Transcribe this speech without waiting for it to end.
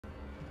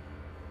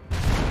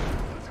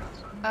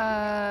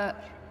That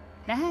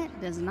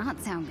does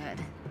not sound good.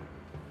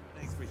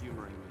 Thanks for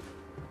humoring me.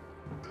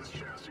 This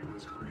chassis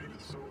was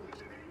created solely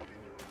to aid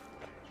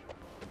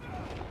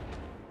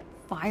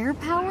Fire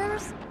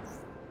powers?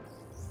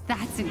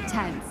 That's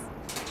intense.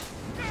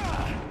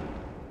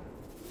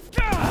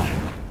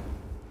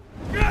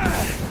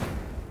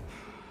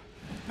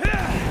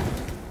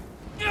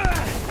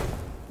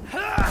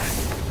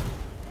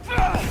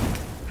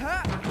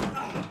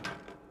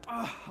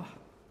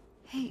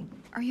 Hey,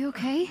 are you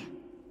okay?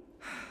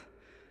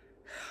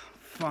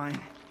 Fine.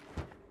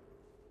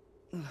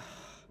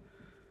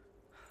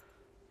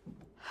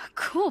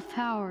 Cool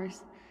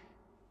powers.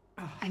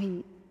 I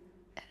mean,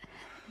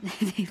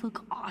 they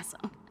look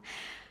awesome.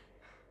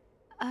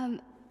 I'm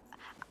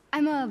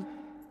a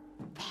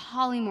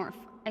polymorph,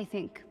 I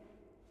think.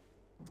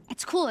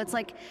 It's cool, it's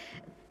like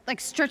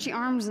stretchy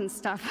arms and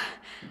stuff.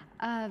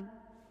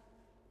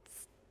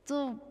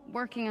 Still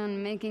working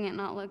on making it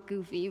not look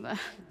goofy, but...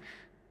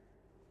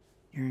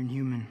 You're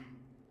inhuman.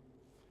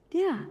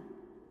 Yeah.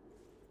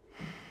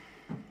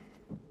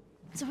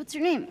 So what's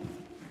your name?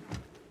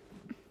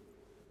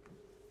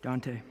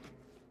 Dante.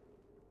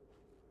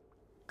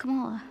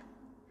 Kamala.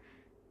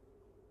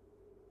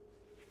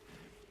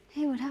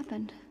 Hey, what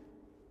happened?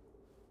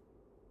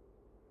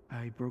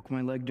 I broke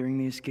my leg during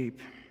the escape.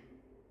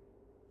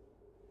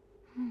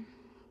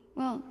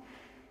 Well,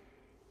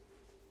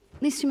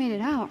 at least you made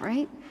it out,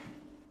 right?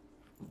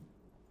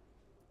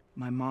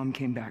 My mom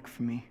came back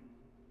for me.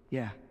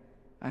 Yeah,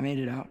 I made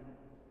it out.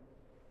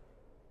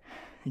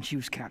 And she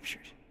was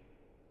captured.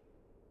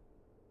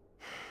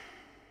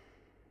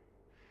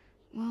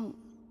 Well,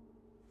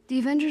 the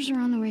Avengers are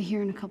on the way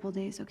here in a couple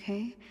days,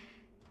 okay?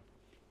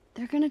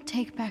 They're gonna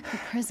take back the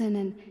prison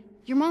and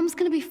your mom's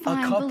gonna be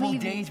fine, A couple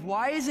believe me. days?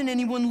 Why isn't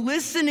anyone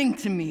listening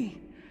to me?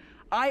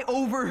 I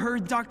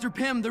overheard Dr.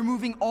 Pym. They're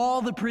moving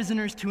all the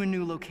prisoners to a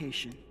new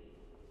location.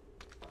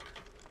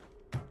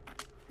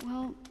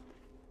 Well,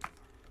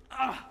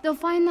 they'll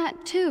find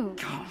that too.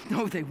 Oh,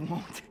 no, they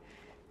won't.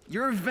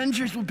 Your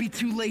Avengers will be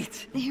too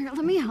late. Here,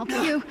 let me help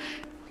you.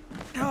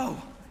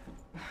 No.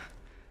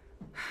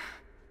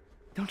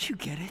 Don't you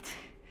get it?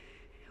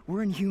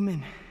 We're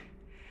inhuman.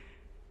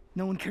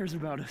 No one cares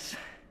about us.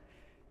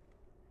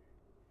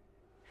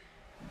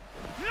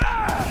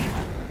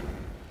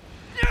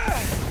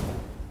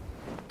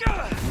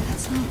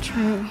 That's not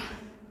true.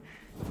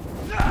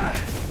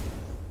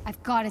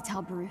 I've got to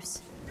tell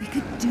Bruce. We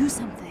could do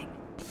something.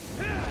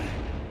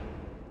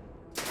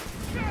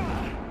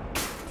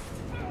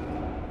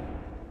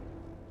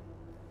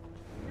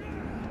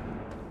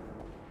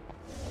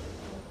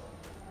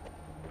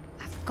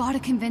 I've got to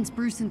convince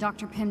Bruce and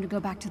Dr. Pym to go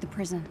back to the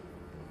prison.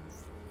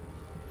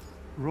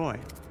 Roy,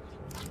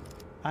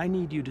 I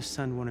need you to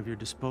send one of your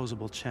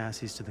disposable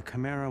chassis to the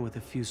Chimera with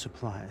a few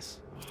supplies.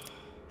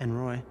 And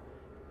Roy,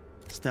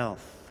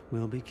 stealth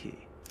will be key.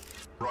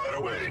 right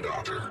away,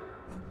 Doctor.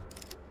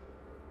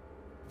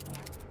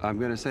 I'm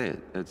gonna say it.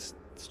 It's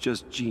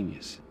just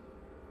genius.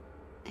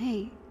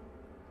 Hey,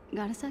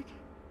 got a sec?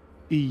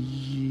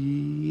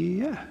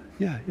 Yeah,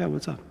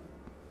 what's up?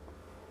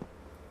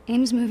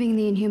 AIM's moving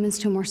the Inhumans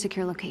to a more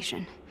secure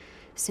location.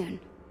 Soon.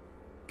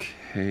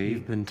 Okay.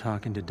 You've been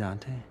talking to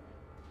Dante?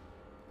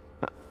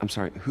 I'm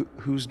sorry,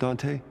 who's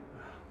Dante?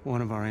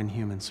 One of our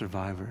Inhuman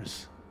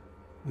survivors.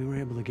 We were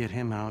able to get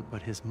him out,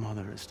 but his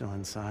mother is still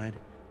inside,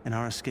 and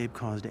our escape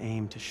caused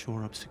AIM to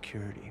shore up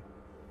security.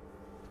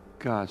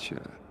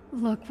 Gotcha.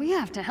 Look, we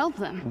have to help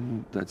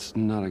them. That's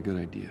not a good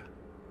idea.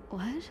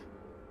 What?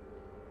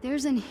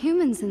 There's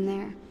Inhumans in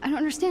there. I don't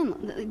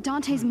understand.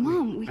 Dante's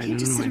mom. We can't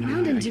just sit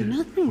around and do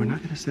nothing. We're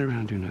not gonna sit around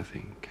and do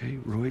nothing, okay?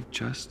 Roy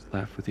just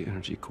left with the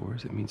energy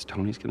cores. It means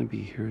Tony's gonna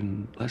be here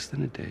in less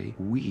than a day.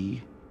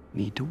 We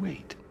need to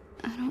wait.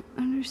 I don't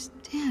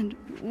understand.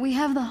 We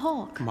have the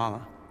Hulk.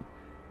 Kamala,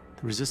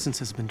 the Resistance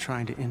has been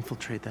trying to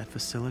infiltrate that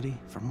facility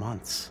for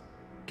months.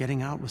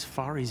 Getting out was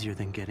far easier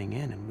than getting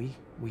in, and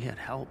we had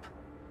help.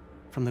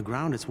 From the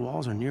ground, its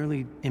walls are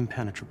nearly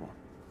impenetrable.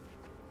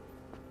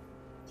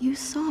 You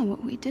saw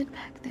what we did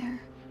back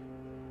there.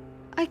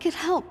 I could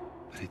help.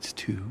 But it's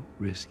too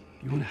risky.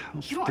 You wanna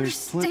help? You don't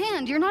There's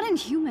understand. You're not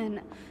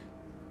Inhuman.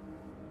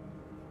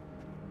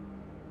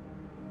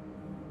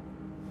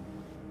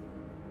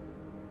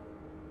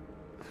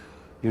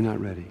 You're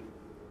not ready.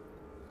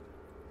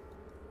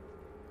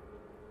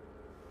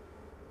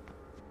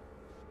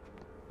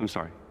 I'm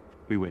sorry.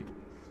 We wait.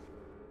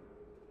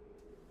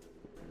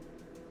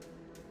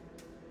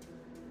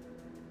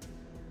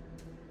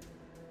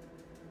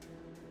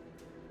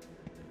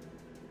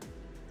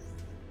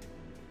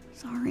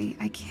 Sorry,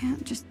 I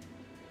can't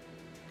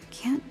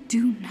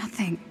do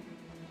nothing.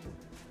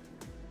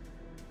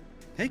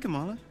 Hey,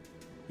 Kamala.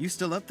 You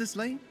still up this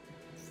late?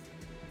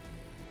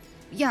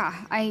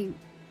 Yeah, I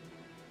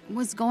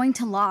was going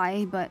to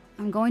lie, but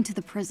I'm going to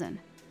the prison.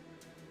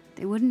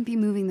 They wouldn't be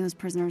moving those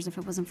prisoners if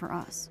it wasn't for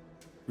us.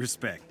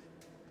 Respect.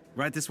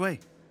 Right this way.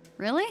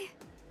 Really?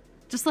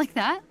 Just like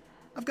that?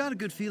 I've got a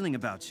good feeling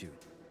about you.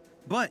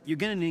 But you're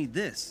gonna need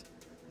this.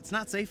 It's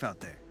not safe out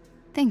there.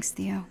 Thanks,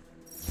 Theo.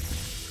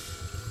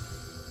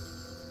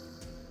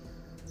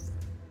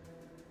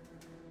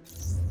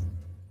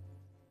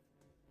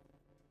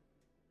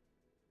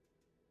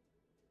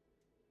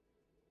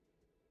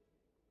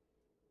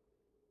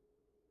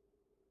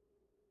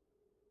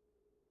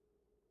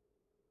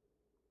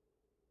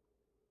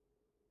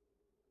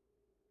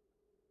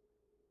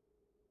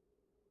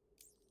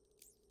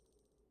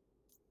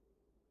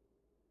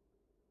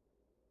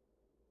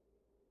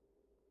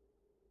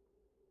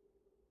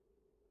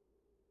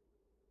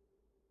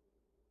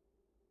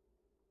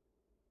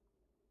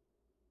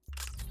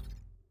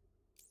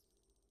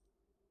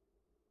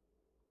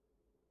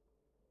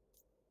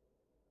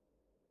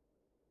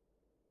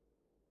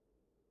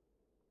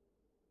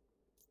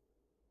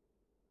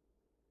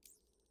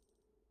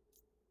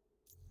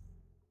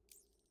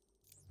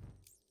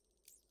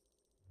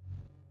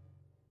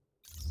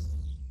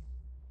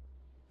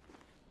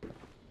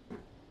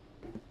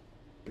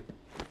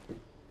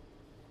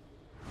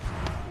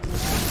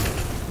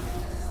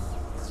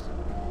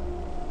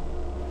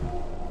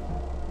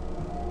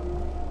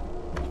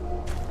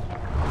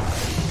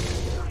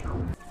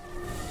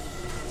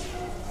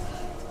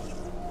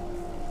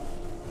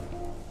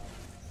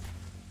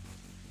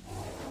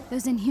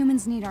 Those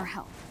Inhumans need our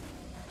help.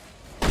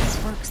 If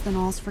this works, then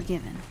all's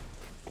forgiven.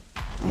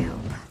 I hope.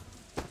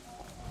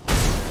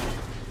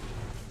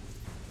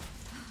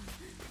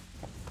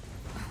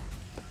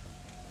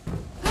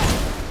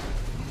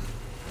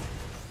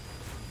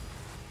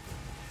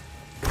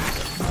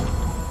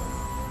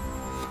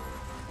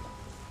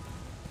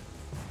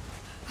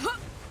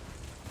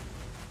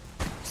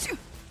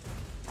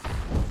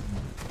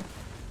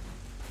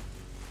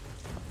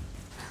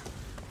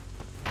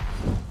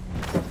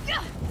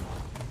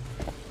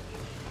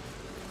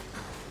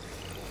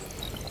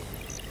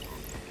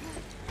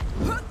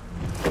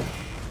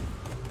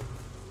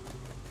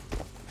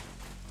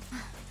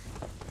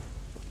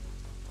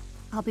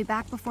 I'll be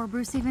back before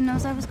Bruce even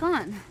knows I was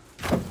gone.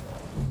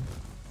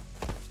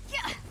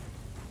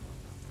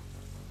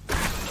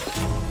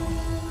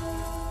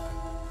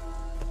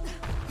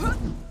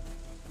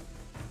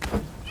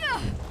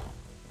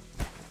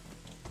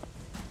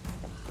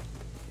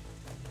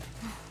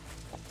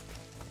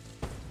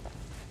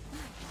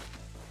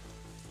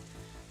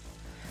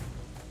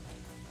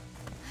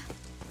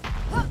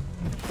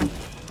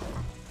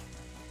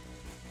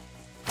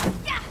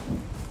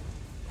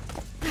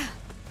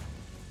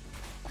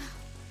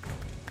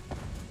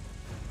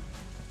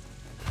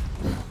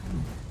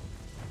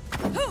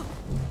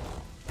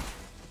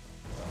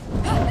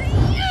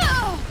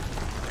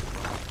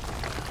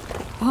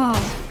 Whoa.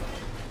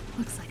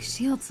 Looks like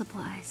shield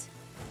supplies.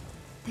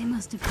 They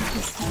must have put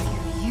this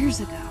stuff here years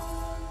ago.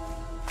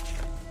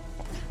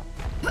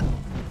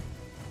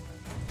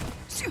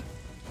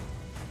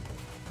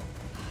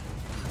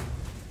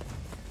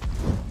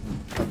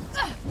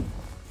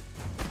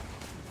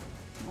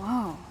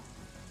 Whoa.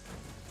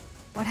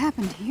 What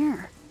happened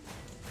here?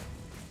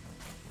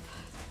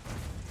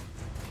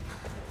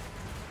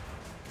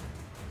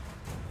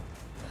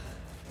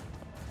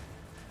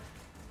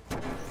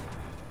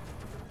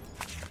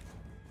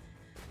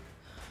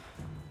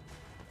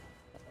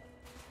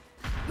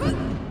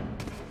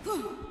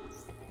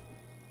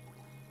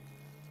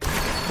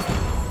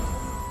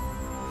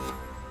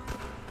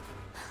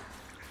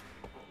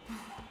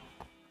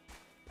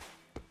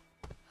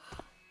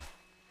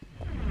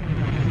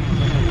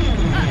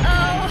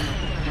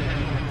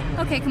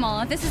 Okay,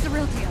 Kamala, this is the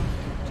real deal.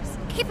 Just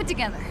keep it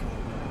together.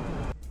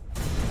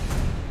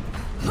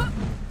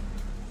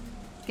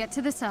 Get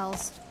to the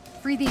cells.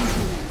 Free the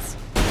Inhumans.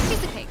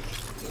 Piece of cake.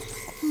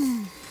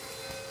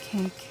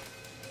 Cake.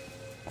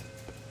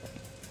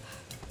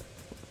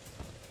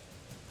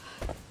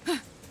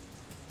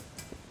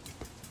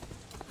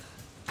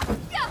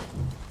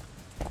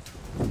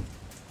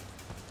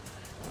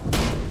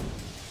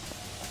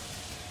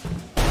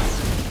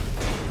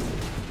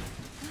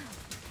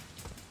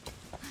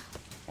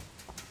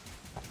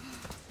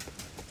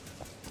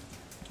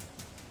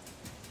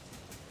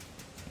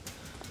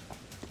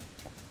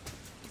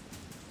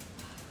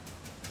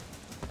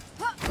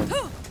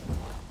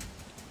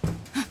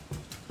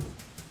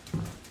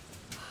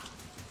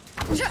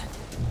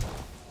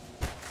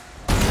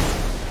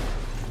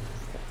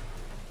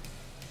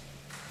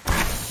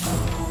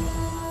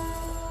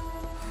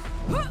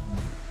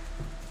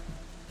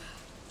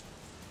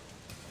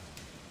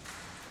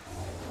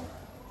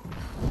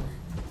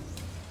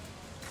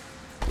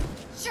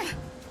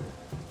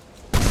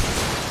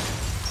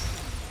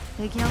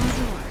 Big yellow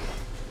door.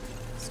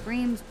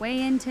 Screams way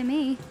into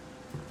me.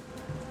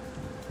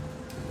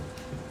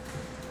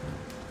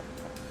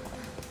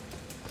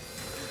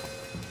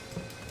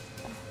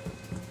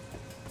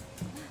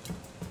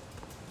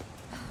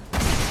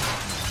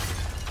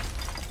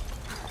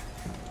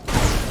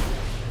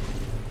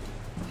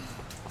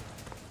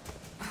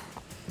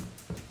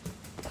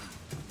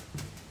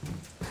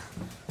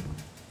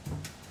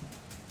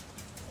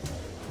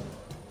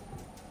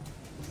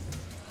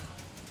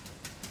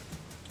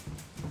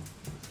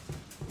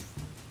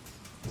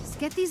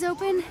 Get these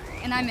open,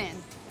 and I'm in.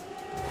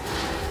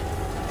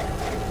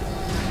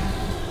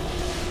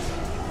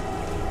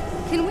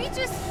 Can we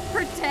just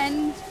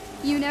pretend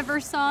you never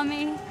saw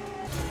me?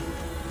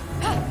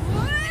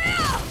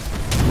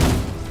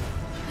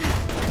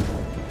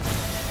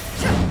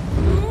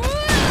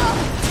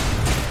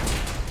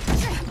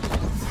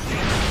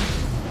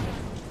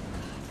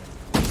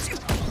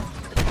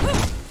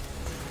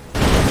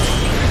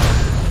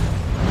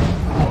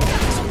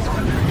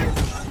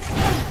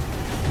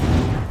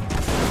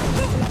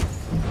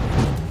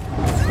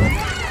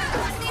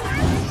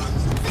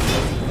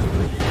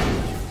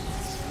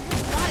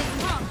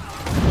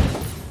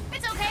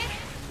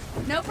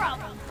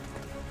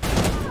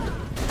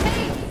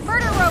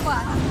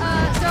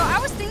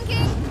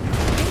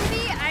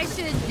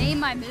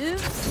 My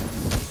moves?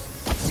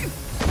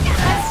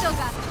 I still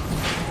got it.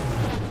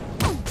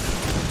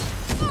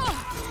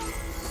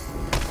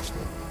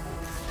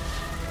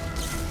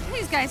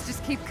 These guys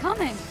just keep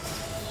coming.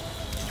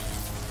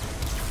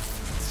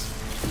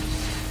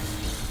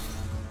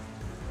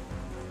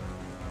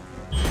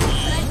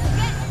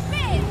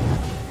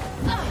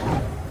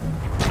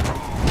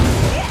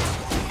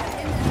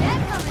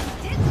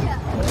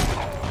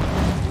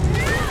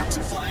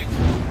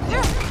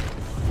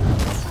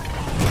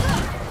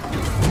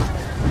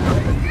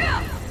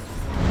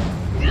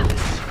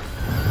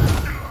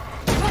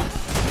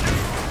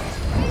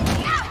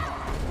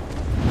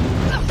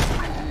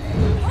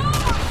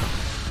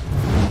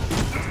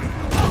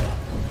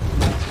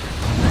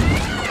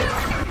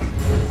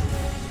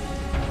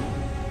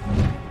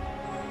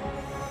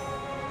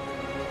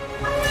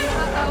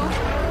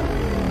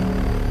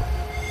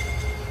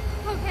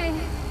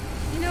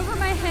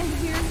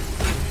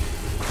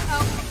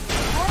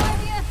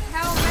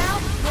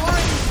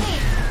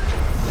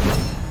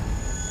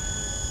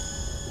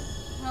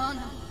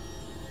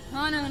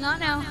 Oh no, not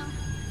now.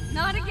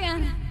 Not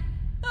again.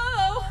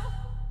 Oh!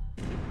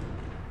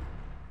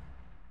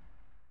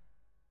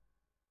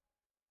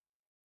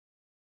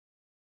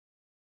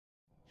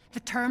 The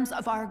terms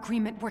of our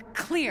agreement were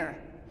clear.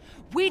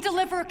 We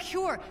deliver a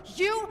cure.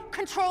 You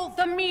control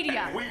the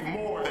media. And we've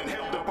more than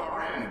held up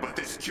our end, but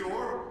this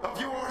cure of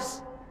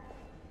yours?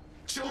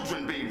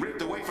 Children being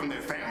ripped away from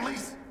their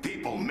families?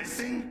 People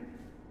missing?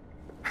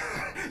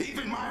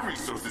 Even my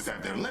resources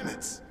have their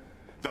limits.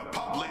 The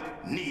public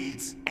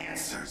needs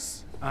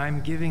answers.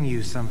 I'm giving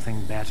you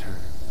something better.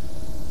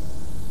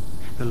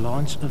 The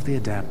launch of the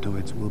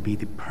adaptoids will be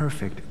the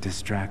perfect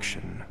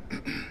distraction.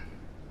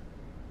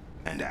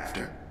 And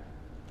after?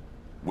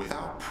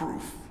 Without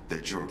proof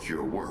that your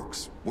cure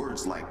works,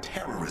 words like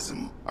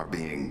terrorism are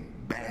being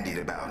bandied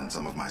about in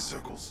some of my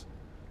circles.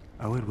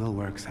 Oh, it will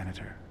work,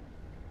 Senator.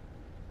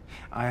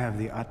 I have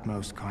the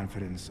utmost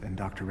confidence in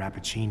Dr.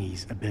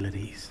 Rappaccini's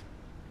abilities.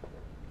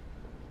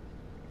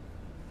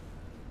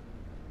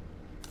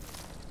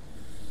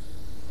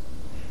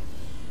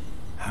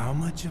 How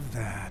much of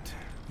that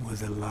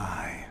was a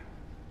lie?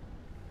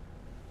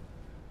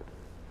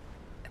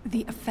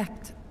 The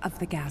effect of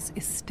the gas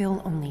is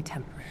still only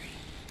temporary.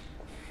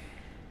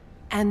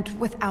 And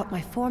without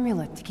my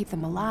formula to keep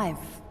them alive,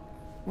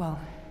 well,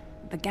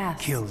 the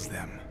gas... Kills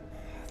them.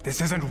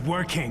 This isn't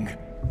working!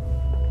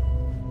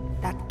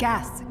 That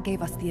gas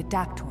gave us the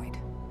adaptoid.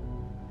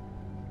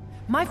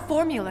 My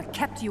formula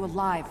kept you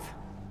alive.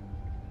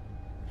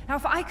 Now,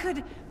 if I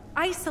could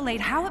isolate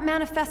how it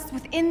manifests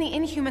within the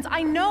Inhumans,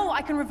 I know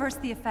I can reverse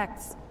the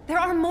effects. There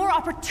are more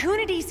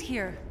opportunities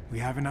here. We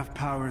have enough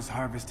powers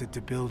harvested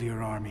to build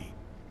your army.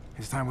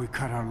 It's time we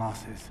cut our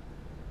losses.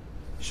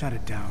 Shut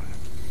it down.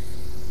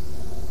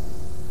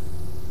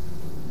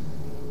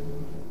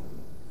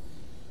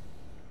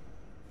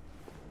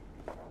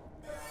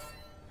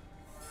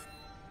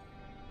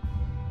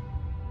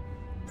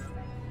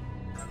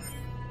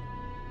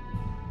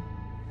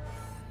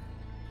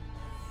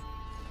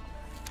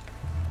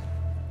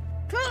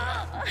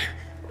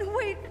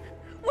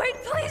 Wait,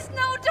 please,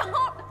 no,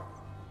 don't!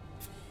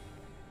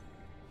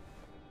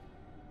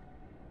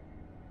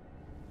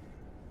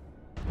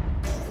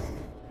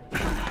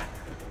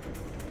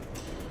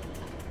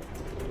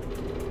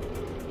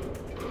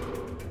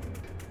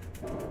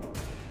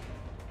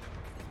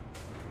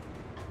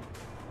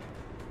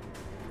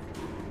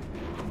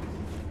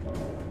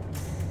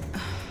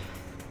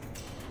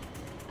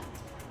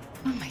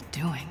 What am I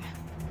doing?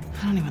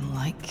 I don't even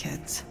like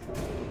kids.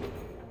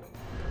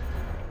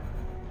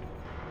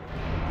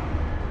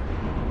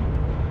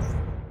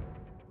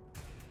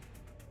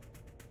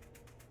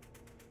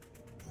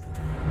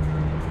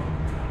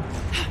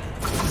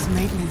 This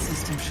maintenance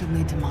system should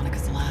lead to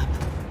Monica's lab.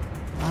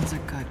 Odds are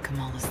good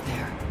Kamala's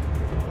there.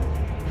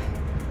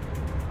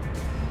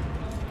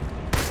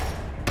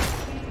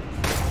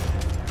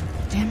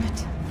 Damn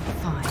it.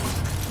 Fine.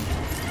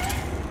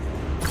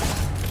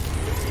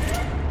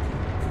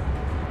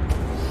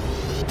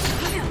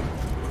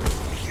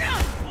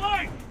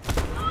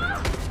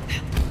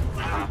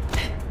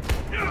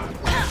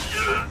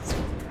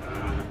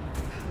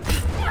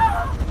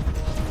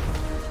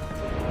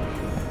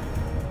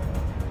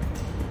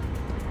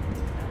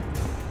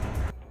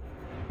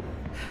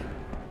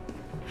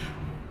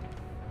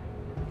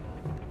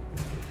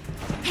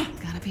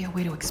 Be a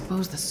way to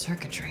expose the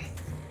circuitry.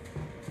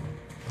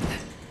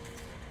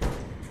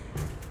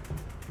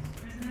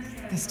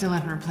 They still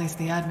haven't replaced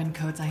the admin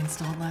codes I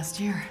installed last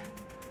year.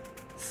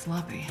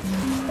 Sloppy.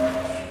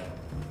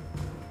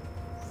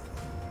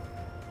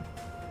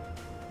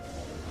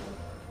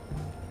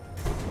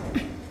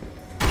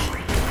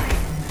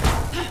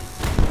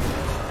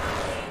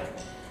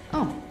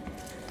 Oh,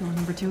 door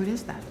number 2 it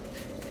is then.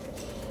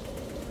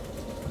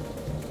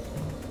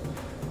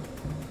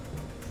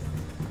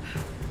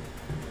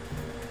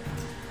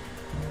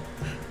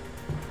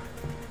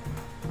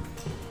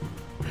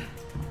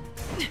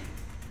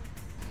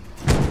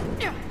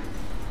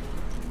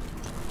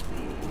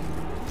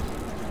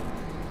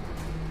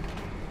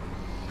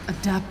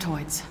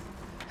 Adaptoids.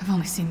 I've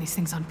only seen these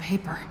things on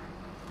paper.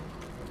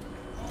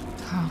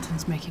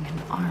 Tarleton's making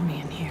an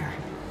army in here.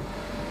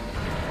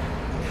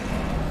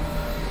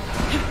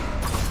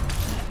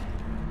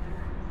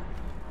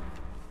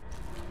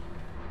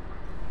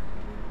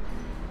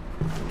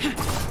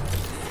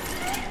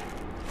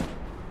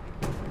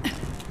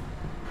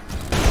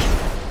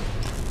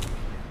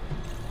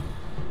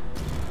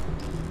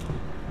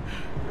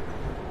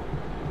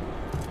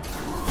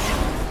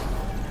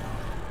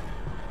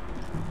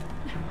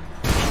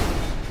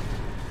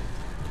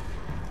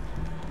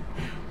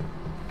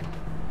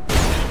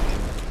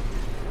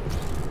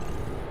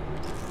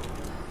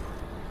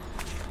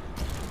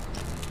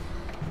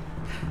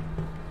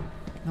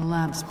 The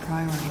lab's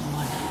priority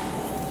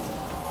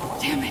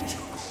 1. Damn it!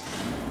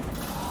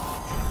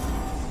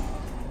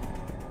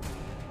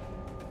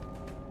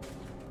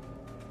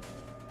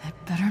 That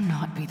better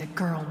not be the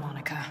girl,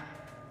 Monica.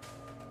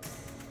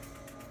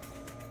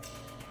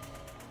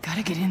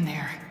 Gotta get in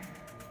there.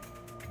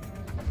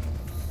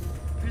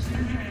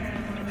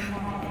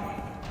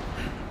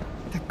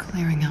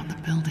 clearing out the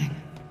building.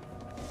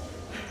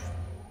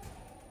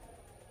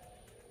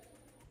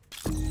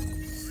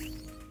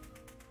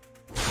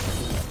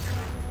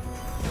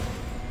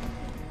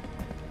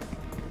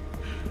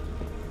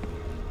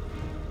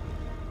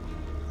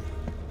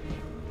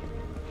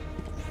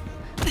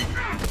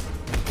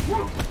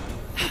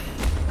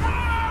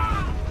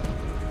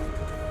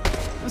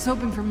 I was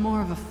hoping for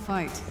more of a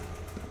fight.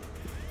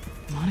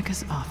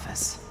 Monica's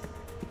office.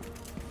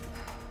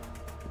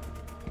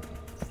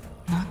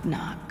 Knock,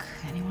 knock.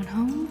 Anyone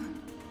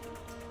home?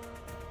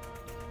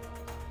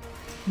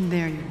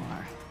 There you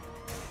are.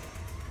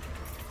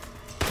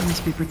 You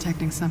must be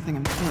protecting something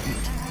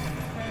important.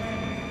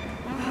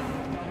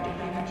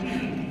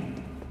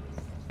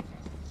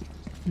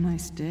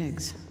 Nice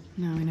digs.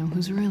 Now we know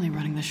who's really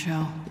running the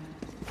show.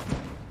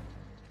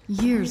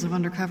 Years of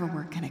undercover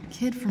work, and a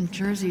kid from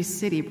Jersey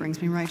City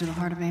brings me right to the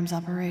heart of AIM's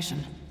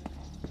operation.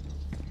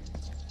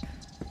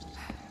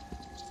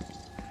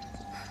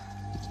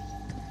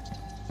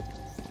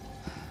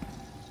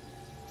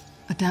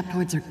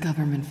 Adaptoids are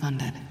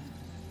government-funded.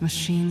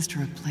 Machines to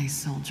replace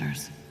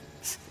soldiers.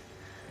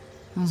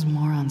 Those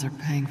morons are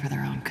paying for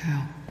their own coup.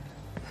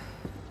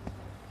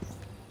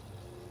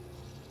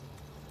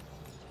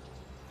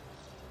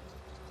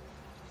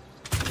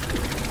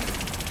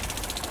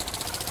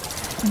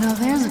 Now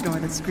there's a door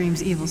that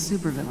screams evil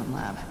supervillain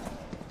lab.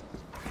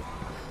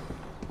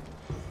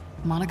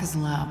 Monica's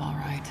lab, all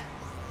right.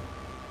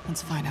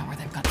 Let's find out where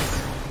they've got the girl.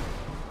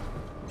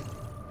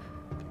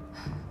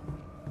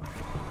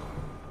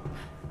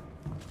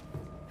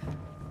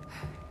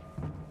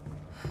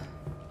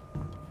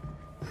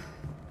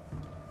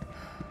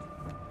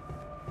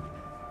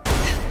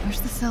 Where's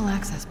the cell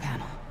access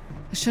panel?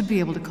 I should be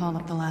able to call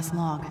up the last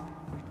log.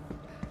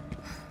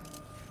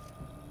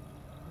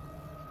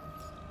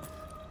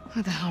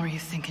 What the hell are you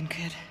thinking,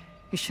 kid?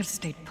 You should have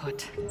stayed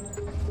put.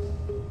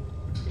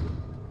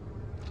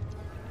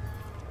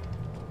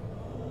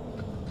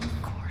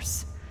 Of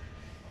course.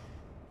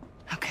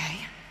 Okay.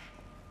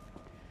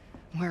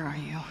 Where are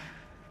you?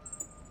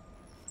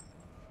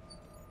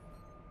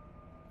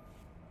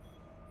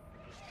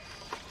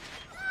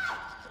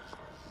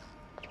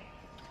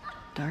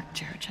 Dark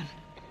Jerigen.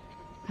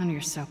 None of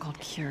your so-called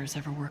cures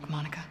ever work,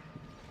 Monica.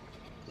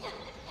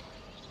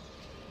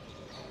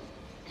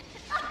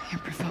 You're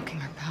provoking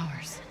her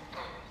powers.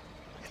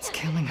 It's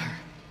killing her.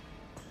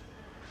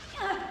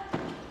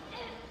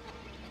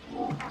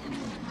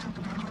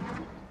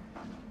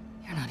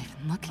 You're not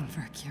even looking for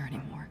a cure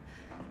anymore.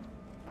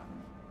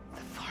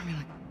 The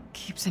formula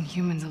keeps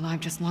inhumans alive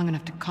just long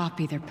enough to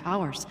copy their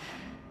powers.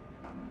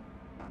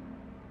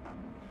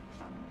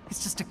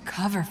 It's just a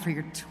cover for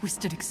your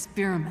twisted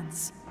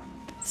experiments.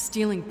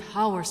 Stealing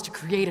powers to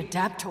create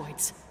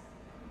adaptoids.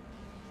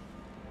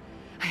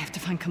 I have to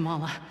find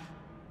Kamala.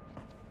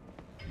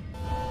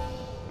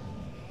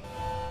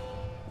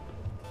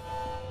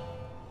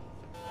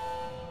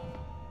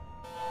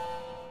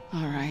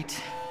 All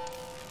right.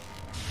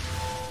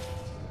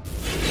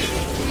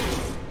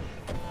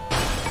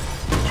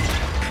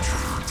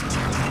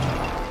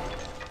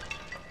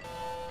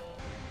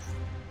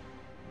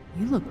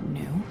 You look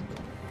new.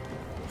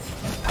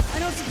 I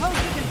don't suppose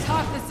we can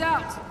talk this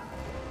out.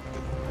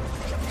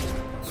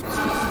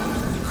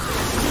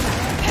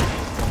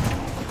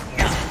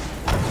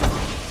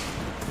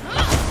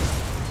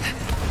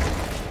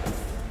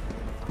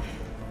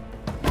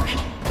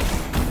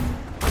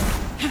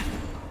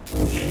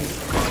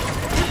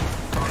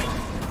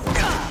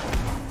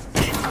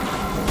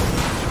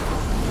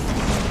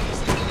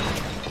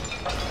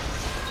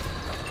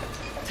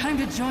 Time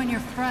to join your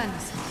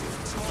friends.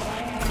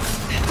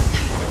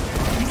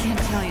 I can't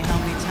tell you how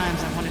many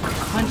times I wanted to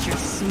punch your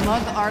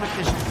smug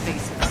artificial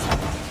faces.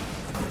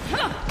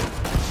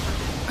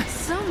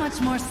 So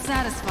much more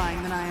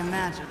satisfying than I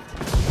imagined.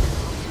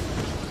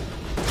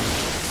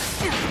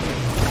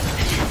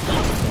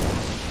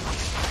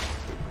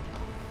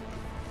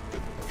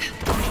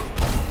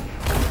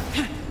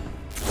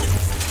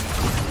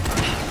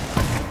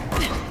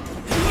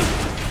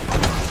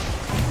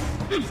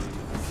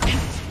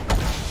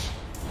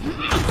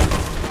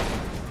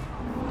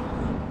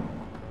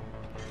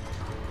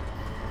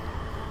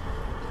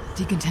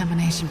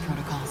 Decontamination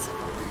protocols.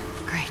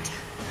 Great.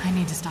 I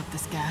need to stop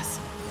this gas.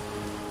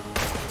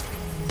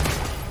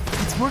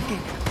 It's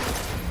working.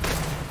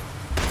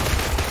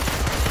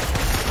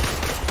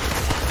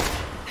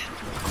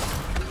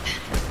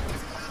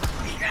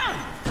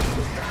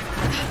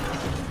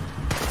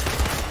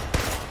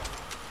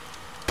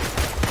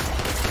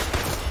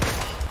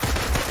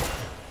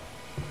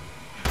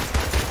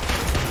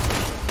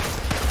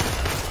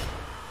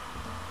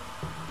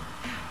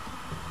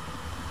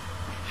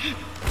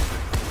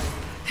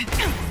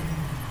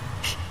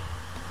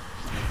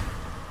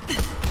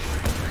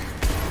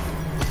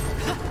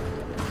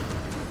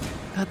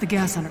 Got the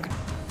gas under control.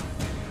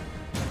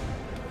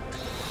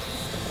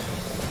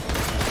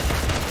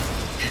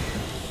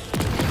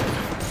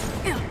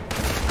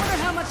 Wonder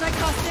how much I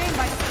cost AIM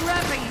by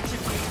scrapping each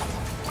of you.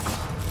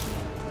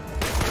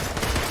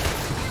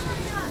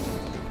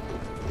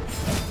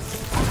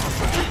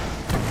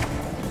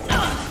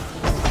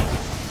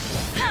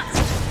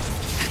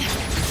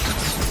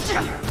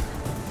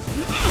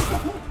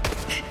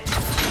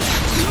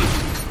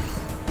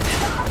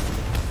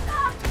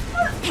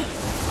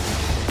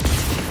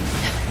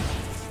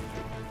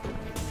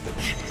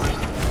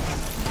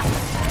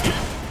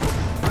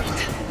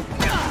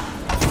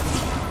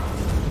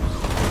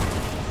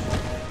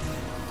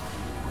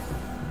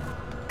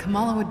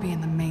 Kamala would be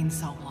in the main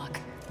cell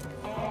block.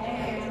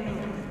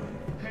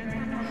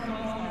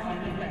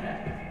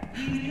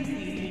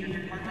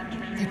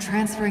 They're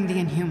transferring the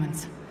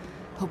Inhumans.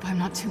 Hope I'm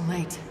not too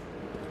late.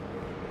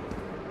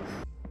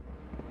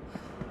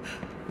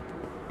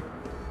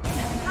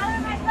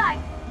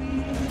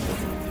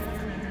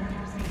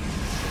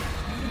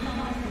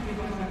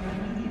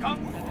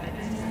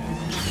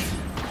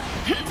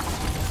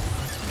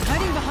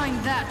 Hiding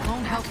behind that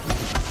won't help you.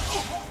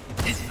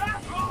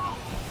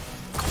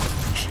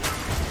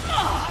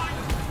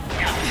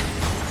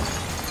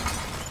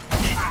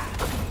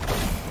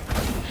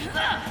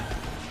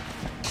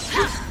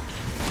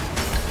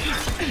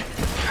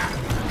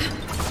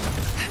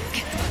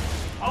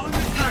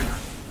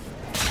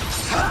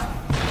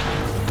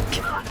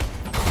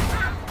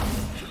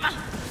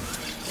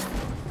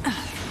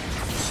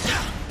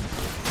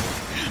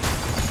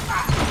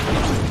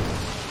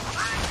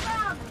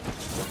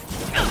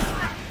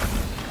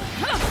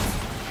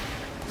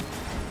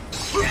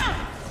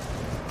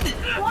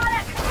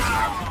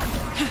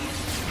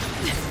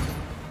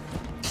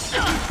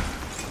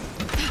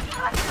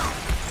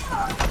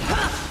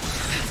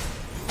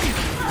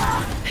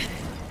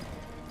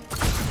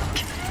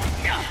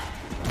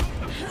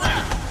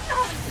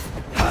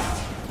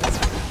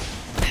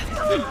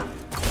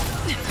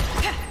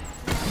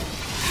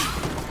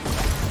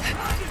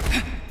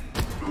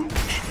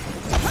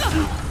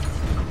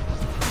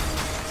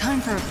 Time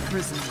for a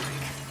prison break.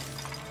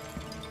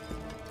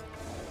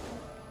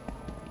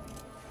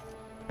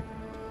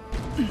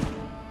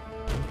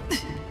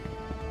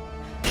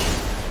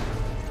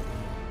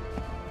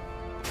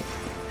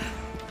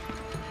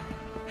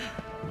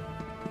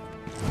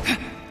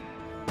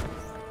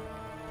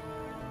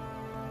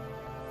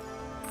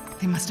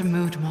 They must have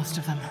moved most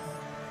of them.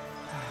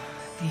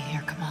 Be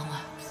here,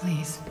 Kamala,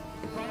 please.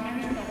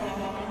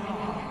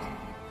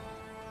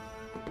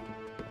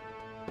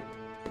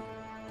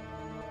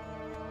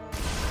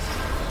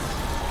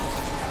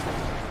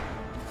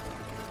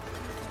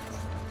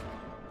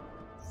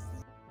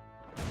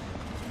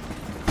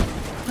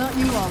 Thought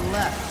you all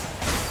left.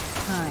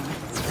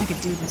 Fine. I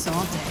could do this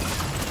all day.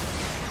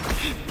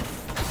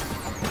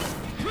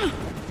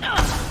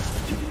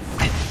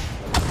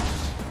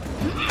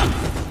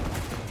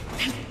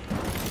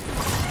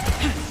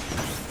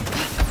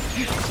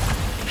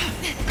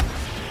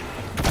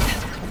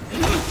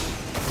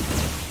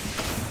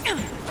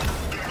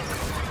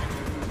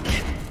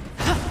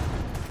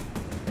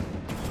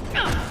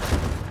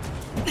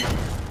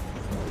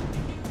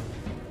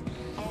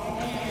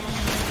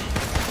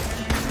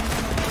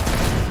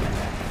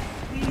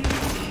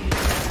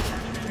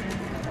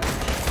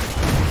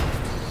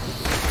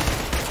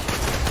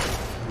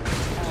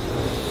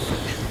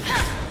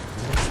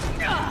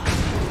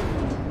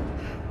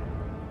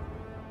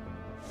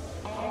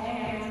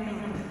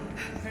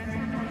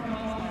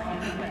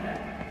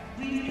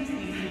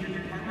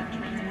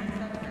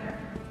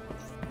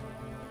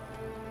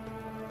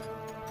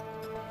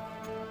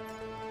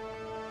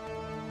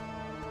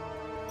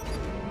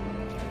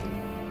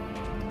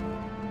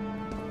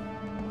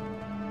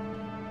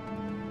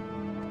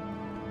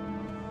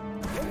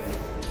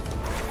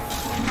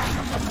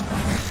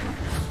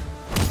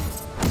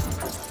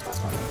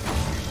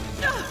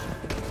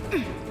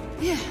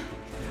 Yeah,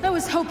 I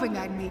was hoping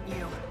I'd meet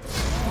you.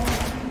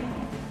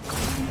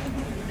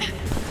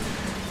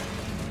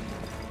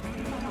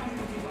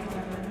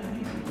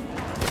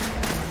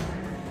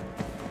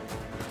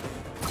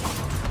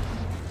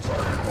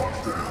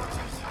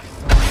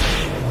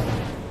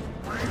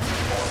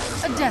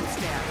 A death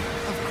stab,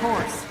 of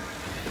course.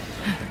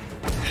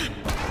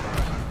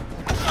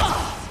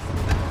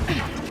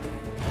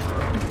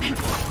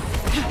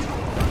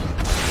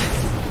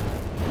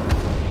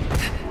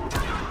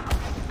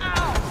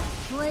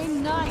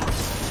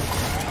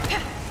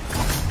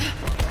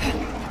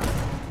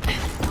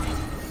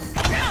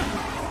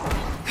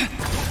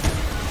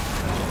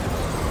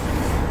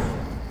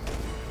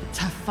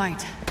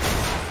 Fight.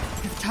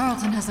 If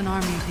Tarleton has an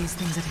army of these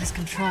things at his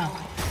control.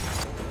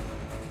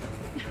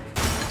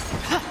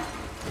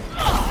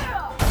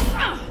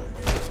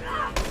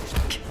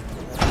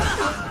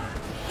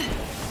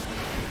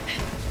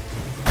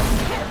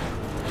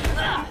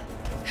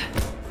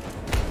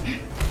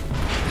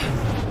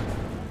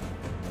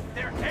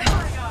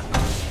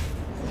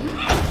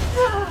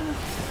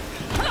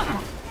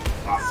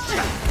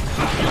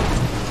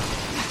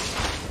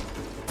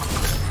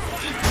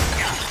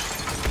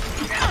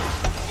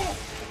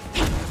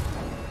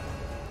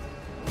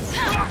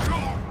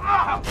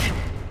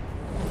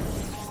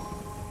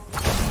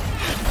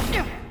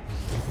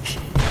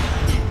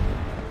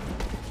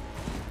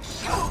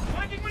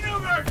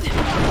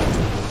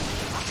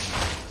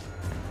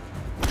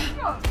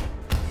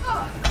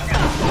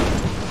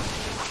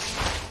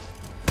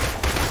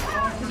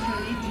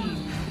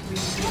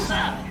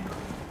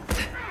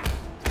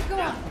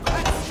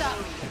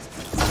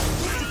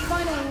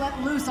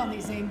 Loose on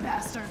these AIM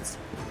bastards.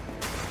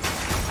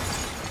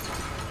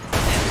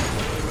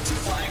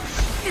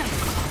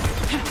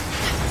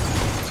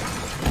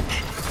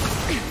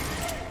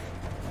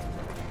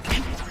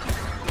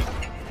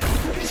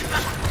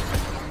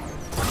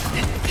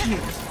 here.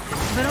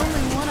 But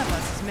only one of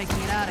us is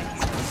making it out of here.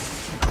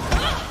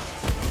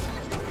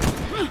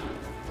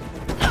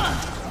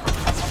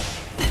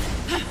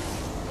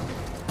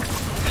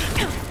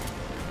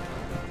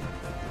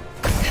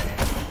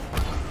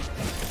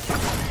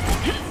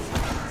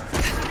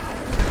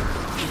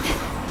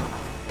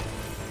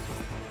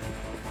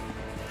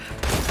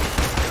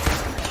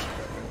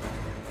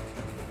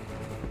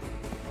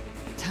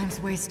 Time's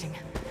wasting.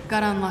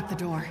 Gotta unlock the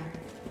door.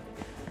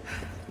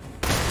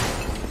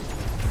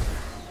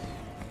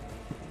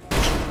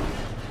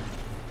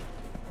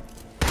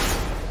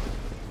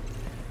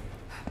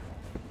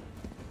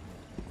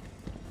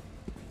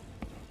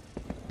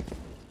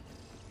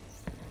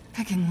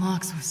 Picking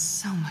locks was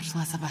so much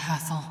less of a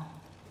hassle.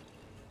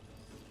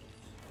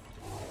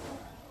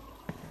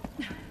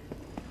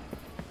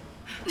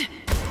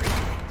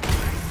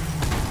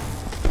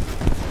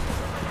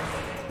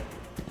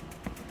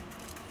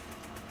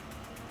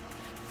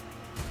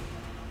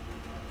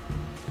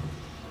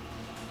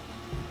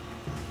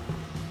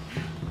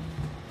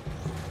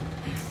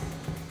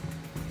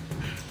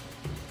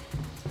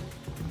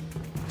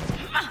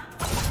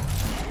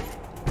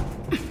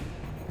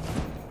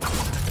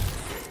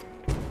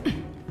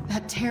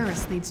 That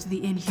terrace leads to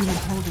the inhuman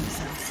holding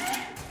cells.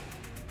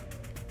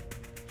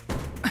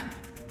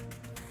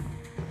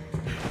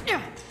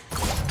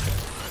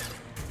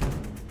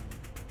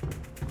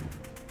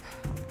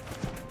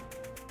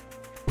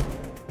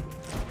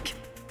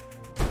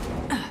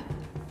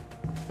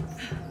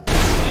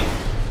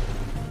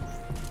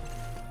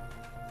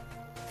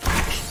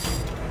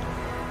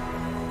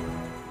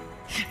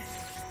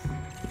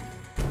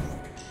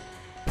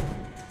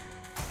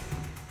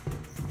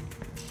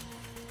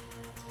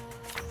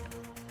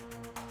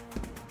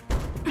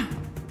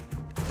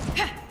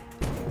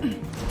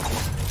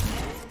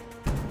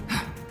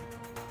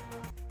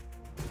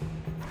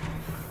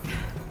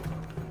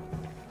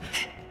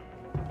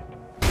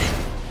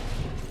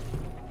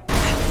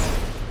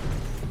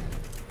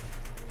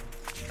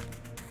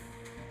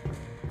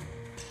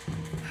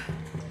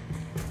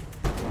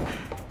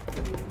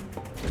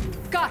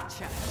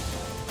 Gotcha!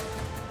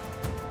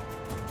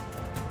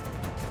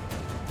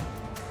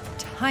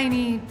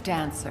 Tiny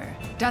dancer.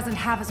 Doesn't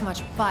have as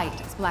much bite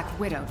as Black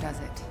Widow, does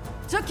it?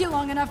 Took you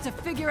long enough to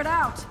figure it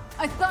out.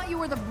 I thought you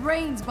were the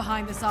brains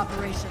behind this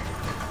operation.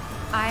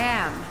 I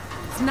am.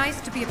 It's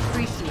nice to be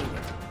appreciated.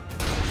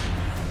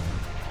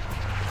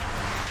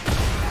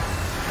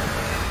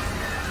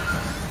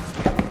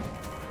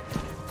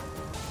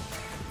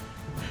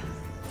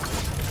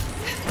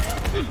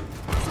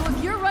 So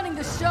if you're running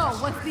the show,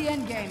 what's the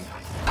end game?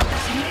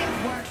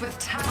 You've worked with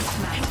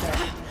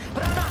Taskmaster,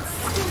 but I'm not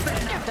stupid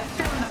enough to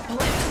fill in the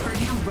blanks for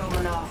you,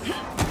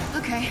 Romanov.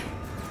 Okay,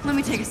 let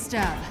me take a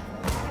stab.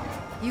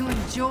 You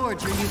and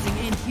George are using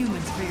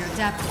Inhumans for your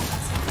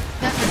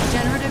adaptoids. That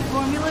regenerative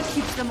formula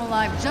keeps them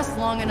alive just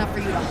long enough for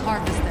you to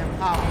harvest their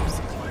powers.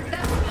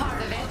 That's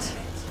part of it.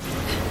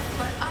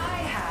 But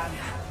I have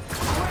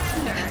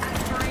grander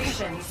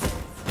aspirations.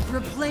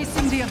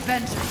 Replacing the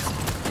Avengers.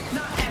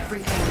 Not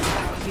everything is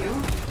about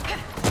you.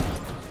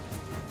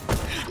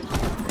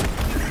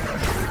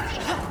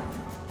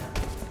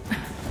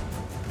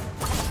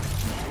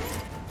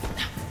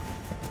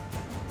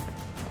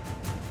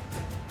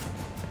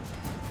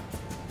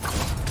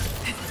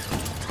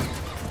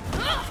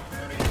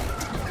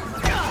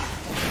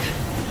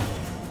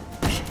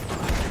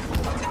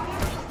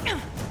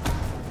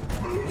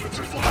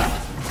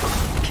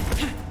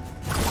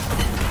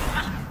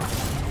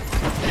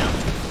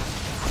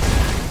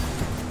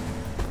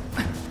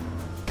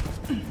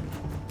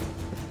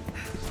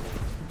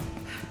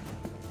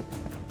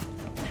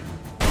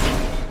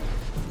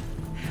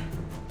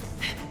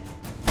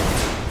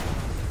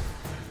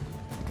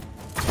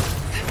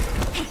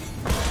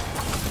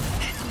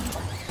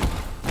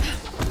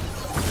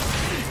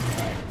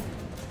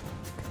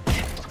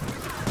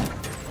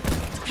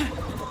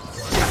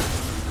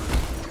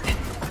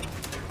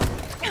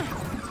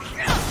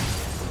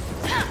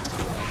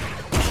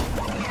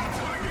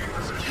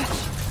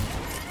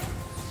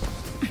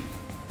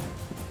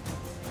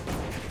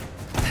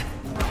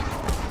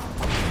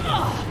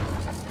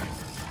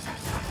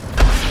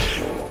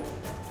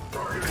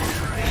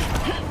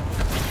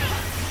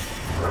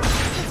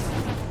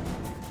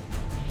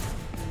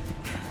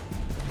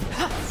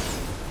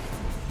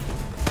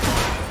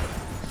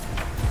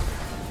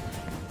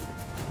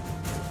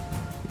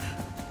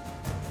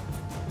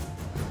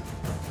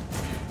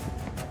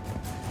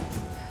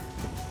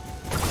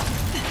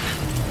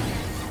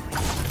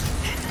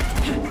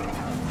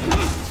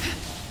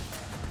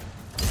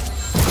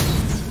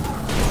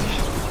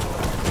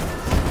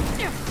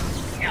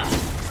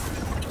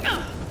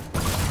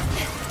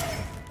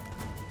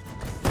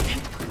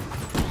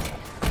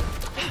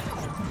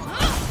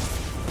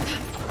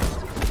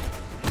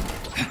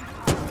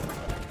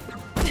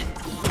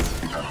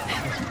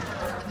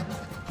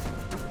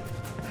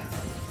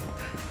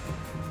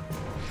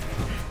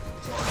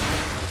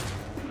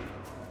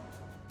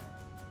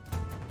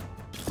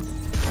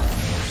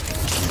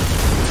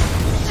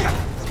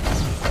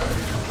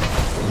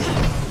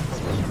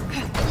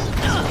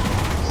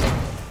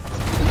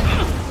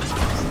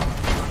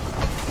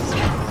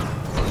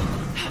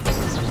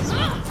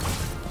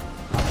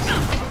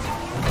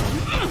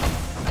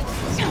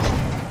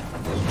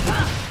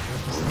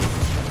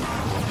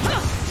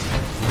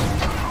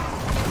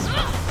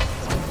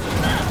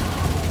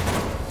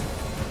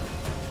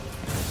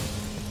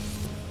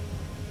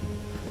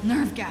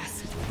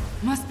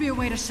 a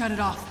way to shut it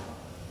off.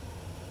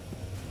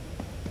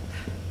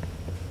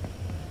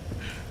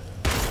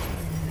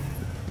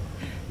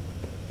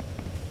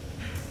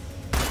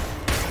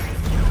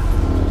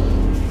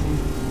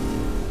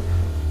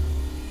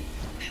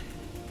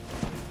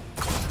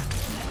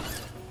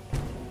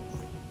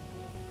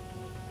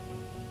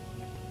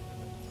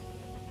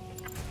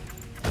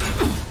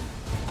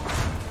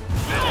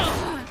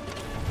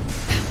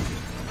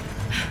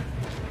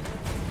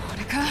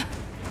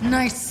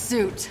 Nice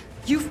suit.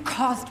 You've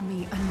caused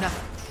me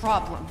enough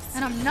problems.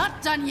 And I'm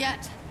not done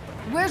yet.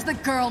 Where's the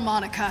girl,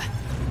 Monica?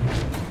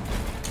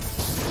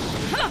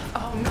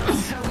 Oh, not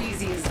so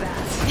easy as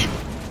that.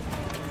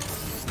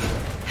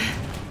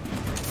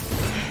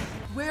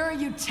 Where are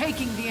you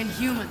taking the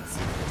Inhumans?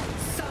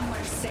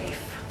 Somewhere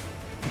safe.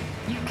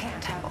 You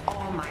can't have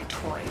all my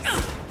toys.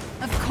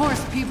 Of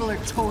course people are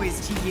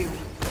toys to you.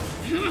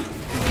 No,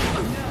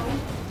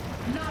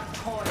 not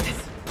toys.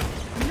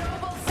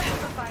 Noble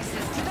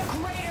sacrifices to the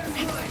greater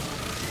good.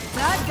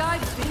 Bad guy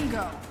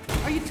bingo.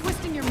 Are you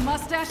twisting your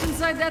mustache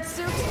inside that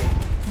suit?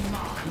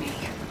 Mock me,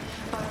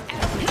 but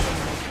everything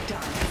I've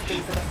done has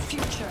been for the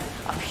future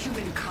of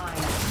humankind.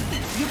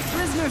 Your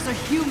prisoners are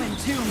human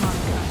too,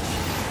 Monica.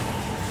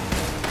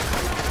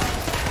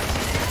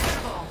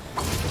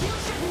 You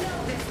should know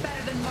this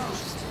better than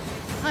most.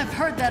 I've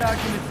heard that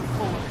argument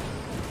before.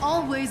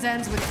 Always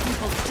ends with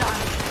people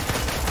dying.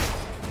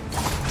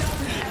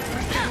 Doesn't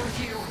everything with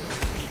you?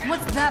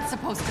 What's that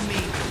supposed to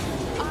mean?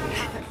 I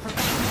haven't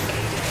forgotten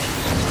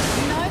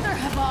Neither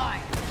have I.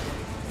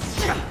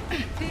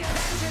 The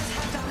Avengers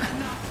have done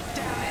enough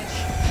damage,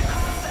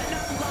 caused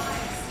enough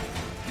lives.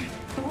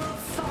 The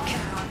world's soft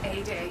now,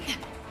 A-Day.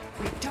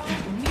 We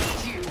don't need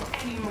you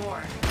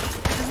anymore.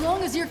 As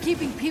long as you're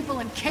keeping people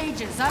in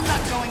cages, I'm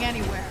not going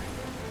anywhere.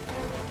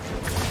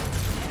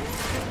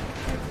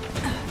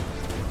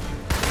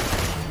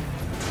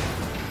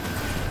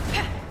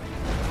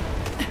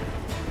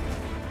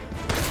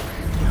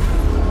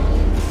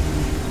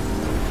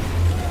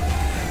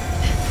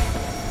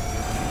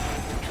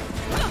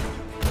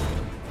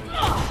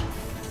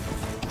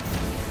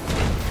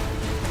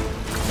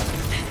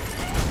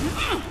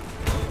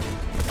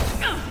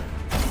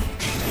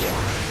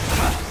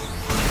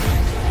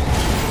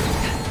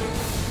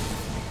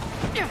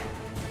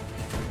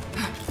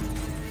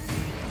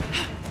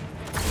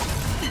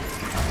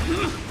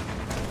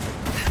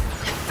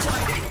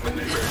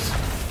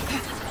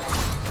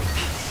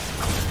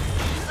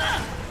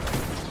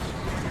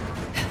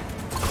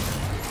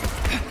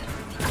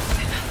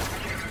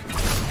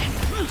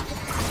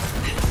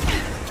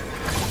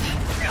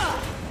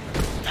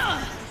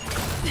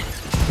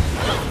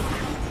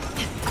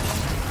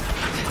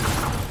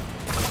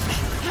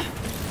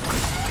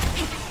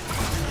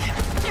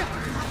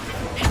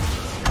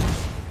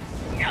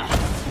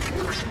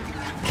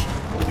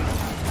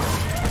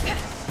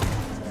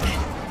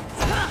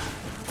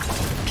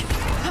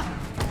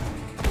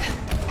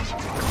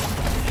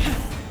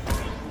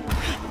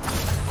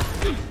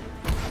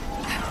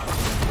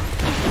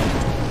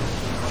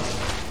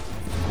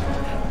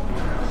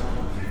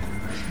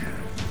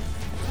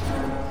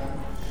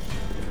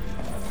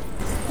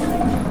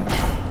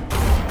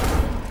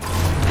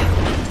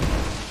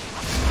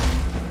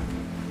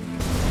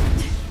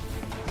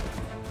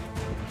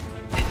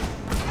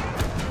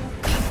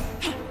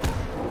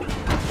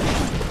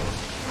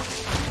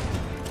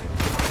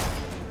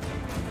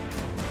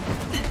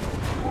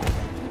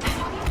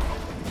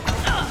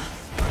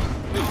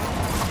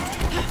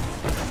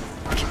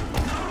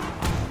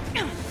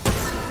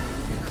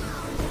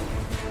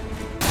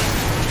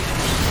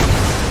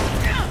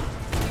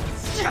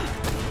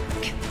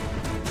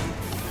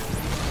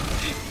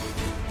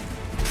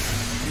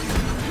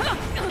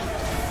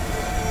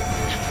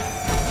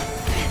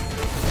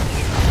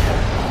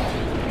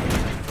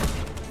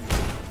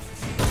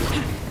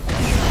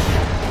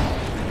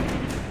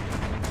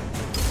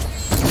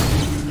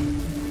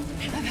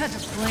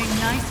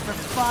 For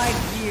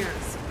 5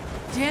 years.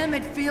 Damn,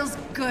 it feels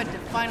good to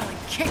finally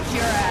kick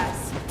your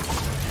ass.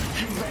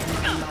 You read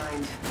my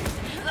mind.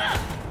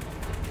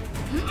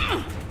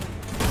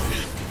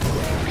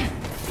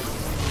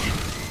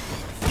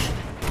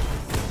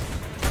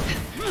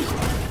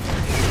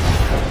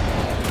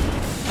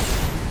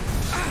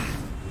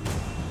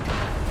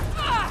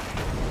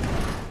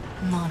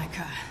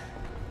 Monica,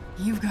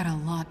 you've got a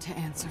lot to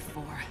answer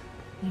for.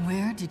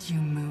 Where did you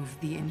move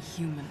the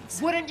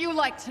Inhumans? Wouldn't you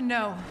like to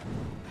know?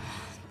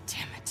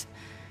 Damn it.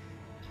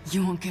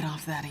 You won't get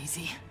off that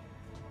easy.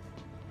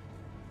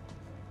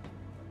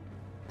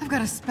 I've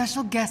got a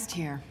special guest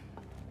here.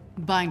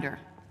 Binder.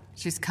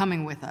 She's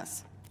coming with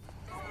us.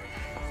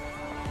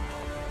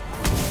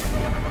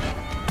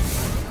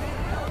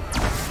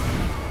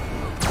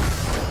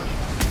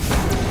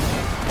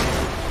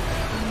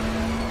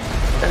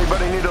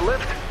 Anybody need a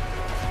lift?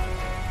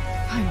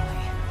 Finally.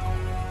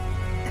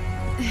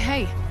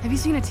 Hey, have you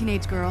seen a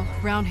teenage girl?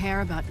 Brown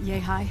hair, about yay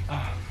high?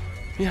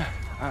 Yeah,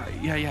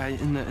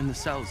 in the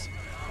cells.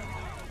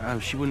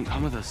 She wouldn't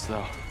come with us, though.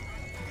 Okay,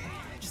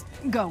 just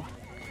go.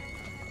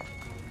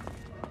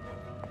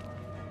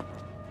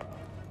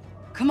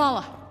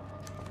 Kamala!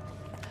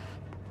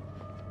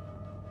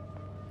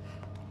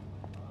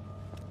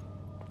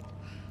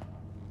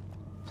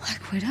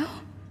 Black Widow?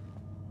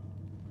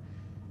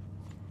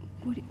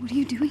 What are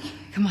you doing here?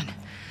 Come on,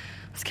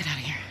 let's get out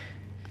of here.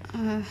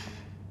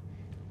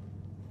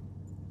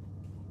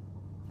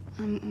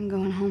 I'm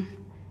going home.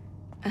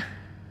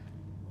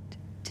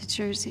 To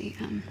Jersey.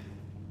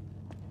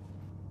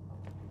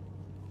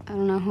 I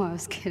don't know who I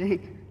was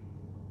kidding.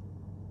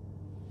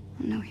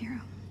 I'm no hero.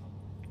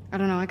 I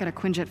don't know, I got a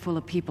Quinjet full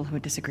of people who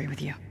would disagree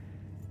with you.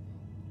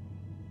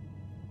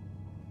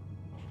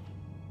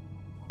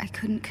 I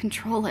couldn't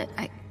control it.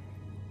 I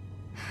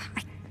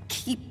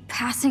keep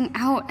passing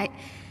out. I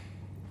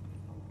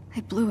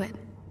blew it.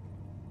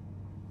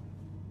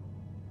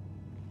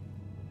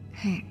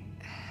 Hey.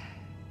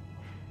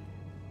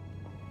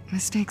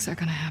 Mistakes are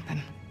gonna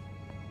happen.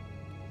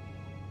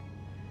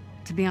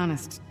 To be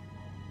honest,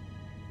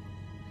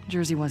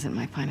 Jersey wasn't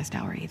my finest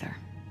hour either.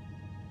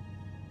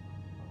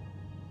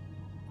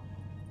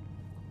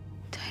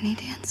 Tiny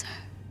Dancer.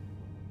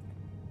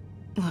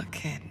 Look,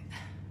 kid.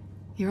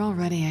 You're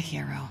already a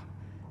hero.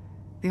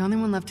 The only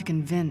one left to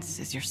convince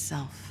is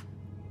yourself.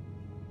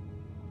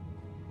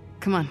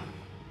 Come on.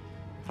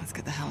 Let's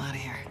get the hell out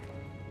of here.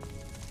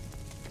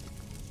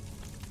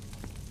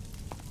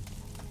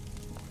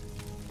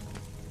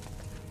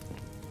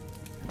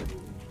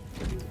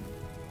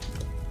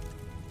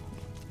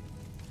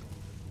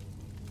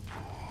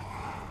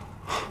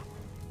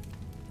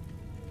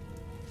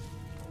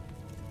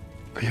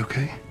 Are you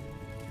okay?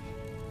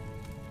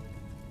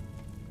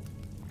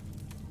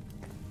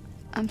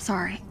 I'm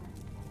sorry.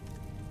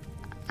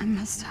 I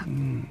messed up.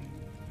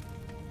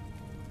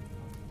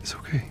 It's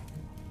okay.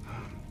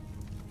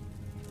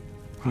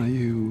 Why don't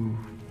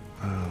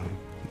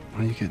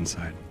you get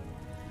inside?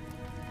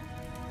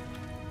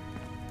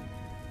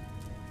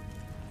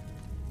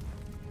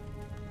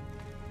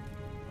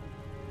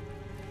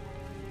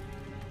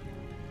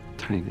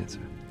 Tiny Dancer.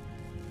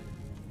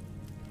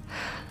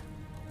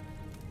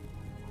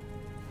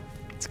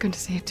 It's good to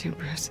see you too,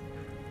 Bruce.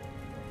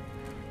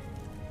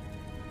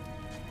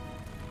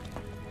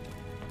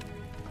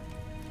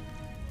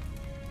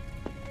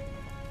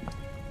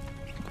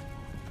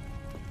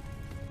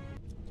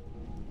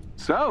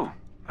 So,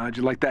 how'd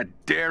you like that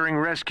daring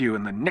rescue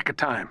in the nick of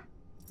time?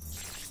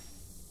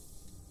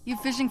 You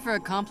fishing for a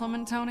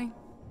compliment, Tony?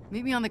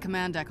 Meet me on the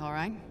command deck, all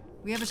right?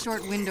 We have a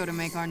short window to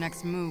make our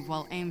next move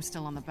while AIM's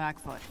still on the back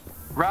foot.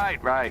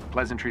 Right.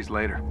 Pleasantries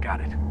later.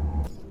 Got it.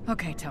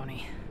 Okay,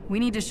 Tony. We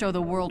need to show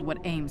the world what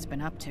AIM's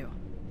been up to.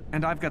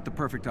 And I've got the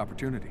perfect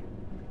opportunity.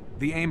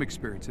 The AIM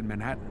experience in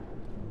Manhattan.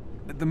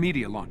 The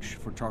media launch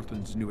for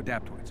Charlton's new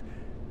adaptoids.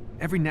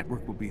 Every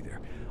network will be there.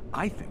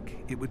 I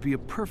think it would be a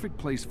perfect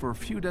place for a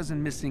few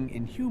dozen missing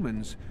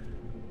Inhumans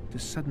to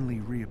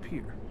suddenly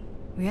reappear.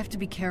 We have to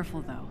be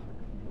careful, though.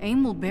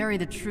 AIM will bury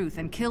the truth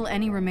and kill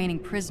any remaining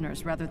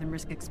prisoners rather than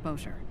risk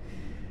exposure.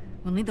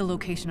 We'll need the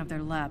location of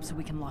their lab so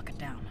we can lock it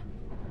down.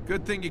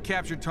 Good thing you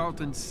captured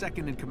Tarleton's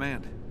second in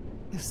command.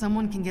 If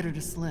someone can get her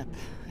to slip,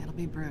 it'll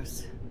be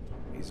Bruce.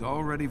 He's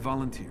already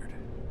volunteered.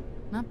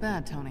 Not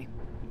bad, Tony.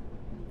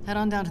 Head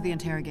on down to the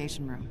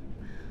interrogation room.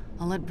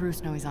 I'll let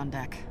Bruce know he's on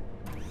deck.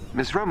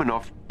 Miss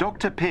Romanoff,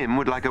 Dr. Pym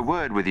would like a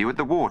word with you at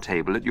the war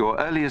table at your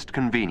earliest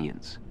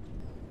convenience.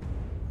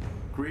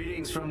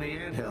 Greetings from the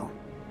anthill.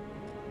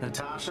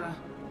 Natasha,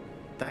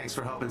 thanks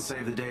for helping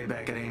save the day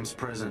back at Ames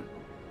prison,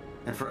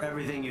 and for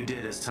everything you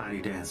did as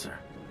Tiny Dancer.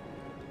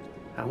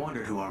 I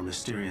wondered who our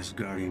mysterious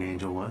guardian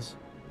angel was.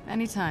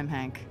 Anytime,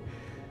 Hank.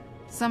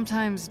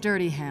 Sometimes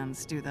dirty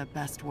hands do the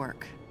best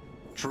work.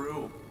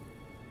 True.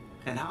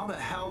 And how the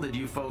hell did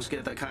you folks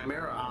get the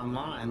Chimera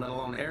online, let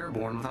alone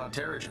airborne, without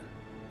Terrigen?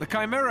 The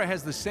Chimera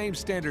has the same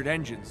standard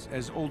engines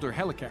as older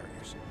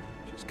helicarriers.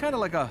 She's kind of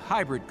like a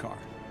hybrid car.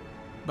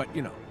 But,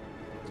 you know,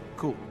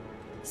 cool.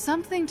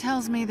 Something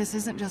tells me this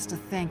isn't just a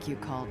thank you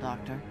call,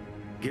 Doctor.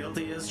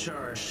 Guilty as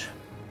charged.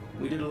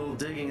 We did a little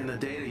digging in the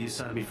data you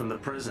sent me from the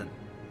prison.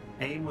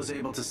 AIM was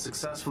able to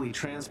successfully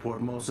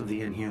transport most of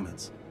the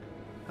Inhumans.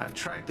 I've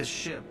tracked the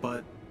ship,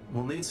 but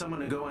we'll need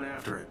someone to go in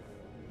after it.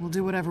 We'll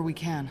do whatever we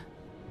can.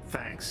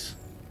 Thanks.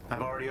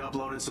 I've already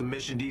uploaded some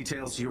mission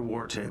details to your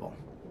war table.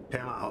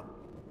 Pam out.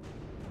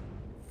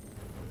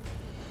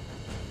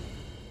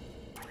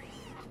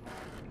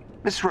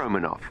 Miss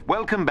Romanoff,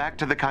 welcome back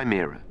to the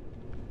Chimera.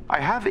 I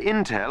have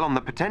intel on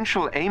the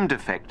potential AIM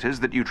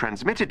defectors that you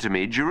transmitted to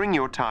me during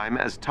your time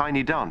as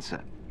Tiny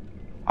Dancer.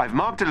 I've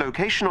marked a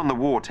location on the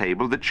war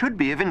table that should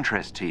be of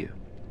interest to you.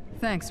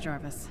 Thanks,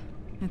 Jarvis.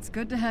 It's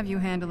good to have you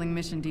handling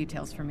mission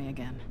details for me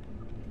again.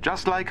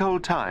 Just like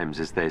old times,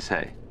 as they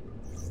say.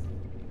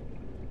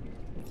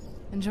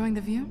 Enjoying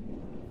the view?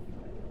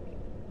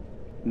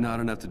 Not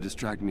enough to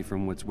distract me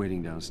from what's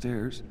waiting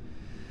downstairs.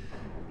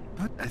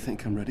 But I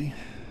think I'm ready.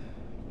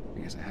 I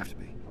guess I have to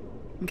be.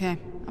 Okay,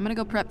 I'm gonna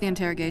go prep the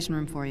interrogation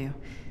room for you.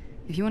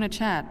 If you want to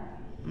chat,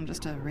 I'm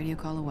just a radio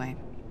call away.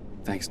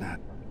 Thanks, Nat.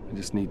 I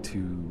just need to,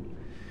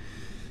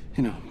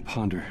 you know,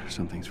 ponder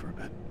some things for a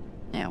bit.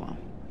 Yeah, well,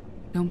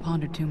 don't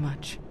ponder too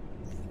much.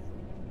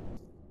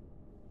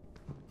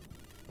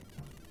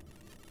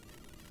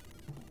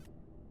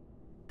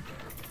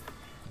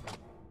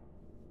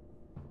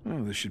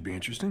 this should be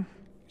interesting.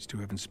 These two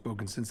haven't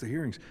spoken since the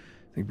hearings.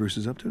 Think Bruce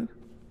is up to it?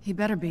 He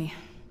better be.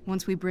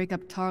 Once we break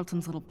up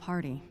Tarleton's little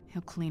party,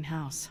 he'll clean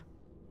house.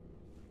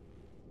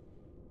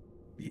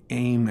 The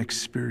AIM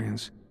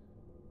experience.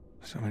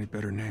 So many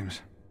better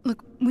names.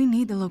 Look, we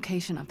need the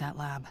location of that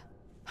lab.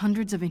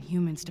 Hundreds of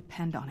Inhumans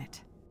depend on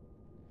it.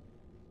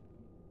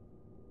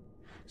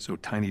 So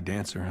Tiny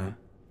Dancer, huh?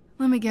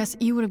 Let me guess,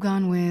 you would have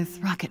gone with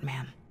Rocket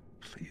Man.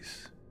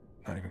 Please.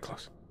 Not even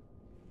close.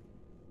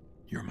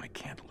 You're my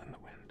candle in the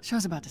wind.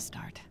 Show's about to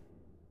start.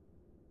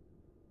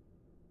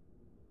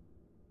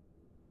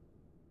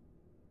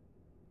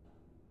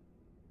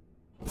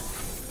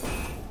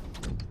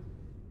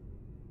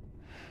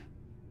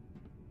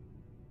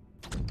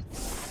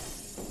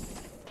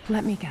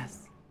 Let me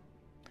guess.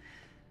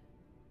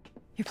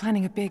 You're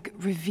planning a big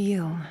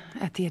reveal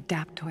at the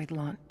Adaptoid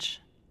launch.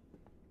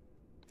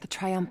 The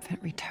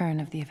triumphant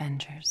return of the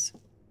Avengers.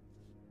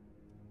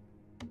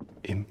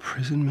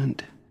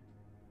 Imprisonment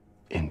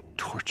and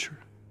torture.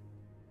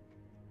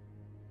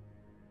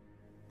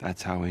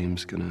 That's how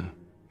AIM's gonna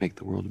make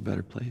the world a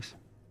better place.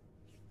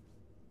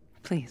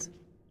 Please.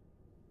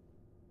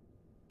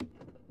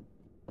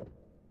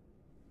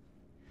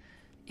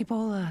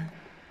 Ebola,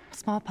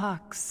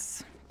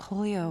 smallpox,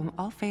 polio,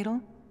 all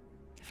fatal,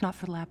 if not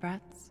for lab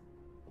rats.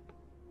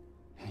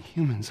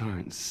 Humans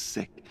aren't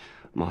sick,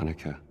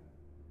 Monica.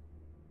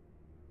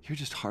 You're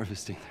just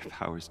harvesting their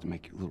powers to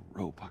make your little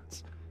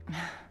robots.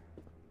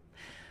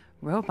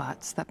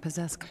 Robots that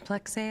possess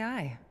complex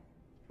AI.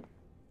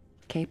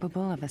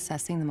 Capable of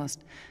assessing the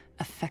most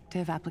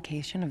effective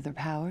application of their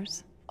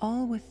powers,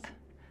 all with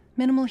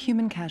minimal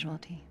human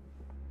casualty.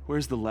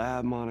 Where's the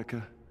lab,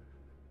 Monica?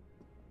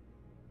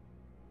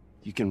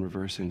 You can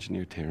reverse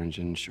engineer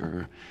Terrigen,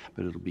 sure,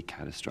 but it'll be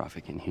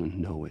catastrophic and you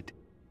know it.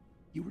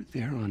 You were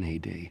there on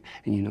A-Day,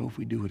 and you know if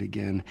we do it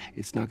again,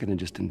 it's not gonna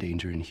just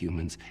endanger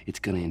Inhumans, it's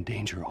gonna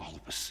endanger all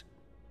of us.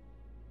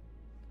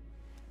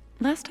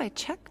 Last I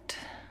checked,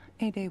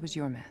 A-Day was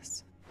your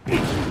mess.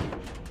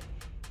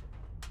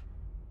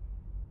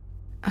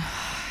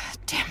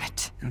 Damn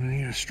it. Gonna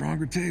need a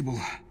stronger table.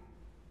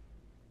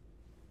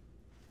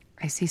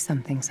 I see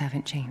some things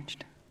haven't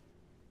changed.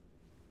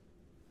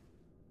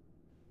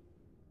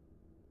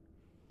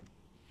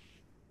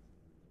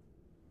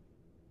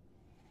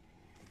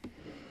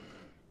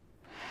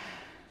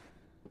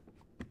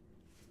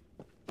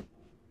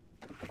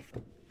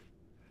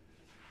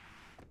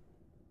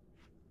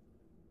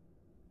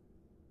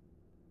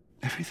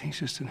 Everything's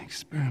just an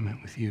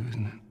experiment with you,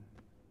 isn't it?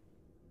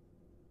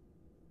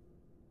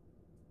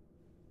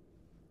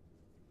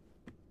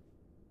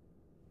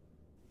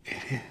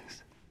 It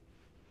is.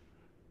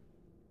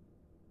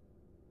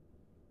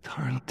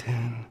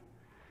 Tarleton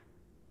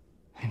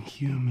and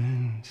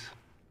humans.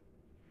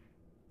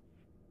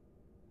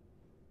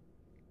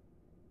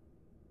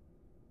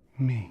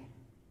 Me.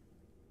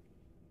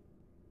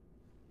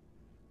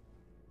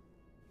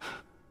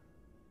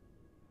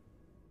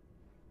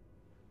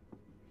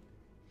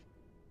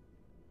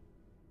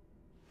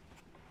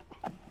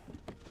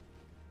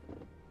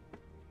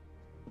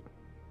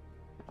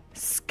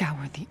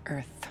 Scour the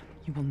Earth.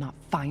 You will not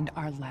find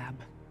our lab.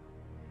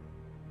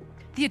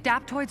 The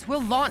Adaptoids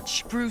will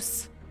launch,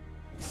 Bruce.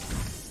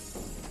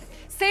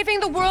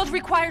 Saving the world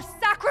requires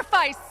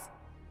sacrifice!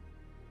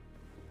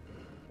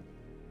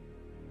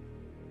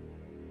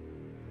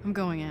 I'm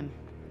going in.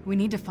 We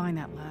need to find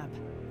that lab.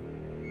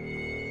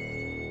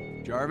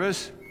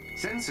 Jarvis?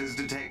 Sensors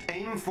detect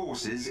AIM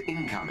forces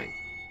incoming.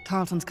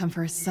 Tarleton's come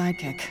for his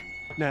sidekick.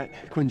 Nat,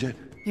 Quinjet.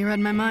 You read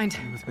my mind.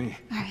 Stay with me.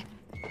 All right.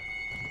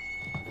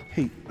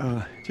 Hey,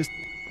 just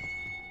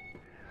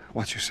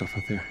watch yourself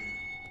out there.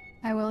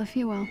 I will if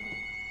you will.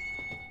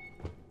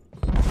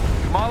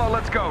 Kamala,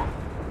 let's go.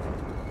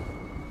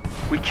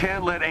 We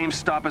can't let AIM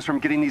stop us from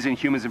getting these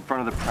Inhumans in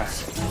front of the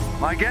press.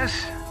 My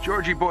guess,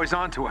 Georgie boy's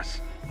onto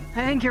us.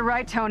 I think you're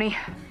right, Tony.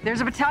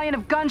 There's a battalion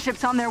of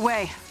gunships on their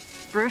way.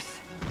 Bruce,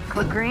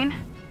 click green?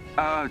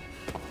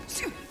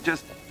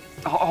 Just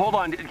hold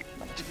on.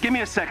 Just give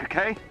me a sec,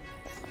 okay?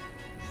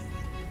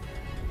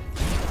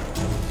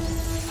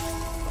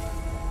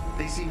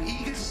 They seem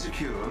eager to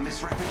secure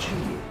Miss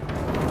Rappaccini.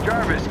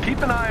 Jarvis, keep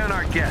an eye on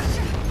our guest.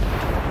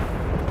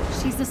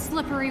 She's the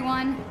slippery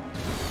one.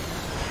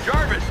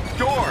 Jarvis,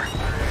 door!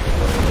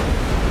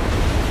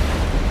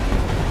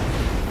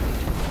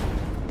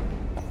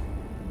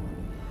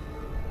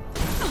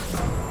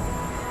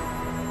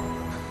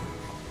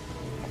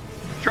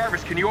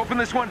 Jarvis, can you open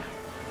this one?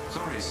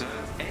 Sorry, sir.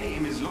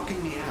 AIM is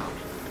locking me out.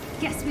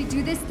 Guess we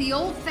do this the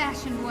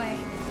old-fashioned way.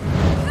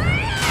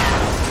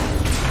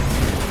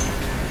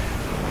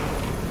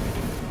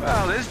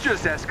 Well, this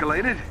just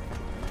escalated.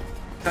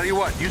 Tell you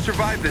what, you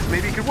survived this.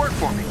 Maybe it could work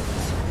for me.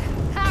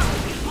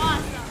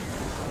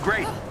 Awesome.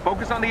 Great.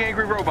 Focus on the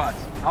angry robots.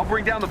 I'll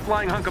bring down the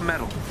flying hunk of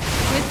metal.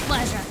 With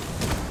pleasure.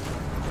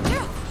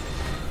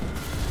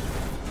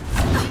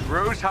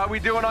 Bruce, how we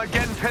doing on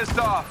getting pissed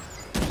off?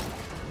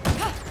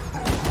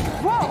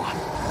 Whoa!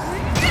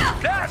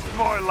 That's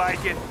more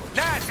like it.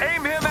 Nat,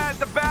 aim him at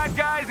the bad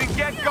guys and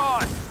get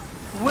gone.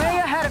 Way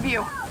ahead of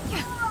you.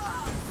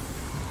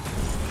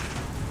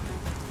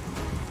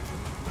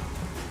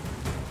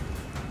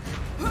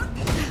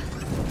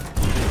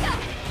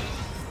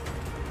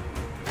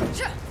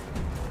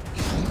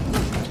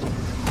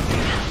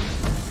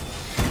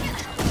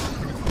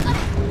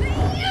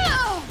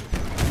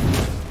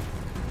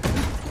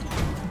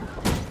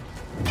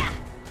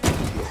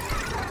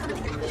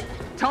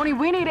 Tony,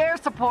 we need air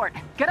support.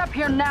 Get up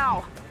here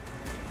now.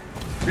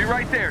 Be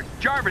right there.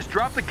 Jarvis,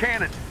 drop the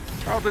cannon.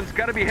 Tarleton's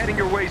gotta be heading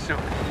your way soon.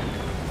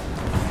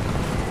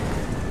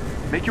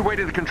 Make your way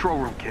to the control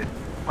room, kid.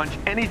 Punch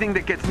anything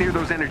that gets near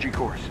those energy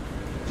cores.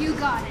 You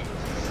got it.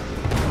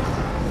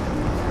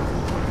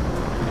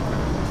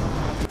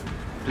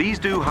 Please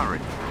do hurry.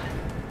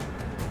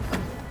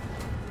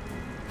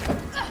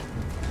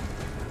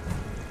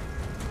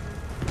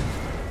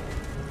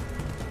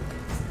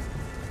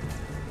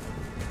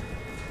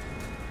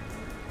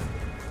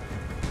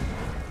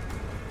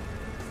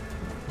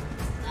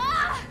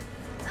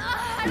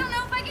 I don't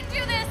know if I can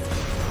do this.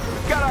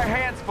 We've got our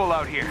hands full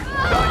out here.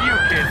 It's on you,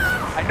 kid.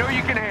 I know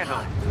you can handle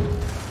it.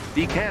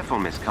 Be careful,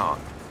 Miss Khan.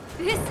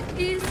 This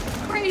is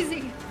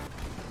crazy.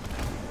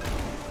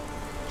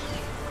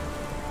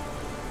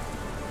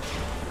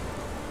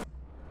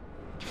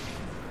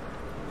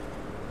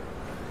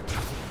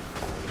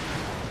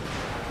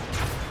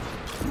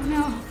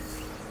 No.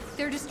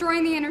 They're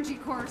destroying the energy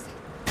cores.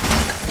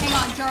 Hang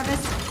on,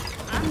 Jarvis.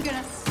 I'm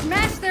gonna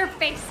smash their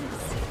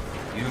faces.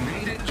 You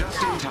made it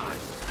just in time.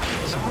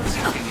 Someone's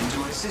hacking into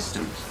my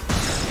systems.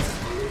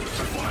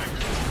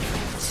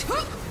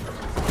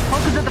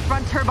 Focus at the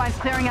front turbines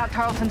clearing out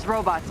Tarleton's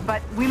robots,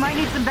 but we might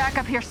need some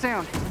backup here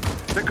soon.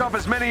 Pick up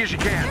as many as you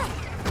can.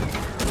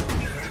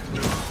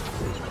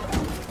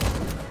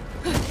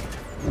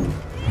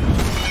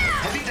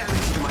 Heavy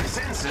damage to my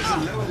sensors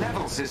and lower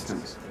level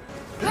systems.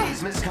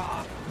 Please, Miss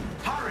Khan,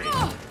 hurry!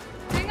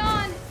 Hang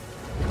on.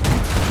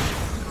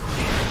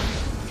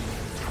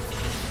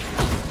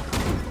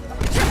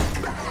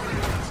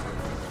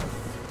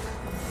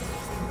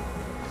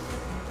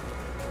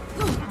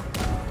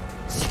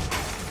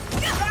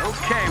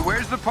 Okay,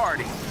 where's the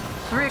party?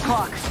 3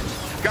 o'clock.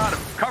 Got him.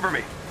 Cover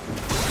me.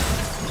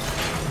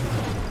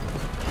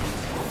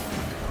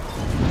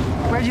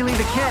 Where'd you leave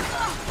the kid?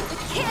 The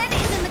kid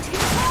is in the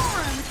control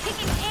room,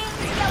 kicking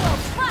Aim's yellow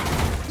butt.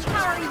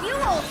 How are you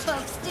old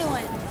folks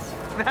doing?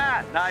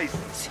 Nice.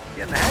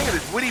 Getting the hang of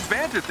this witty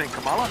banter thing,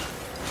 Kamala.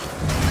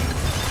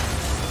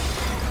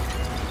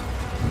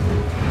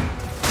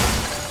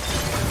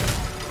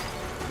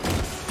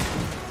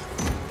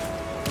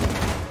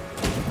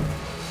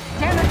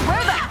 Damn it,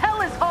 where the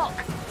hell is Hulk?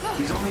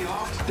 He's on the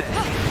aft deck,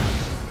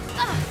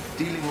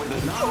 dealing with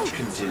a large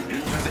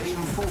contingent of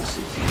AIM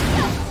forces.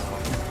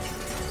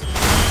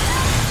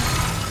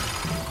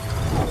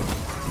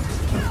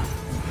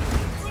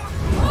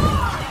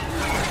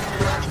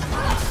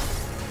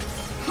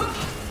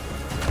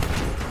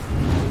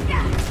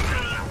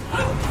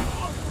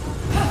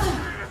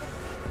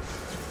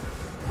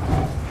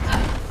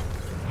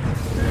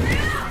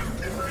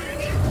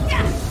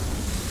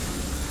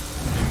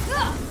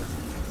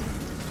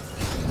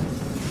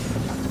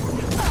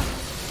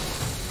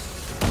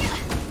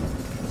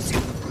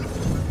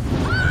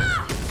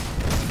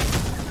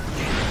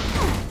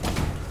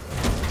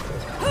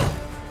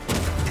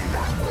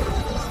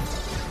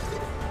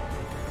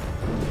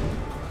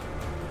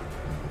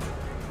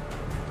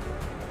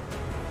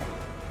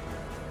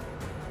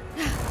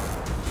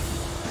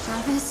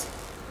 Jarvis?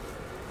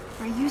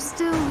 Are you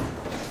still...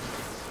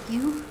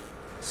 you?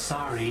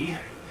 Sorry.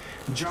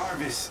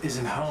 Jarvis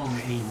isn't home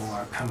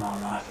anymore,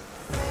 Kamala.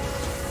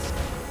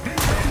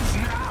 This ends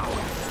now!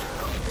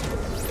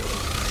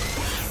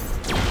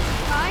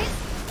 Guys?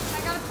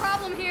 I got a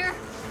problem here.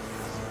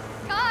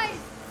 Guys!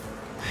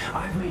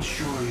 I've made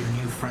sure your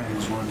new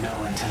friends won't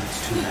know until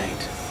it's too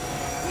late.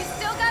 You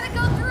still gotta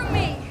go through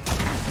me!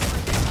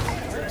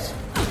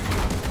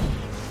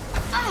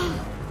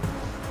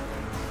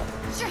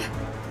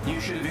 You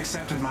should have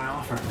accepted my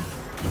offer.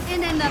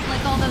 And end up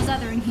like all those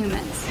other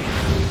Inhumans.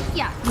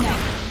 Yeah, no.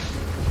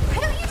 Why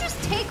don't you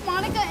just take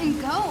Monica and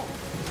go?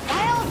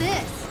 Why all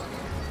this?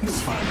 You'll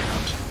find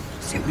out.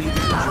 The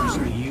Avengers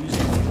are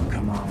using you,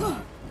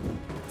 Kamala.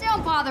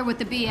 Don't bother with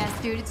the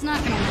BS, dude. It's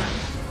not gonna work.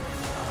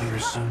 Oh, you're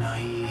so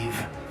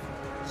naive.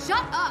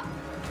 Shut up!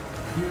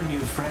 Your new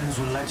friends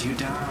will let you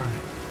down.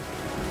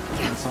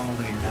 That's all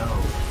they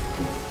know.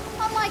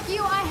 Unlike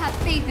you, I have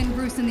faith in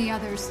Bruce and the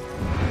others.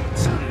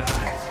 So did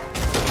I.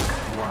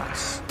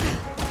 Once.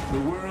 The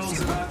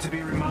world's about to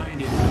be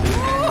reminded who the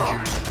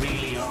Avengers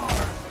really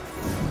are.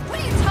 What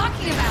are you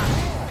talking about?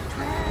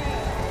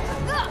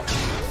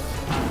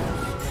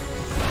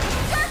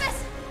 Jarvis!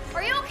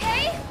 Are you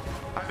okay?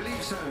 I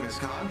believe so, Miss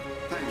Khan.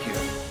 Thank you.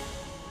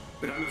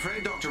 But I'm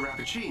afraid Dr.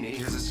 Rappaccini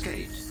has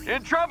escaped.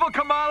 In trouble,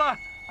 Kamala!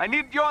 I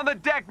need you on the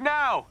deck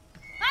now!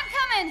 I'm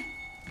coming!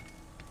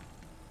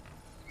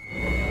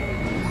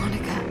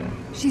 Monica,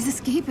 she's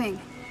escaping.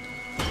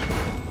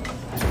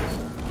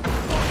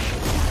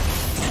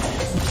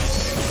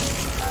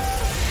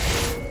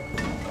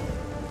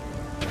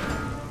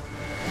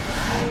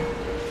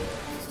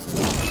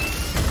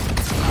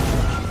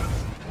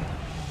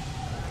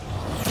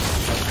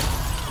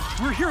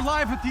 We're here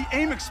live at the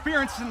AIM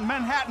experience in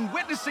Manhattan,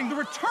 witnessing the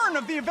return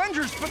of the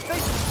Avengers, but they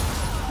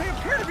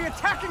appear to be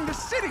attacking the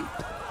city.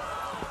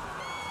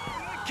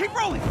 Keep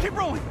rolling, keep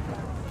rolling.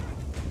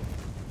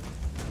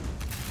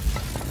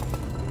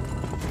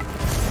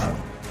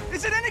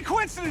 Is it any quicker?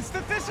 coincidence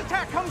that this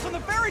attack comes on the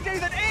very day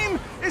that AIM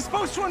is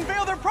supposed to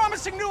unveil their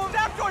promising new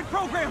Adaptoid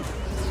program?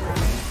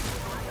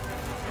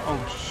 Oh,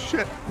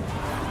 shit.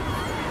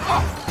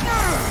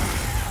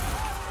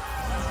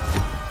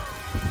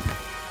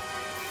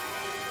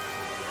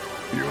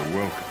 You're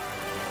welcome.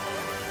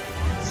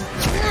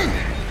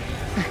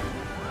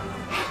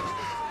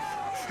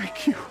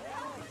 Thank you.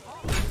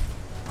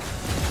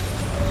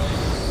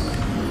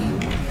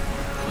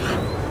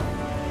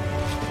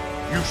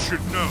 You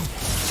should know,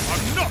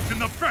 I'm not in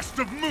the best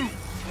of moods!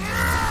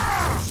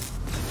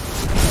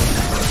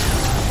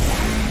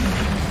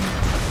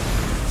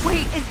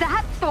 Wait, is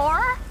that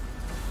Thor?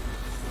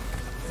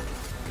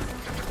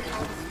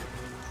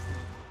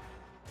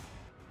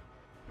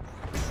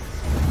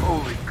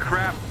 Holy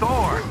crap,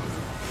 Thor!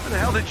 Where the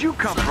hell did you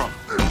come from?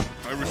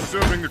 I was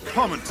serving a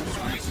comment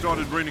as we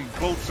started raining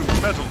bolts of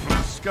metal from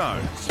the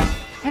skies.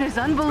 It is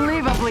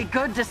unbelievably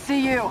good to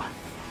see you.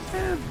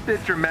 A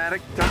bit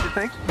dramatic, don't you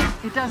think?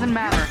 It doesn't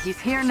matter. He's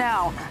here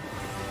now.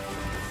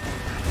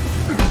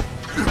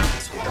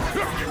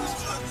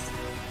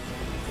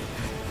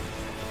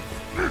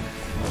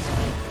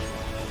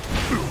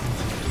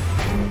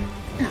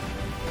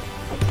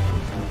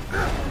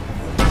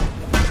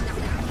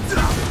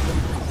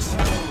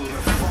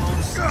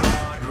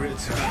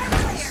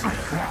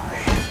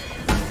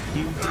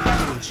 You did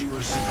what you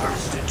were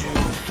supposed to do,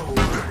 Thor.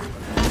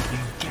 You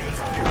gave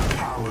up your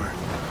power.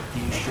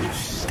 You should have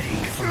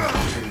stayed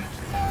forgotten.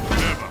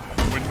 Never,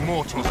 when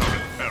mortals are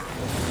in peril.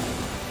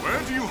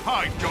 Where do you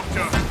hide,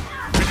 Doctor?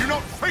 Did you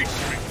not face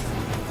me?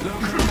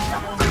 Look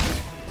around.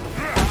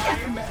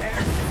 I'm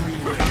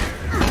everywhere.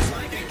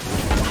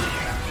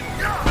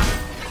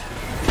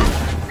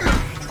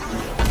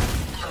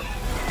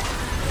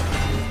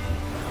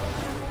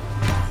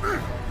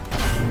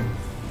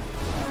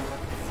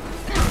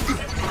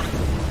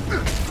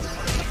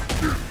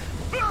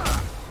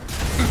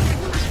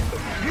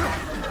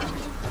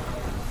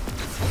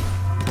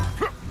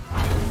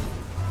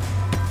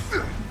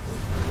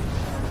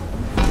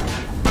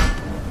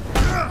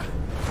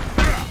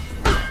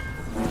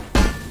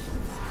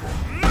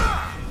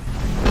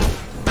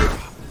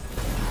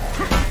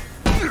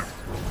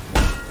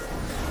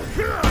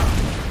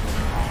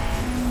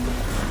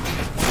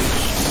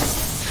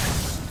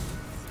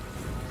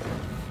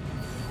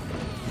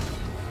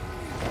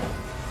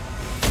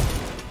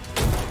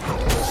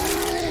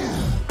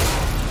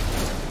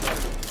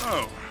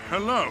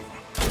 Hello.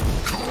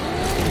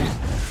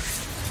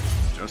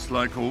 Just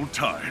like old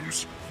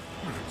times.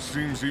 It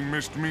seems he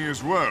missed me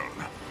as well.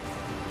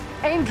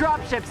 AIM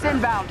dropships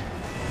inbound.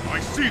 I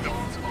see them.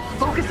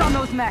 Focus on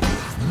those mechs.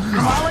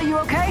 Kamala, you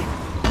okay?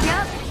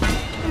 Yep.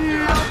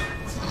 No.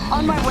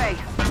 On my way.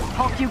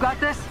 Hulk, you got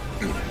this?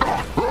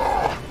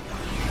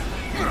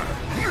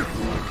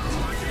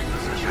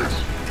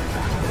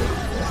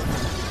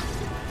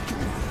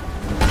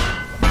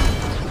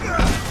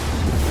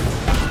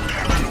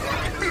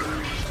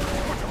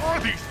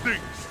 These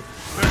things!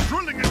 They're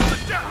drilling into the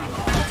dam!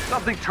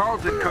 Something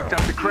Tarleton cooked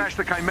up to crash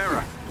the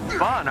Chimera.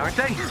 Fun, aren't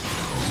they?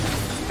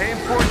 AIM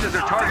forces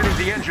are targeting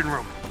the engine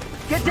room.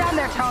 Get down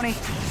there, Tony.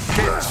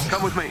 Kid,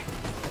 come with me.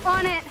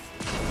 On it.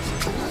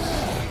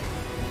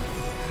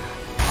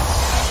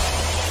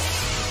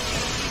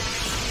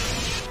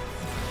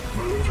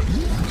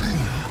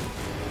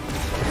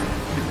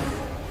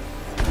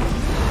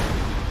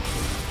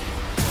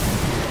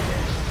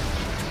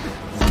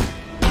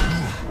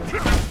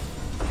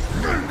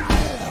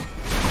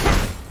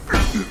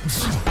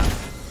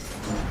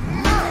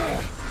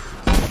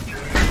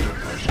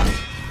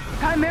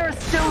 Chimera's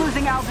still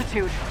losing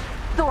altitude.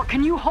 Thor,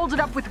 can you hold it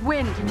up with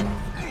wind?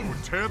 We'll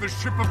tear the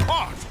ship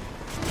apart!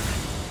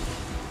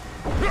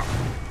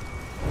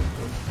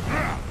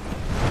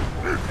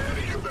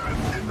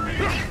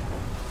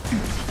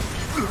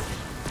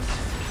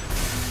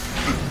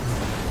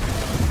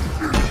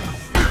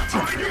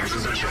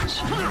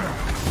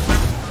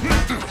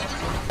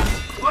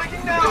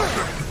 Flanking now!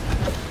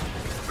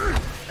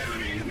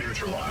 Enemy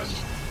neutralized.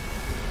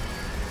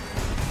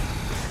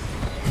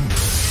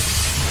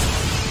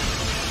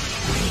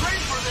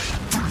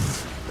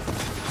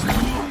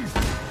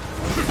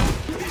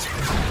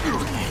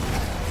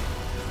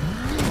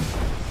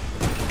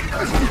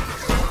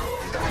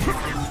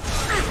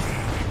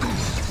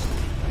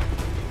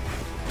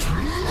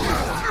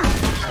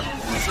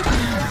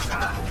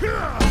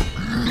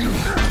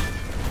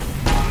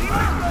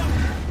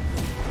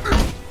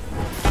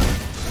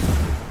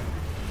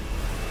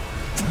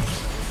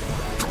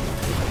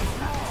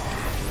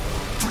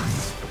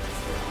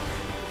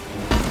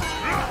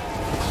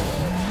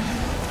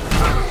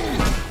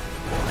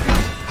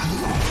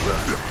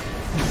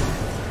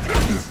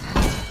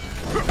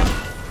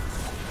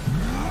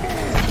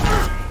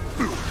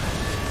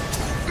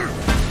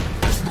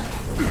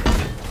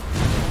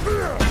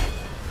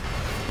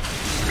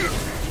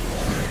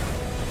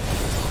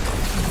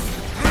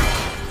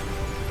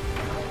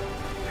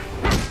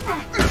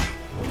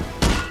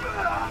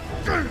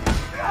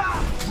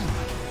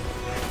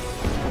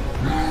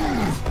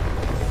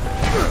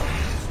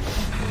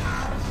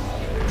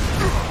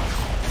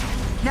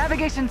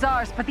 navigation's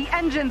ours, but the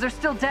engines are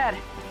still dead.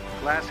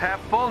 Glass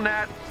half full,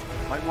 Nat.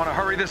 Might want to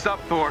hurry this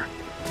up, Thor.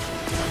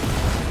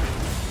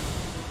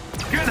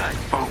 Good night,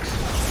 folks.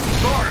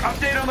 Thor,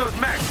 update on those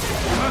mechs.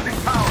 We're losing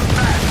power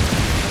fast.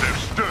 They're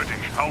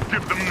sturdy. I'll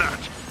give them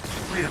that.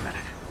 Wait a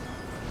minute.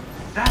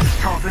 That's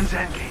Tarleton's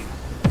endgame.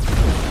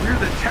 We're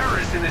the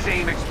terrorists in this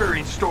AIM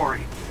experience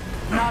story.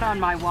 Not on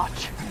my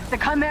watch. The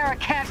Chimera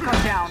can't go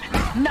down.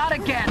 Not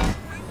again.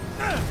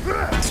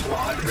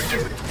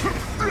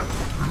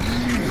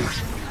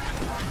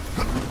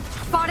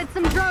 Spotted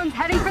some drones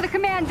heading for the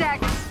command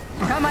deck.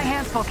 Got my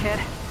hands full, kid.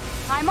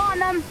 I'm on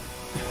them.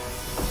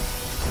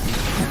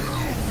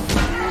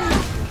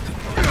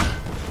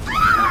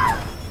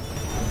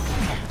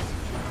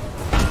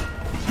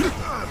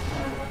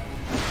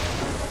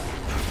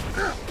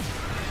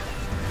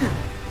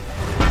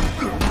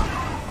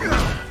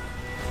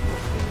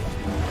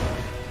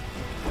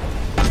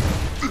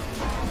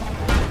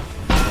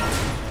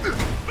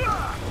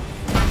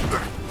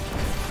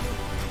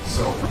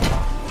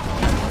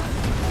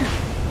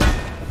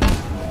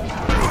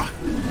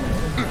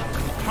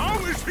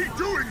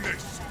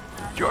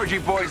 Georgie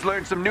boy's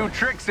learned some new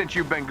tricks since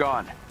you've been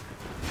gone.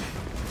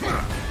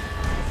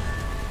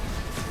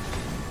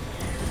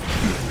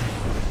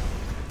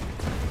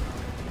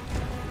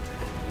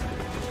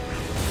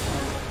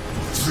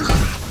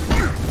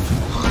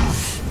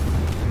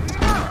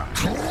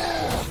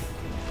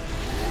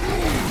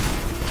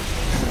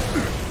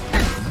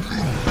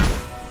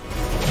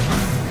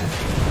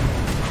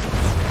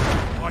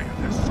 Why are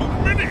there so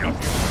many of you?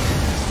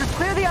 Just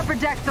clear the upper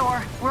deck,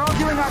 Thor. We're all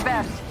doing our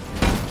best.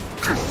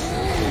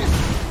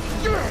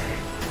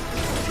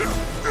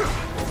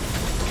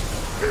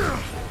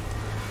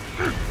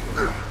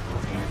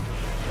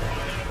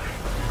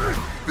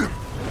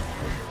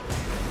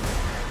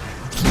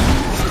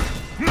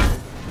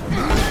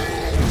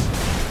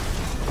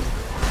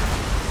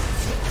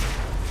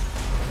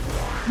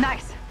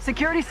 Nice.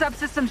 Security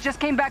subsystems just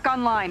came back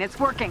online. It's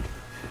working.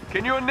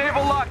 Can you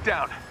enable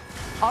lockdown?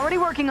 Already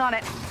working on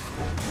it.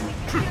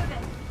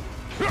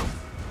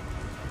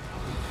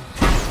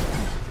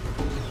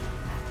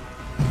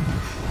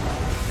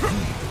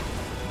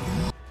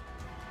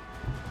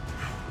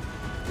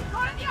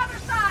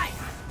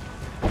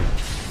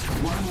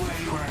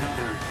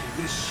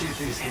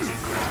 Is hitting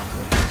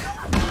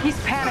ground. He's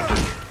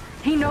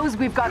panicking. He knows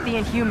we've got the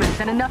Inhumans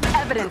and enough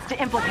evidence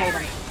to implicate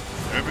him.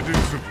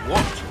 Evidence of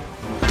what?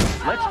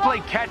 Let's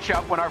play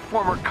catch-up when our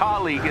former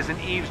colleague isn't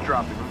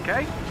eavesdropping,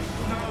 okay?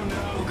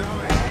 No, go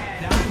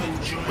ahead. I'm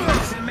enjoying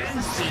this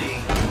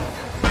immensely.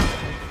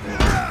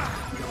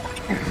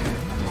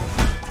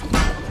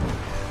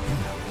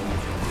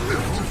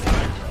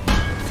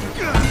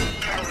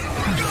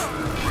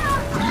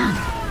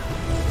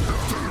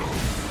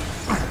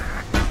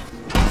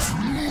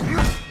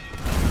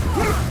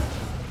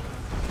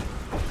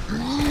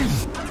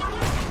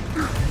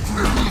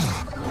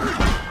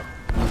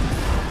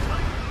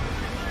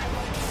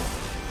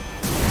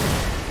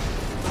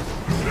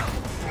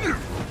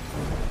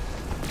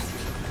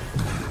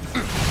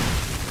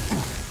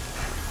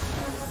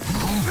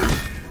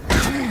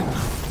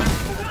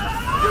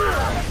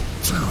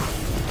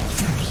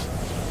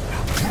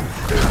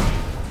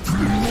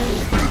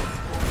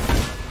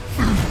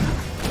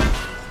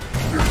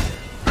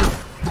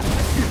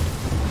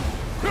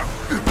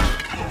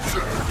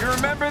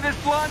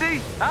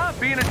 Huh?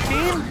 Being a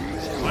team?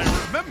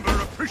 I remember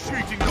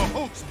appreciating the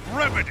Hulk's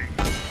brevity.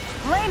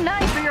 Play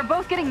nice or you're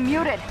both getting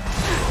muted.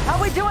 How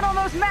we doing on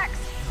those mechs?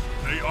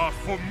 They are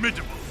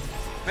formidable.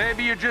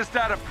 Maybe you're just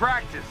out of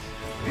practice.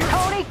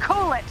 Tony,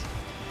 cool it.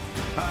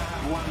 I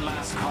have one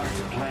last card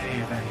to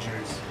play,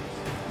 Avengers.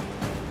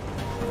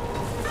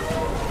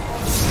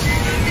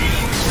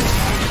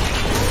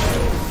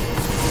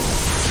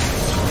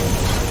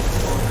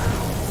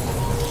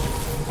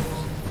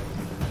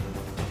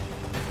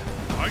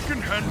 I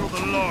can handle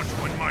the large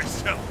one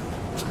myself.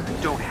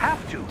 You don't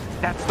have to.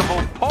 That's the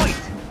whole point.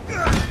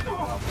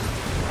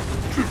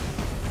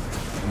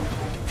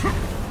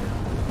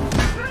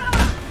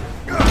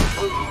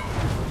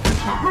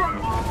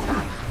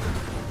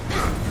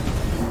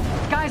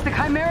 Guys, the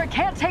Chimera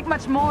can't take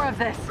much more of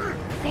this.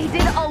 They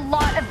did a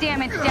lot of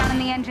damage down in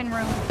the engine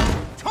room.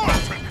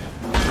 Tarleton!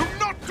 Do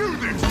not do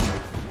this!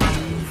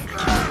 You've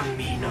given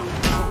me no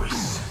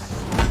choice.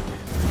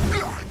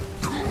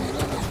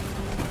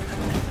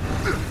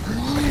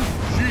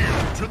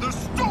 Shield to the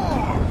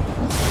storm!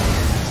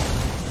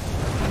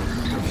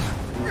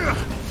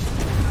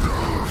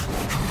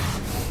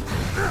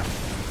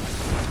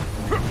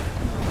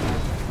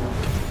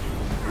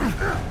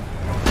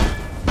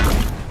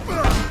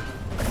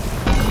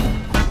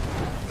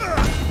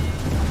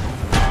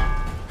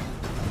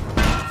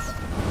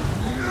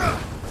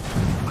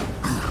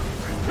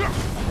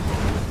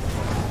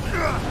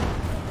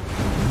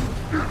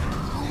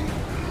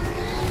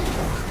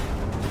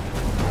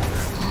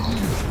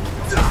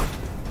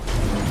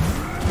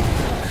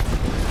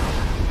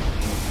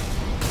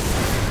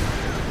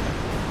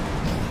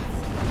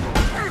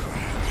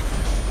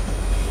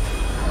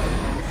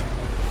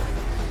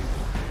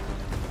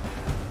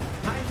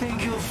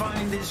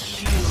 find this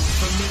shield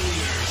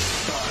familiar,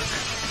 Stark?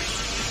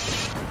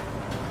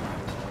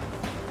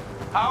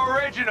 How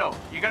original!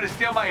 You gonna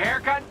steal my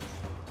haircut?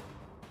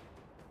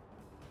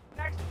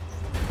 Next.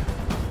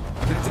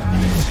 The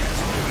damage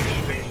has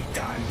already been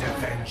done,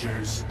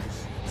 Avengers.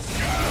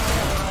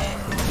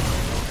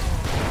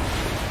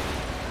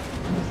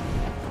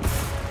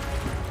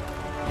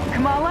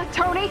 Kamala,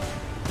 Tony,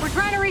 we're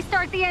trying to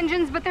restart the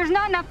engines, but there's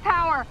not enough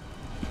power.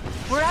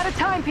 We're out of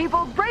time,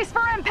 people. Brace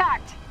for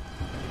impact!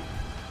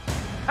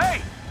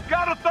 Hey!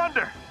 God of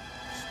Thunder!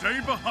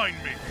 Stay behind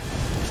me.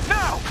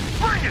 Now!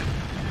 Bring it!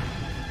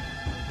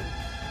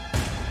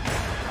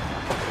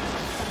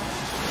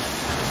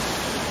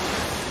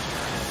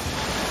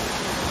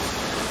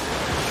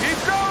 Keep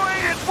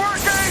going! It's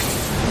working!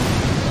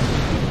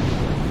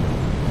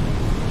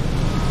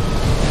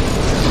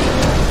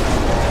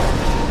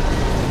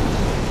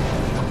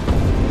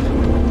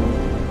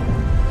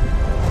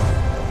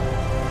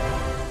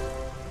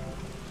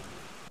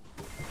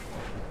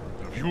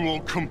 You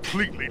all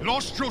completely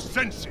lost your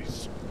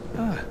senses.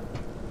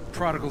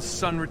 Prodigal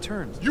son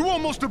returns. You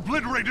almost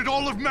obliterated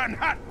all of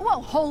Manhattan.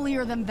 Well,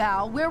 holier than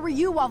thou. Where were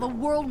you while the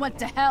world went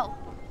to hell?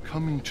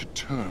 Coming to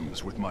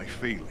terms with my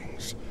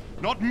failings.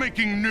 Not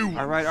making new ones.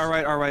 All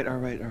right.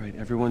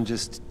 Everyone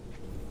just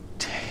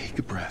take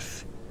a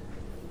breath.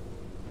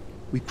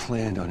 We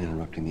planned on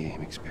interrupting the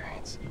AIM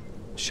experience.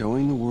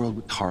 Showing the world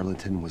what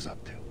Tarleton was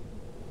up to.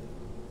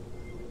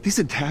 These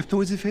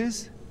adaptoids of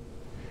his,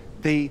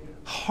 they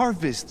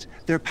harvest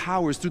their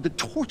powers through the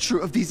torture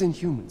of these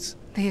Inhumans.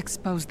 They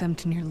expose them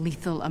to near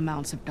lethal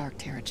amounts of dark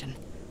terrigen.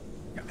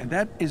 Yeah, and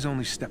that is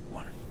only step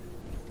one.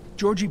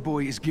 Georgie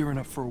boy is gearing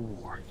up for a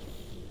war.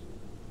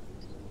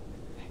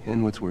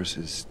 And what's worse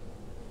is,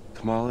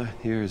 Kamala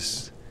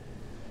here's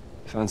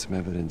found some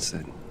evidence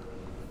that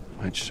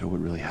might show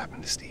what really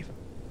happened to Steve.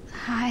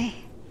 Hi.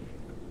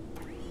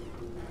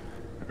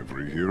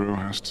 Every hero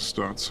has to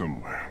start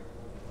somewhere.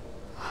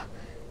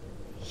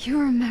 You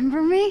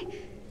remember me?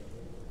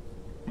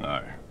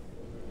 Aye.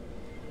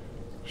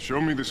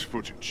 Show me this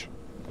footage.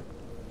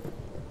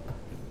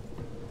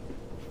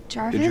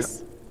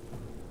 Jarvis?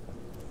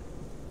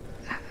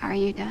 Are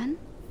you done?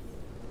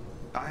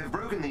 I have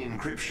broken the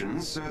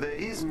encryption, so there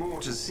is more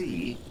to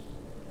see.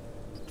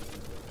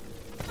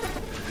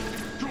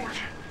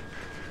 George!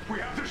 We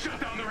have to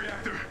shut down the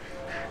reactor!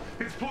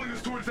 It's pulling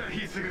us towards that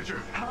heat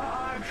signature.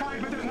 I've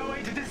tried, but there's no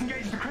way to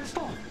disengage the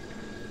crystal.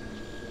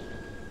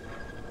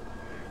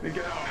 Then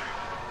get out.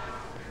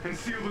 And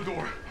seal the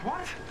door.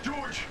 What?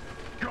 George!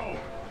 Go!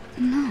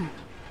 No.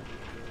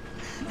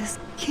 This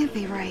can't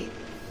be right.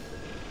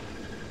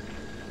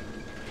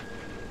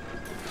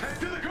 Head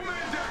to the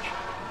command deck!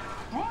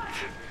 What?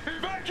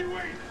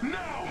 Evacuate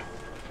now!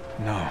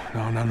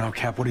 No,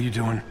 Cap, what are you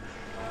doing?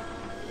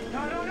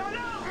 No!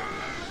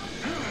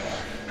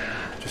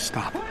 Just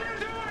stop. What are you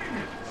doing?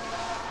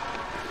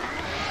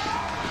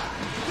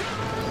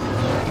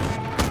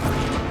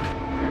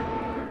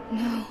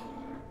 No.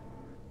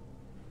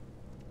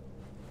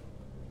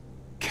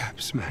 Cap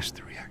smashed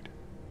the reactor.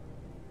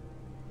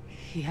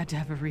 He had to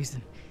have a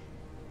reason.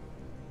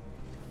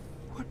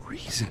 What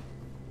reason?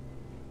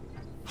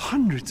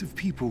 Hundreds of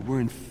people were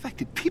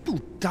infected. People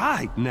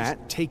died,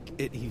 Nat. Take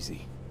it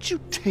easy. You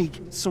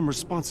take some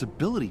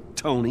responsibility,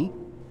 Tony.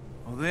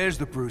 Well, there's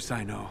the Bruce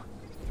I know.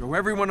 Throw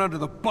everyone under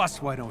the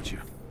bus, why don't you?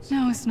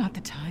 No, it's not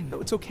the time.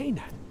 No, it's okay,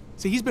 Nat.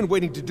 See, he's been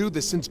waiting to do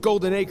this since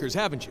Golden Acres,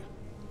 haven't you?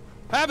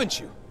 Haven't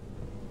you?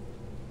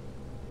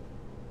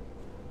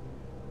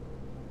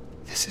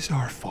 This is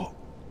our fault.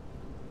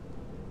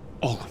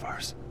 All of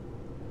ours.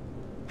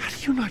 How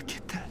do you not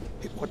get that?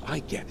 Hey, what I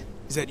get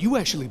is that you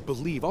actually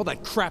believe all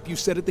that crap you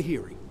said at the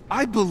hearing.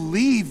 I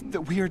believe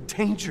that we are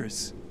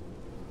dangerous.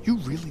 You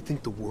really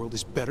think the world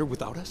is better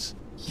without us?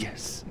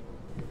 Yes.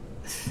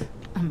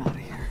 I'm out of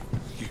here.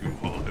 You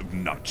all have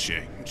not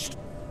changed.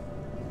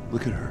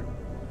 Look at her.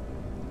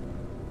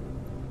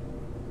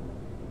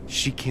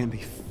 She can't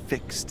be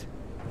fixed.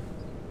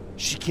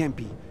 She can't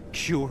be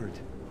cured.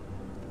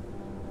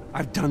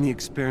 I've done the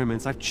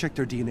experiments. I've checked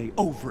her DNA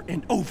over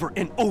and over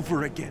and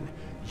over again.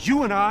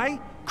 You and I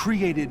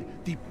created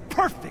the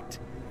perfect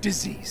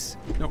disease.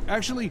 No,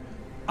 actually,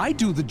 I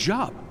do the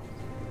job.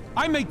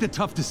 I make the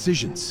tough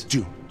decisions.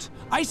 Don't.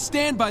 I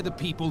stand by the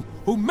people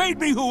who made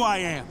me who I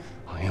am.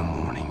 I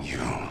am warning you.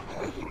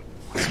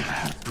 What's the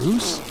matter,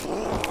 Bruce?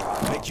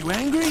 Make you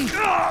angry?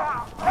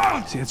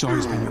 See, that's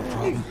always been your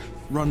problem.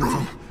 Running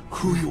from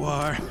who you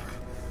are,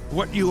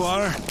 what you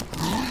are.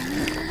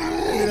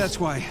 Maybe that's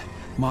why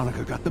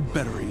Monica got the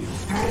better of you.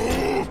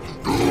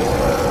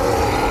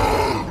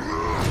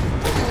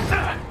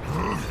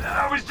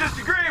 I was just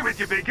agreeing with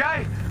you, big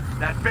guy.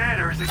 That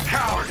banner is a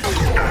coward.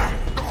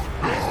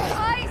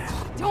 Guys,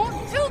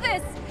 don't do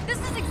this! This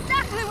is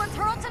exactly what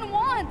Tarleton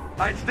wants!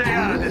 I'd stay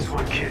out of this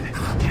one, kid.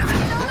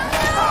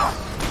 No!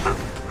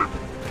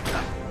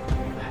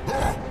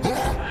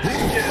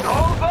 Getting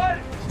old, bud?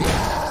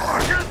 Or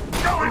just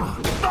going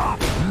stop?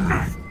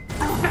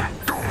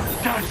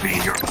 Done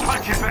being your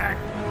punching bag.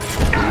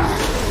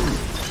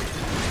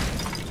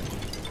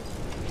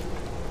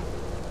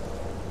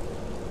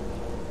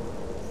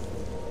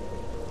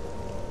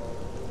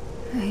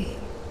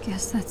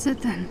 Guess that's it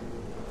then.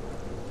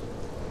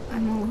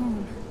 I'm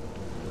alone.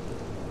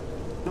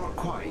 Not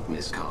quite,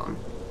 Miss Khan.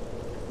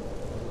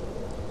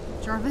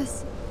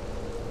 Jarvis?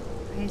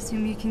 I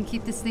assume you can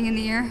keep this thing in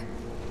the air?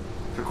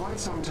 For quite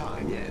some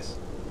time, yes.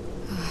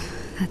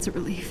 That's a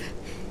relief.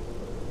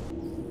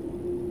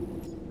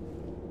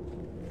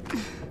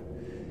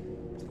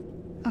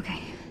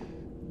 Okay.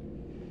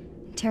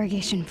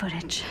 Interrogation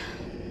footage.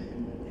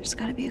 There's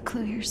gotta be a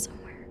clue here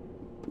somewhere.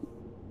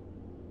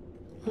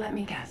 Let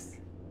me guess.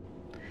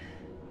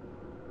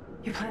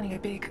 You're planning a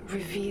big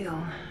reveal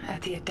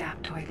at the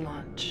Adaptoid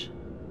launch.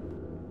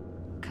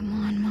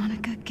 Come on,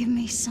 Monica, give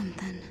me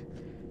something.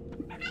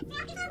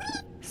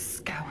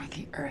 Scour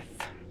the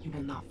Earth. You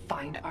will not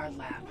find our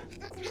lab.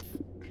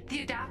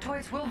 The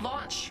Adaptoids will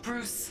launch,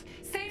 Bruce.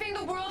 Saving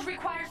the world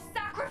requires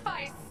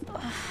sacrifice!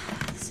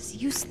 This is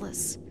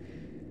useless.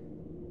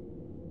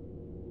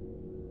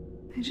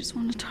 I just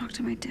want to talk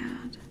to my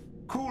dad.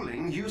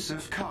 Calling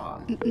Yusuf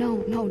Khan. No,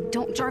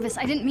 don't, Jarvis.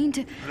 I didn't mean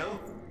to. Hello?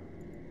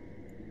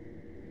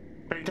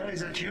 Beta,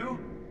 is that you?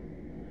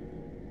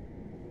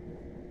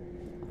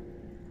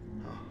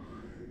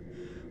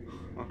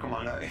 Oh, come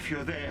on, if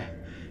you're there,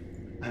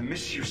 I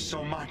miss you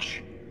so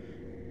much.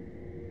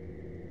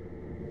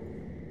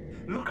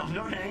 Look, I'm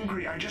not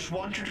angry, I just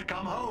want you to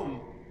come home.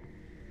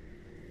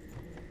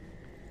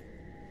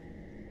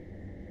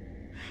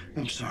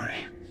 I'm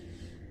sorry.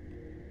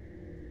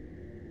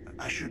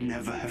 I should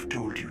never have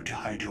told you to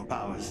hide your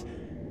powers.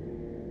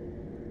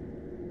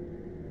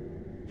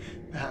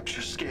 Perhaps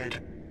you're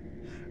scared,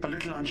 a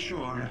little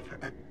unsure.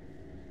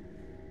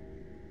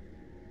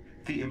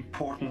 The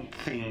important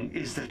thing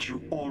is that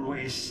you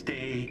always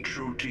stay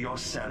true to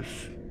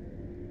yourself.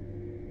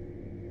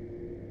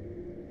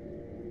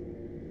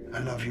 I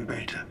love you,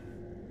 Beta.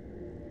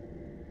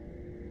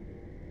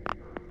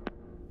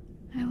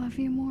 I love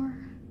you more.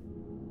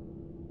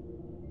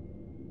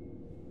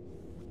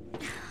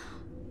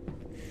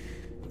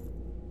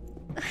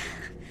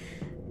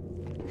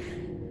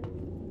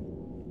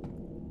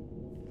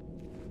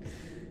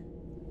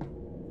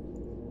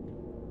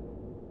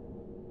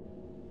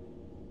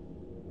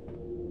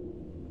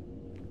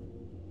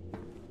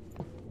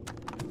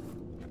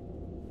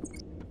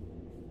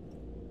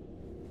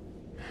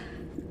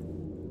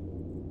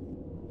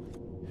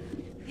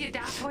 The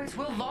Adaptoids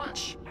will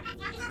launch.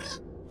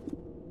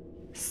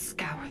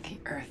 Scour the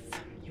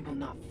Earth. You will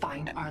not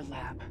find our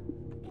lab.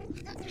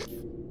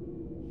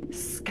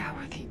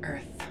 Scour the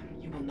Earth.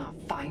 You will not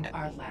find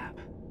our lab.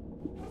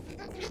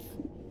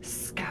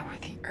 Scour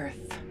the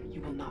Earth.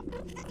 You will not...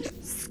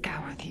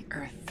 Scour the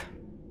Earth.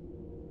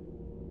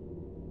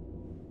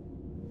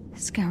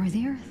 Scour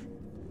the Earth.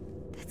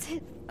 That's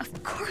it.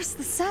 Of course,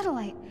 the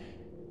satellite.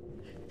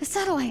 The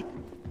satellite.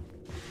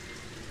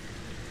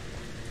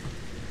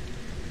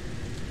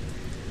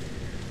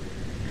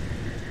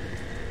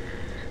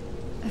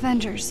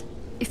 Avengers,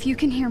 if you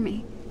can hear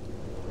me,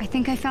 I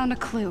think I found a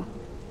clue.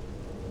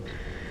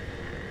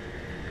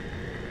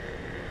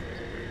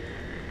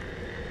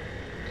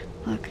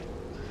 Look,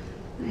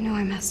 I know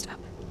I messed up.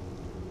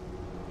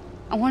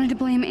 I wanted to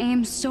blame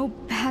AIM so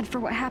bad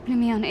for what happened to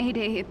me on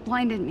A-Day, it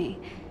blinded me.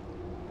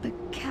 But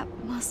Cap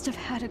must have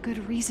had a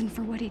good reason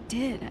for what he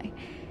did.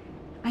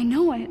 I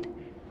know it.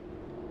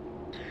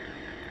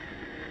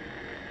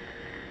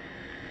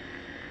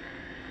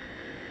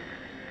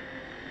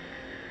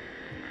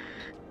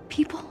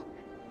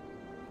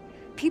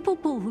 People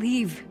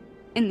believe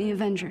in the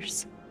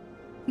Avengers.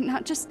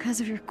 Not just because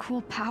of your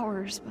cool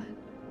powers,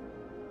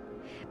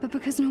 but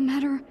because no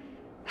matter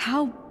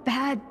how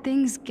bad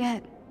things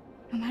get,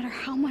 no matter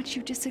how much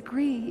you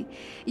disagree,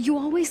 you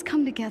always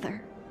come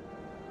together.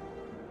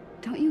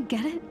 Don't you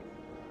get it?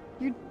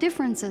 Your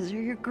differences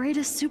are your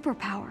greatest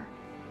superpower.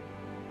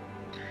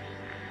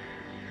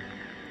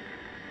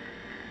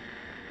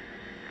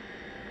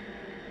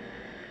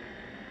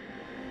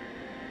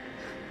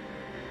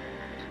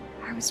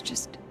 I was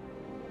just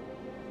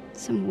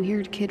some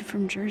weird kid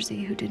from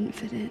Jersey who didn't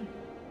fit in.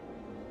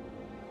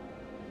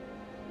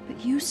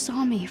 But you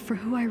saw me for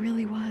who I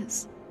really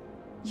was.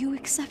 You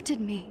accepted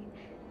me.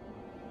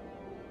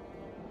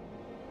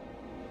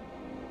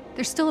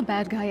 There's still a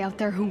bad guy out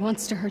there who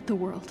wants to hurt the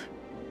world.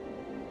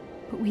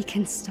 But we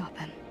can stop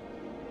him.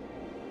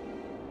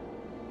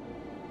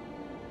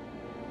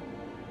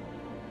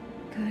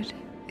 Good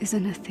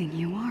isn't a thing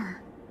you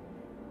are.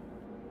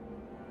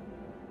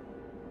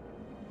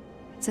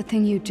 It's a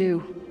thing you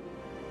do.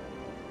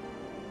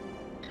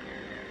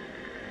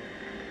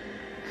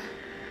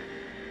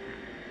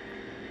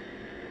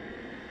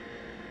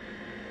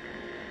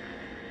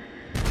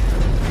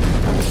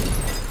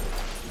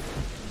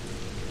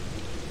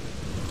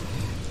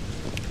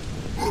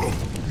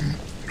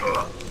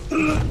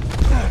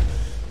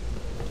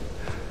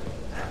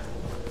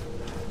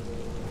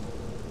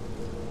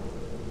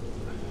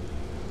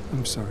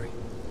 I'm sorry.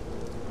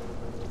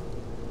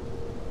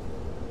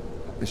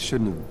 I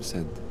shouldn't have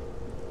said...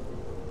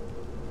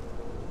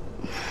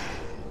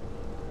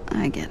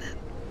 I get it.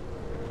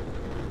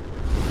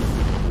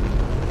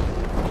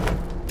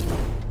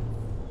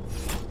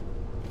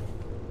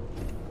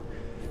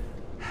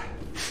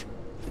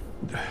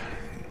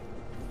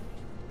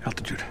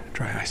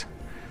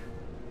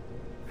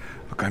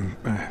 Look,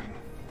 I'm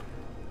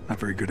not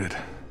very good at...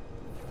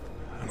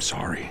 I'm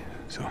sorry,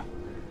 so...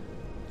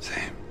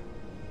 Same.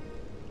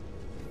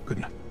 Good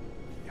enough.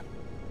 Yeah.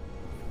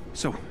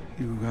 So,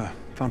 you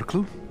found a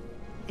clue?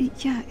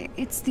 Yeah,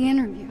 it's the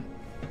interview.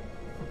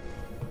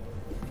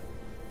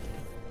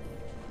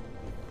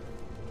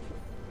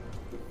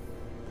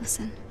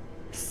 Listen.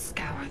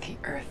 Scour the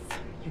Earth.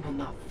 You will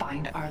not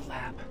find our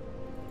lab.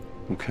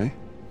 Okay.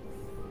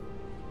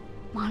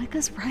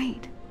 Monica's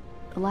right.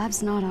 The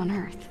lab's not on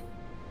Earth.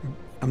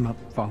 I'm not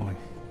following.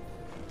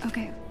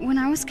 Okay, when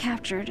I was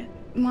captured,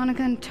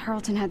 Monica and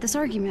Tarleton had this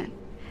argument.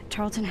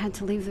 Tarleton had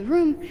to leave the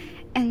room,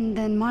 and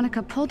then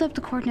Monica pulled up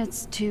the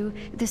coordinates to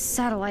this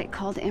satellite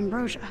called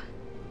Ambrosia.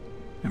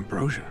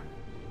 Ambrosia?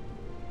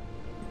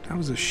 That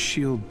was a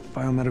SHIELD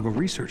biomedical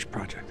research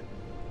project.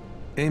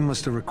 AIM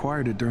must have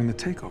required it during the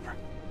takeover.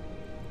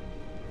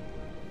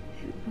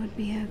 It would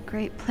be a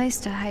great place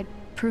to hide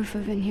proof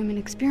of inhuman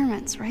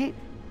experiments, right?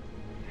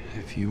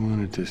 If you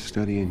wanted to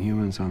study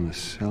inhumans on the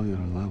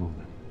cellular level,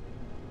 then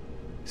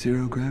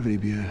zero gravity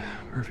would be a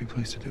perfect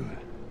place to do it.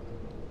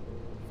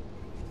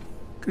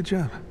 Good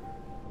job.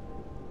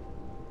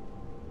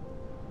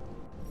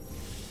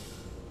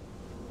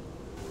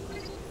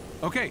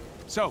 Okay,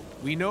 so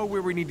we know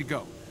where we need to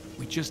go.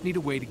 We just need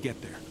a way to get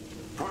there.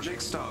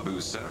 Project Star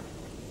Boost, sir.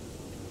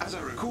 As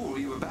I recall,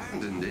 you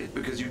abandoned it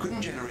because you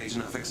couldn't generate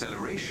enough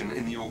acceleration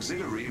in the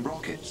auxiliary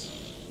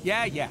rockets.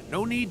 Yeah,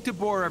 no need to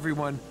bore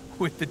everyone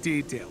with the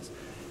details.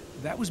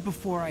 That was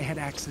before I had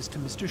access to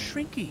Mr.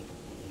 Shrinky.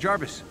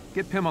 Jarvis,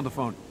 get Pym on the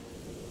phone.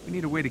 We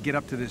need a way to get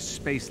up to this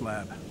space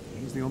lab.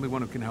 He's the only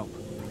one who can help.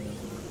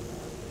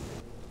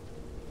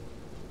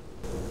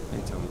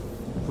 Hey, Tony.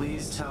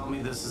 Please tell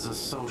me this is a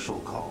social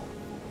call.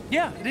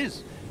 Yeah, it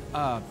is.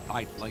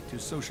 I'd like to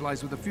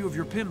socialize with a few of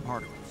your Pym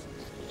particles.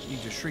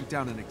 Need to shrink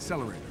down an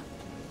accelerator.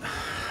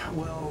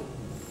 Well,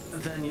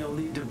 then you'll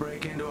need to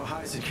break into a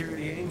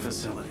high-security AIM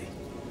facility.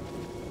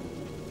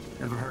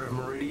 Ever heard of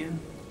Meridian?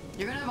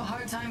 You're gonna have a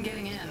hard time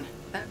getting in.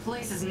 That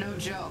place is no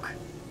joke.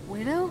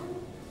 Widow?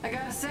 I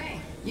gotta say,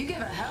 you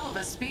give a hell of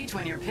a speech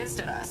when you're pissed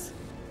at us.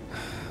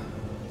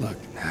 Look,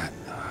 Nat,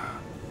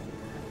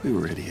 we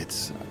were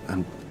idiots.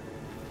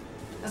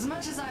 As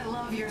much as I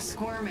love your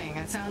squirming,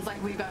 it sounds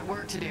like we've got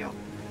work to do.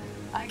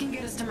 I can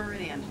get us to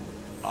Meridian.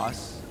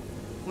 Us?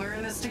 We're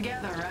in this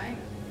together, right?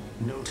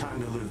 No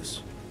time to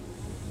lose.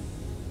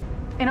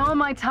 In all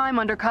my time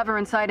undercover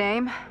inside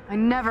AIM, I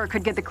never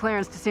could get the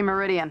clearance to see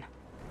Meridian.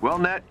 Well,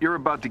 Nat, you're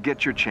about to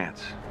get your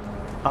chance.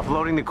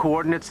 Uploading the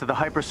coordinates to the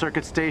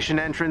hypercircuit station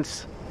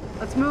entrance.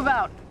 Let's move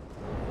out.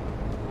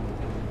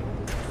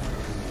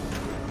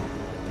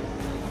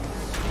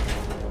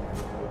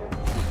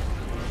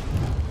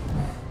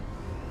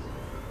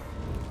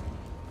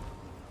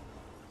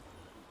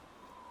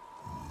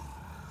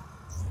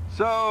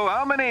 So,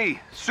 how many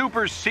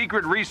super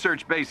secret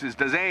research bases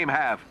does AIM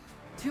have?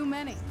 Too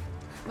many.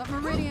 But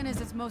Meridian is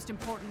its most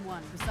important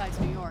one, besides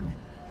New York.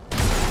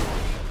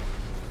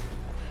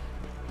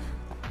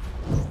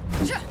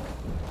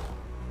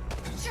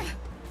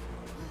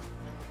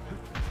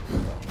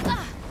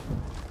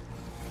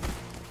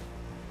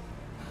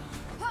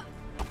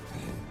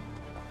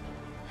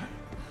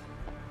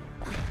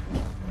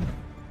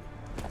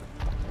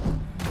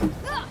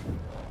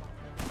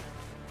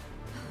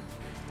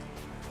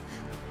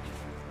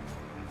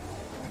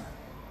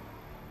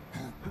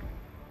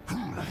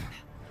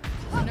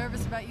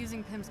 Nervous about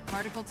using Pym's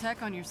particle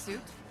tech on your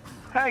suit?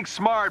 Hank's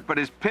smart, but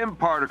his Pym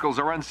particles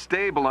are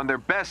unstable on their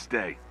best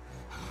day.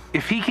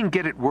 If he can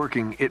get it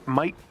working, it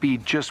might be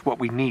just what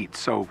we need,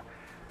 so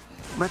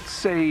let's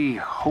say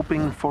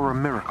hoping for a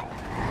miracle.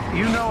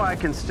 You know I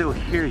can still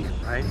hear you,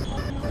 right?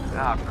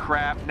 Ah,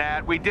 crap,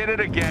 Nat. We did it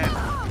again.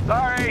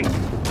 Sorry.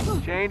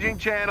 Changing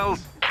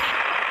channels.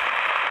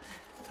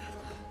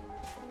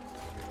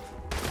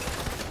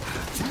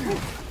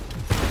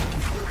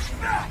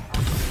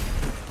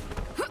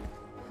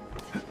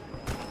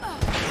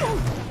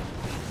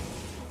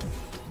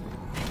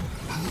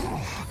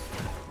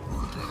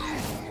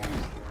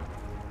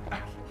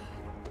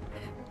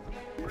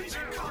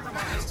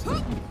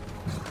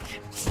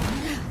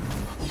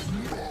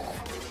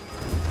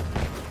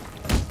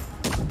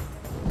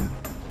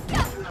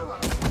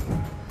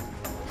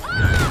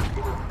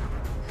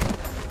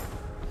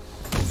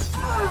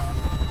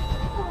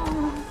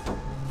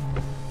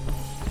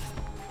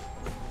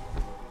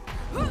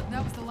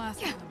 That was the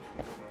last of them.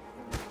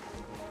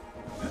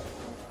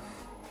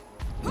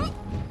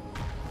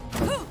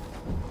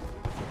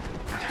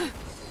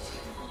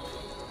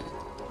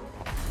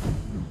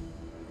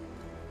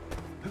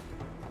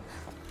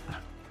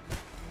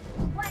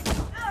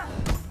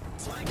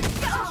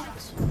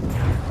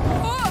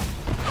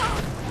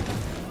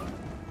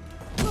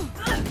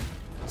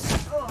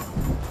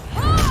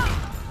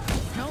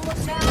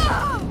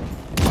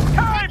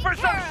 Time for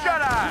some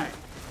shut-eye!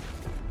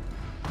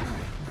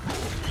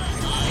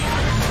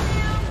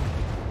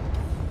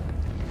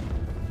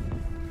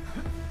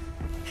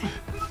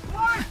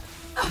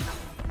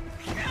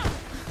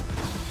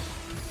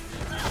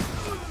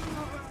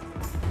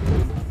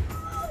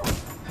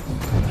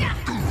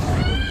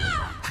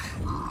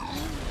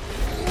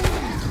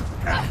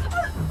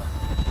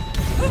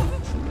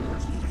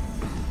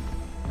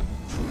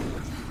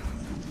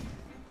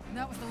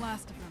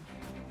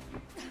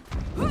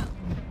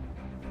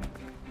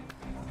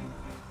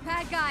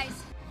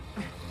 guys.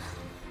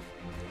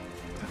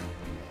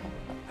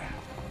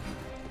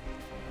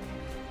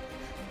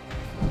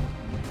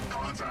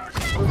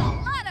 That's a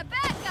lot of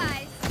bad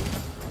guys.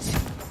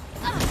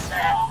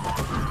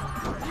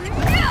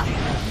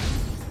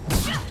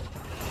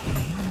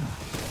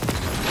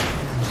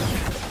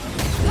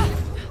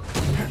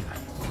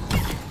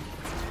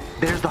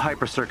 There's the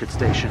hyper-circuit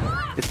station.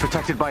 It's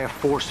protected by a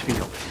force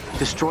field.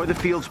 Destroy the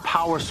field's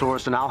power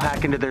source and I'll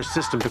hack into their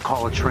system to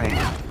call a train.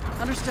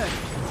 Understood.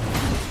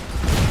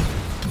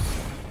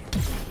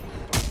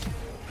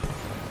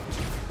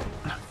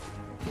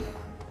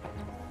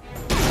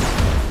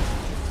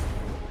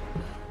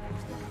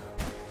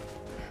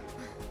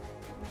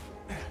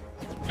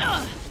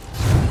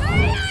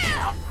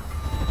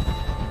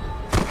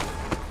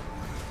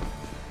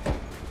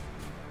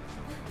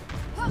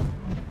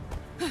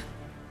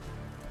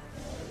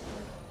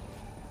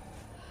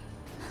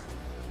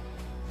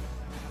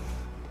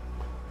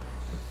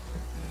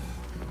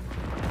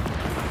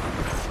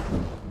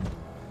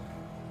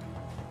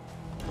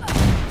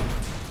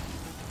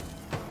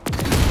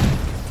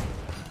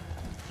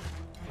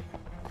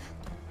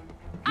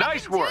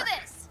 Nice work.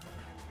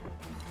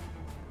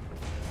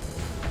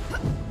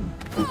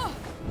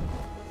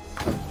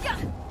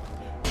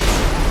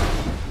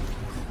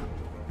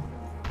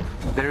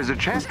 There is a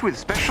chest with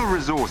special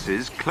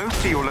resources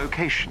close to your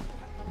location.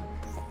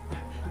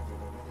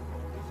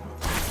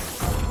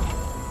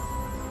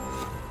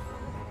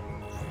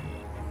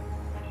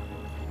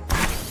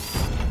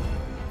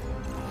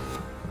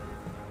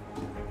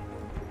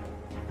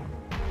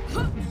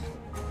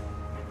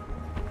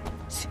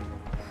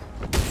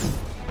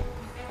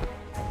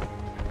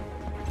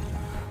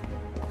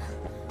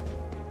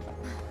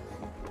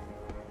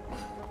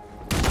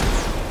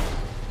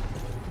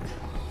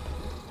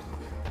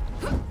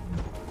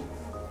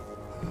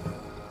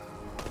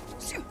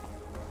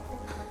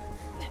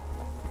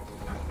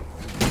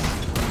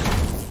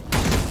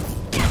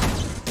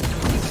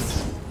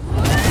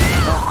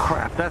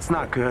 That's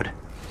not good.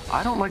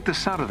 I don't like the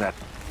sound of that.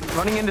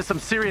 Running into some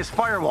serious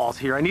firewalls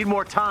here. I need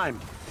more time.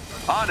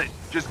 On it.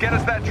 Just get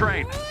us that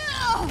train.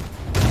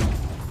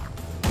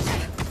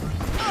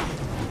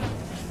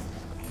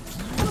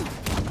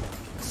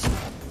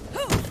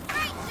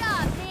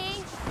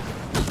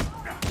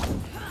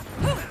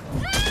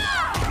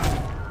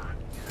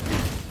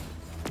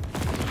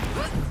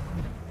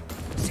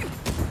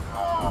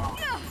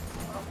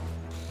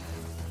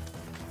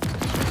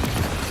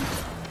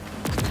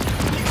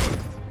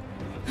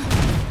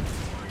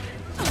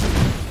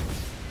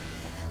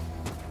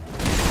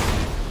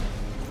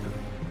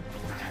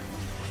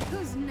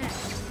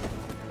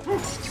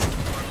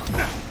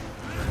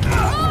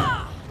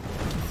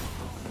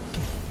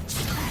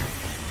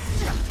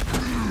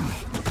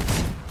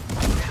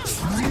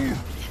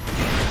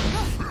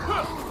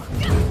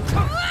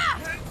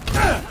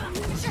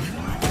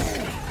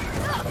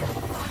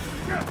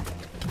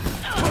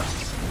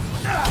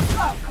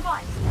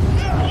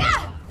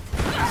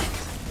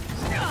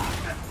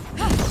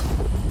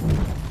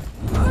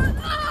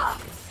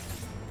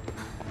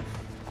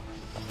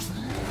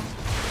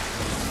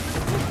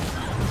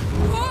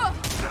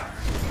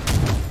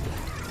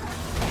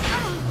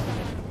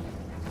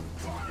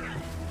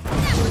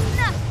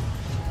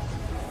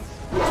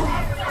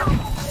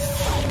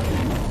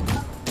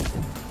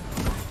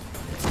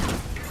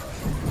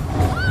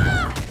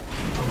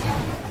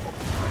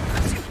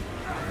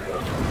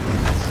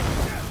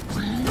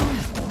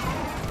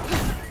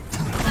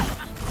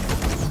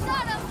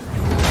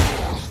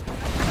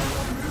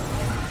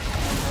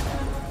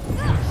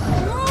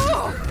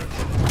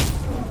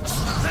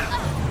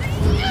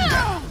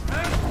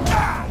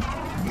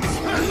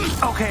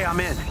 Okay,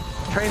 I'm in.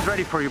 Train's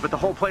ready for you, but the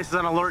whole place is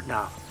on alert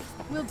now.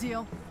 We'll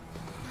deal.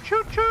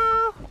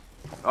 Choo-choo!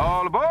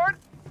 All aboard!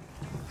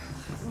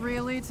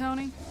 Really,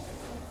 Tony?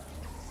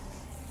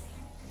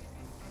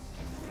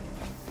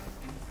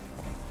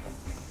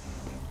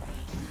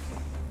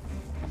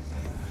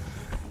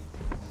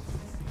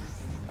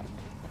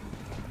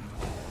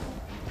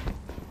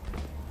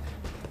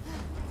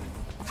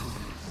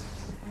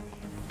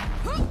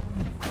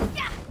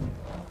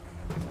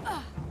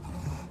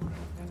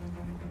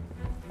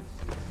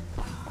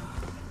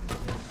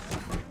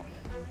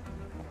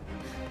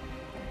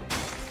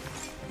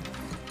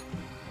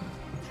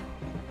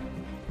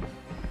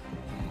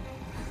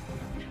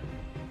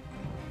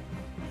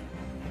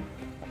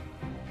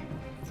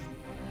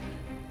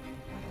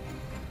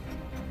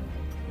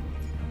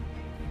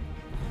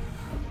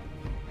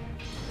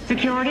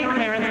 Security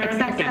clearance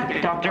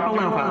accepted, Dr.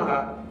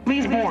 Belova.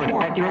 Please board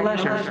at your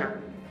leisure.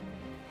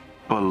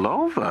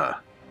 Belova?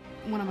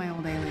 One of my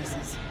old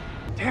aliases.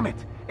 Damn it!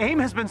 AIM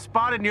has been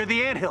spotted near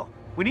the anthill.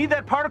 We need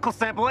that particle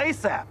sample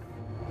ASAP.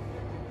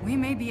 We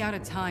may be out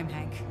of time,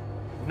 Hank.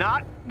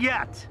 Not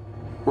yet.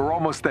 We're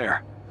almost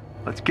there.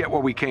 Let's get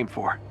what we came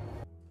for.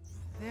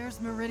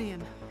 There's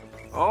Meridian.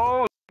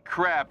 Oh,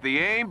 crap. The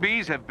AIM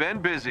bees have been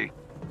busy.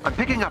 I'm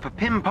picking up a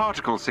PIM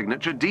particle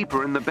signature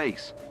deeper in the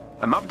base.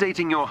 I'm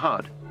updating your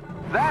HUD.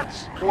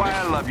 That's why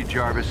I love you,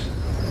 Jarvis. You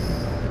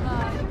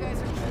guys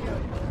are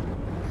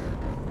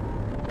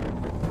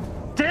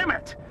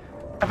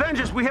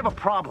Avengers, we have a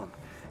problem.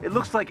 It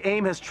looks like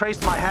AIM has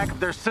traced my hack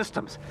of their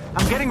systems.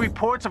 I'm getting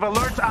reports of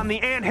alerts on the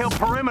anthill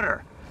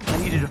perimeter. I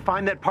need you to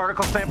find that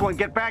particle sample and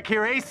get back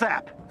here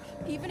ASAP.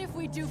 Even if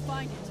we do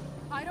find it,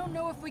 I don't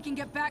know if we can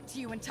get back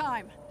to you in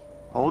time.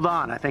 Hold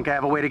on, I think I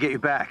have a way to get you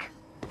back.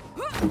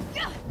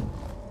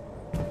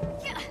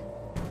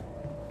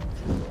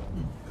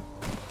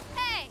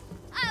 Hey,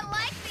 I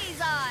like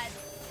these odds.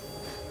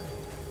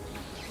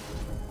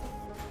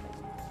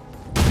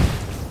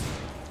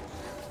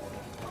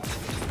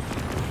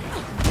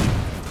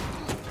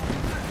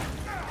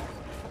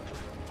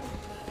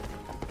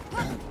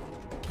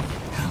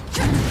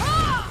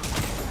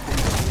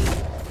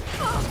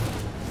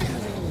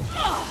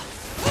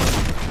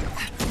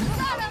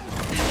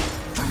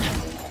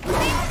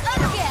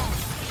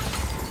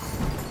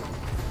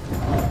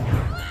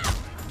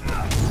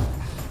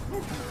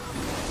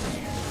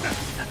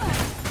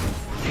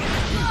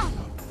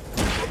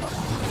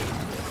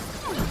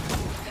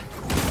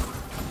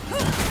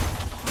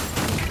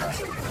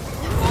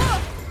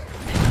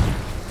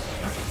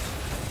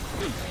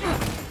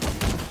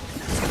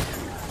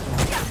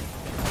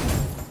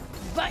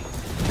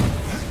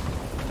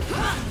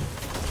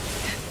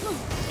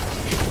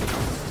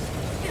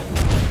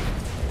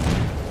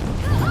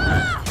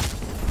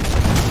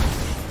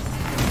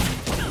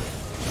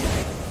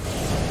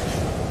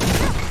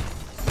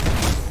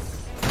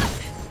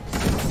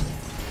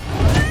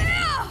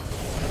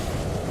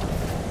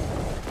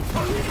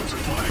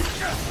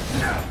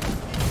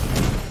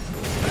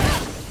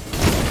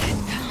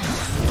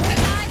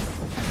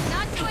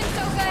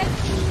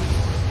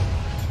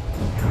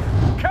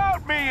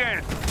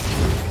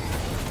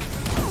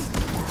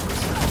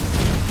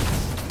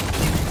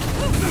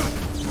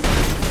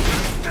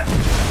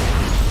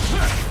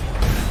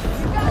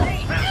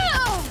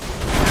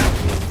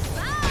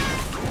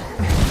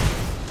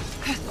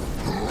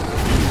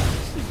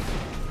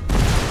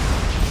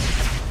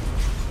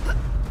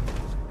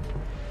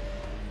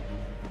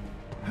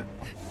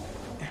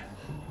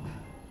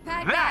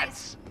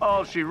 That's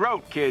all she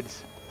wrote,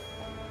 kids.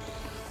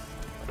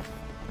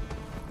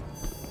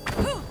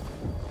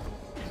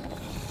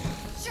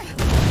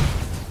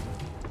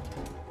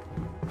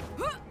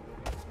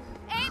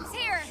 Aim's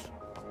here.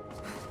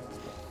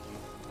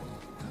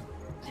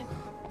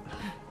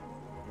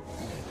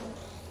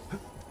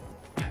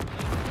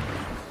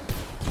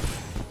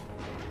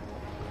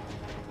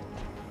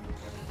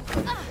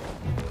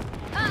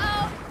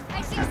 Uh-oh,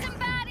 I see some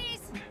baddies.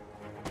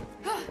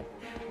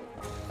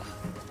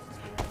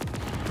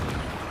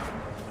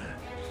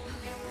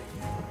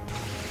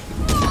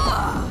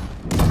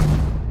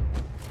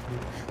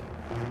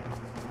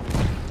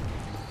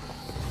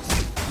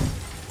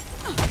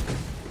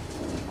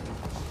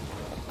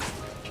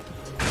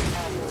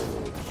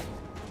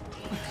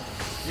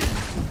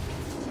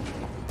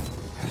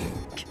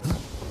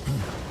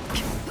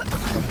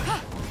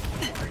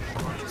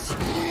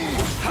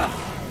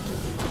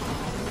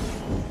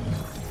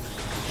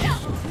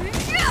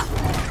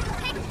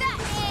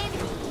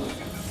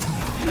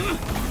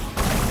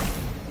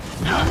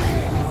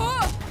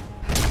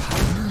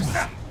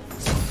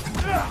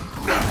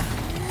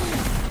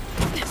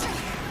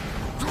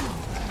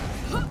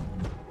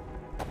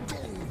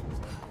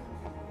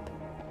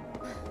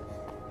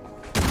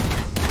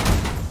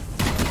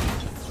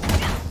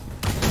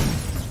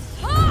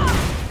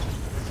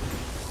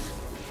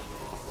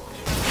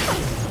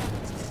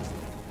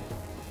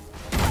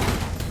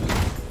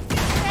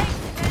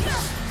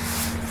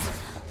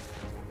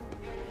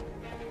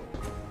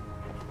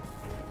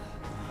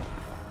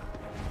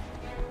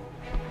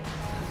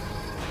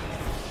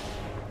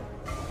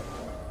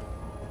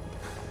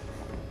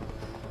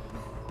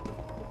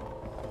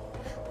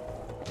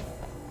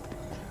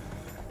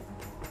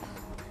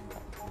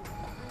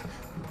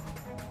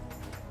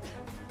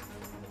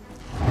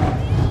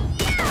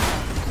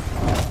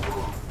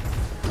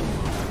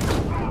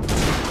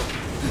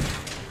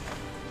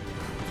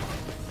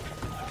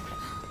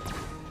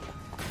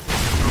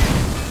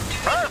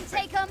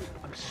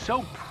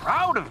 So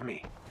proud of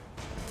me.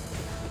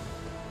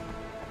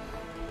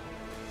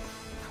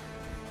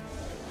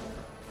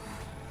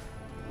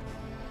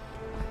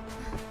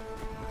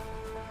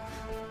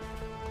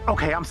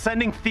 Okay, I'm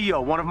sending Theo,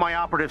 one of my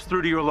operatives,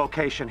 through to your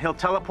location. He'll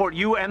teleport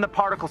you and the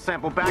particle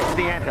sample back to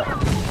the anthill.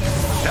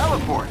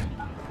 Teleport?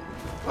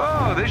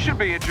 Oh, this should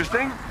be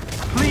interesting.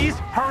 Please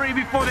hurry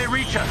before they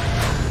reach us.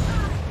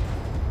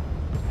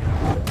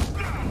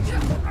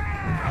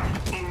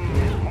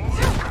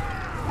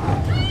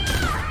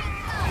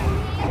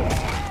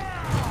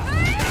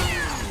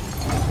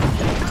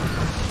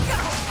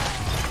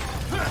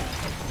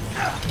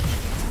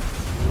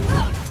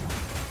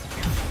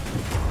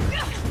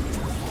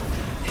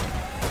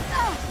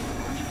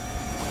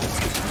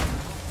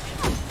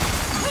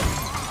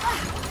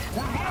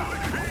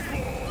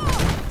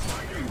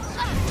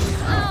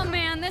 Oh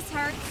man, this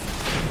hurts.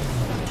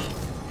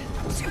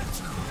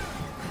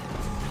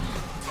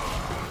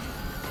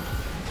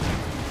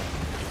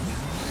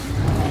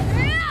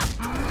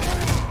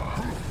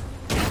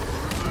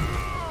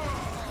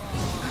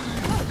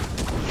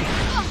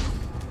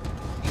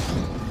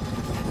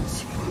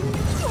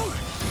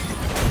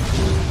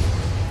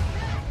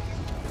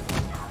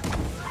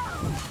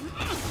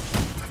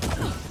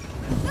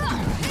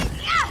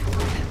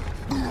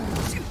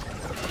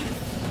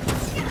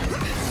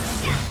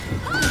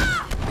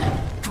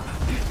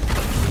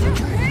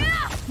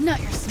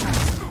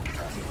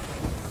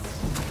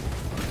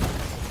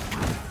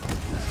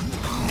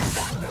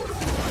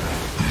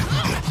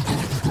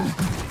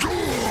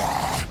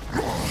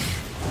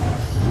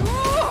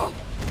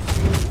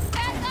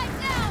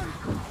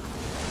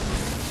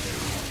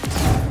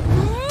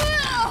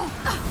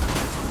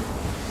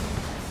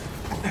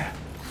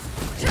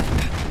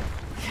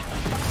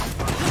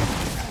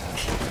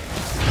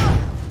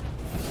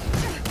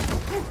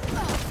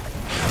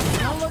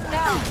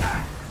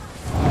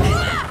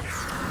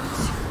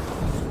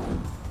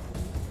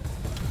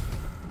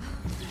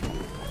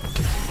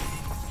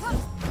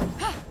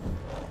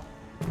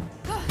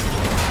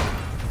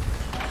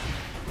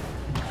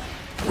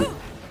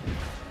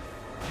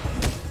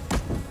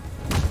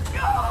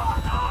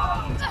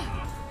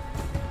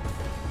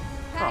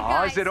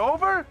 Is it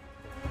over?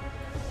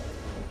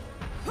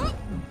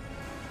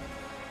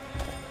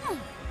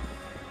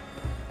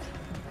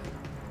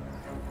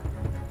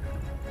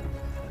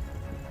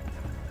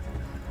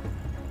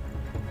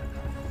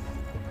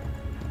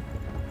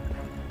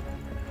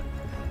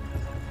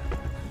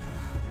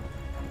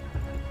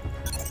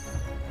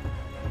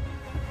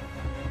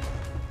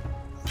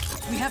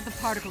 We have the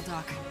particle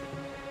dock.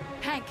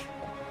 Hank!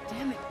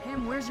 Damn it,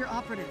 Pym, where's your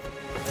operative?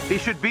 He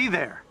should be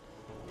there.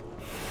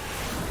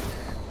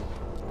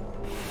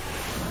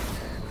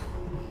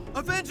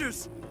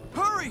 Avengers!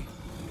 Hurry!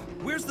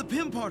 Where's the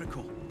Pym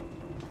particle?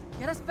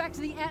 Get us back to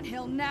the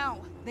anthill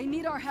now. They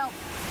need our help.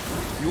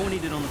 You won't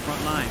need it on the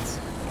front lines.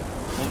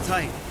 Hold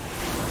tight.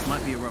 This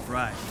might be a rough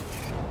ride.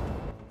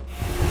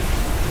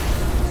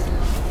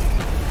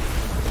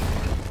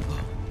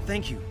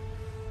 Thank you.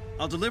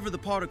 I'll deliver the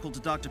particle to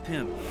Dr.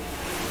 Pym.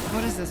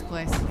 What is this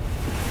place?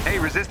 Hey,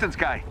 Resistance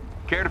guy.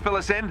 Care to fill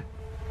us in?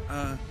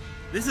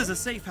 This is a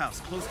safe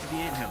house close to the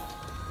anthill.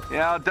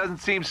 Yeah, it doesn't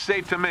seem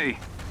safe to me.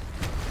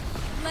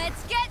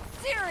 Let's get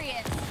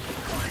serious!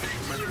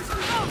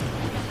 Oh.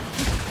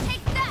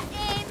 Take that,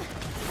 AIM!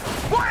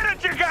 Why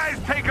don't you guys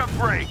take a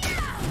break?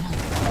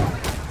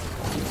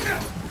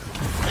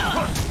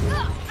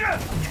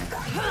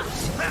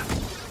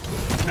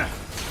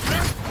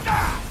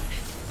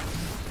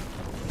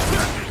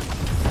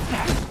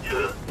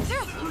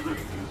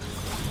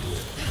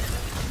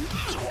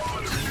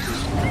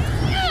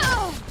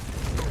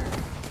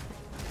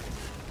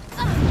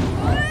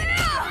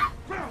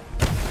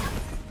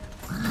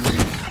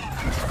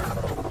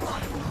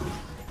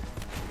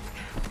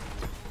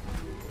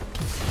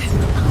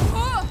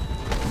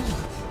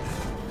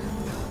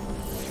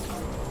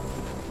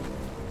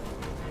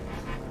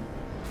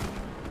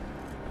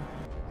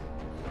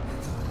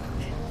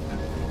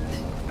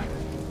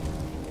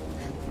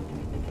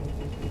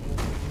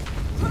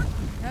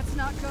 That's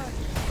not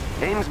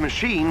good. AIM's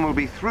machine will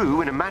be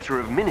through in a matter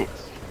of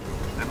minutes.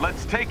 Then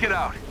let's take it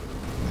out.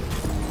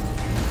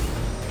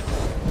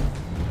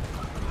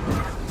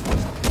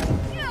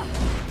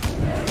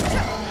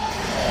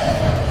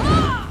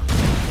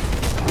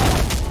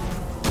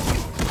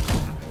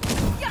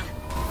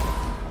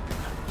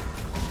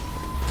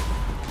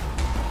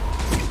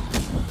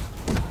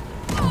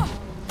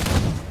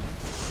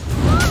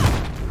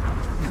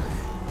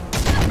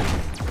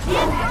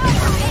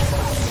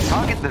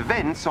 Target the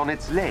vents on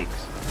its legs.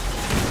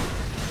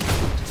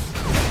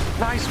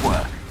 Nice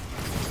work.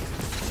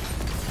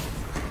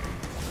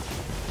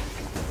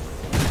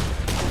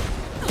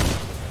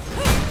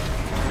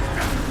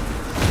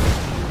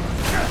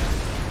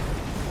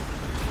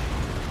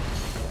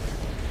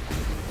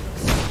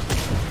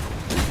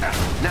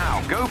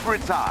 Now, go for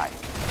its eye.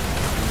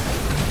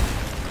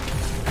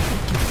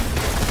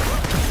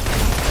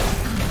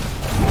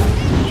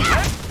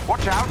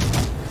 Watch out.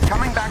 It's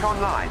coming back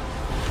online.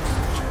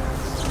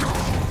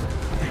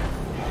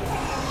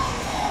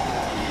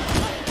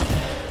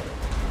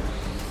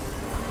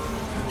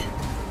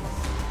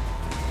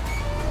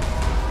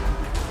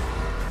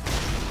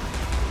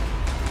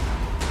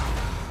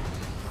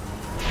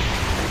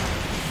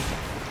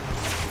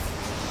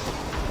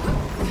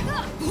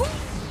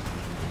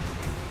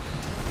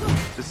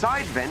 The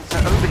side vents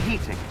are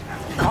overheating.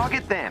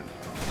 Target them.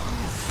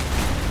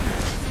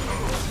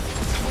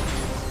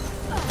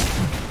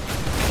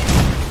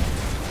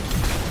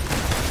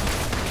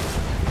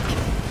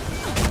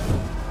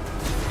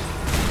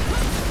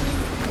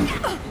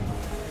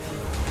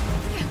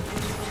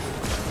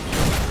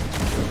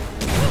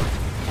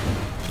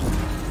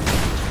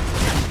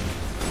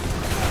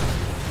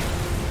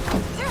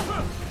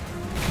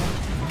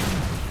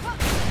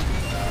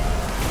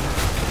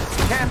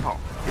 Careful,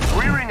 it's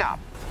rearing up.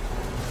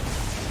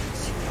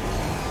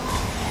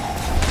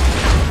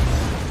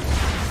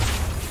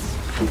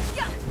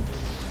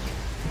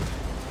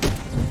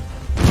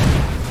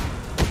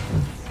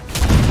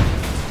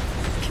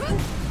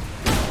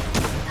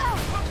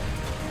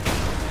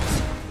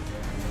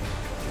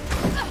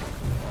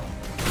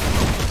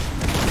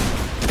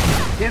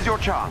 Here's your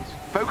chance.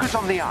 Focus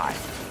on the eye.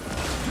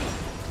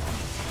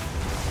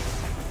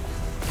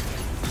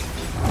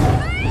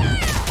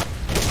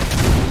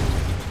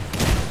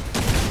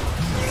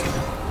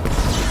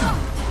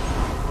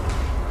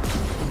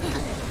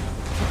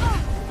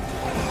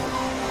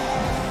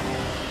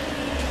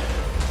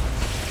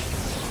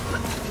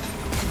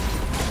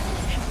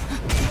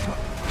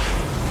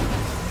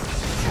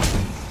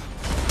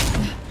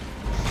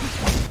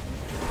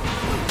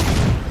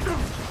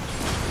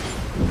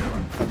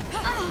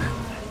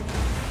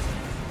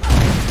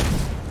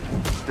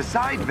 The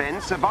side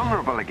vents are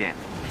vulnerable again.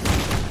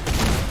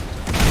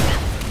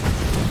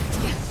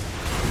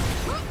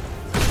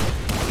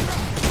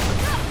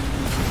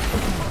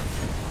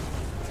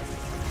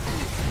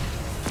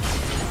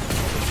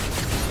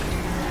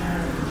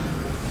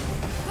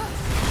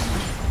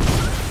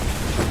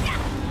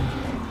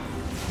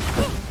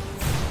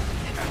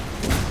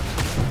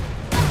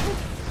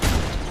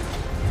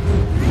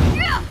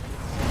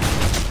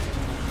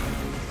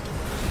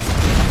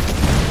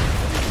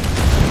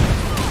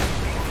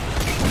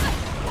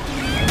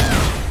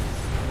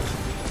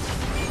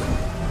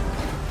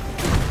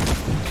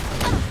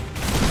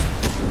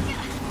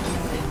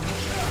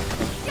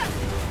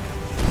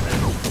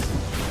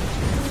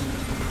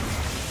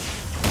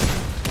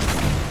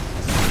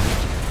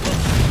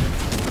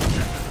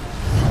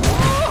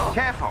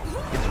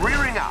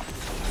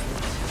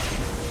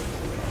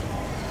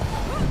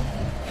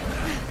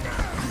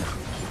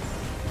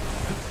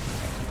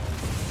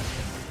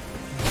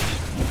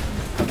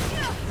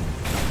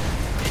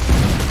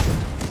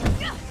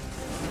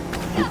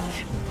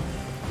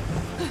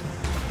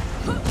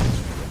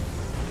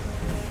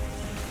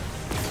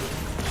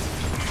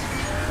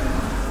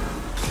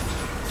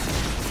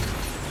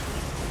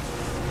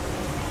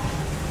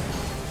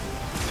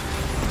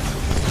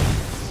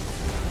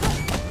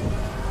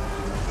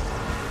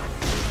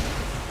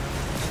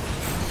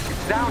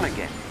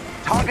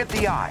 Target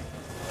the eye.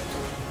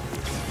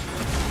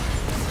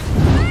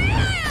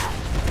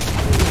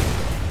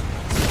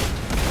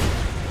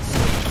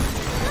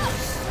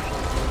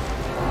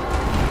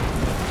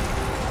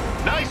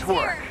 Nice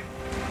work.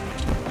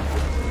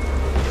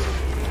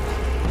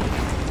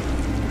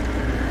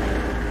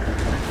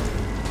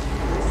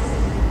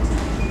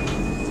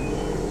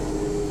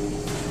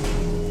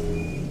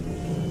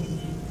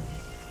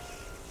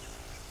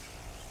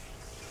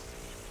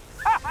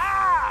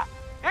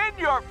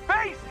 Your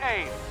face,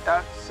 AIM!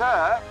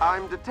 Sir,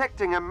 I'm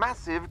detecting a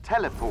massive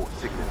teleport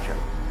signature.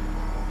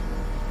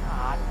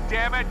 Ah,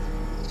 damn it!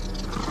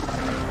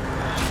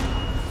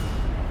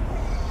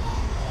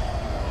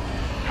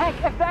 Hank,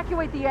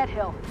 evacuate the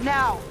Hill,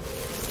 now!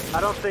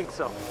 I don't think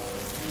so.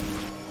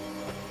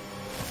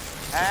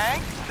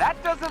 Hank,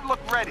 that doesn't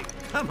look ready.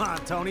 Come on,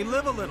 Tony,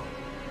 live a little.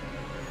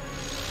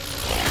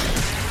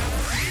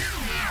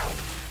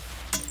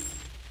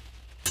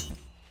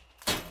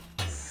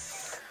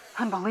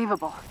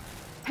 Unbelievable.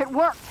 It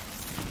worked!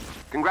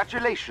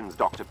 Congratulations,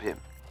 Dr. Pym.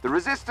 The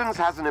Resistance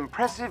has an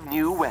impressive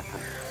new weapon.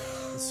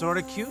 It's sort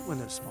of cute when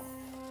they're small.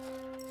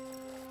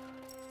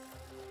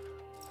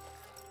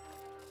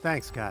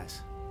 Thanks,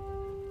 guys.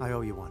 I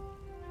owe you one.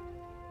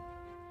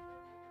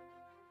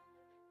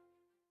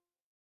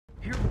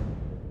 Here.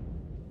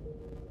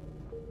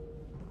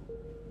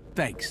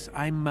 Thanks.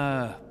 I'm,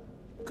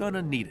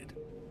 gonna need it.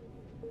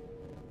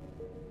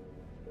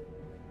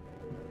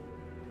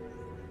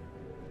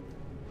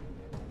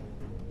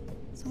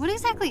 So what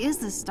exactly is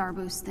this Star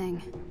Boost thing?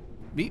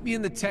 Meet me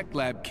in the tech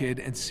lab, kid,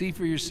 and see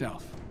for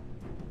yourself.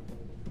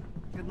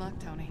 Good luck,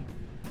 Tony.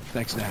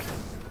 Thanks, Nat.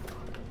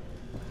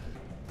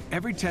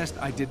 Every test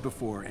I did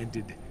before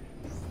ended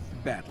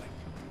badly.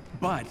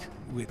 But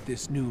with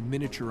this new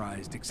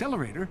miniaturized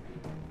accelerator,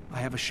 I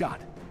have a shot.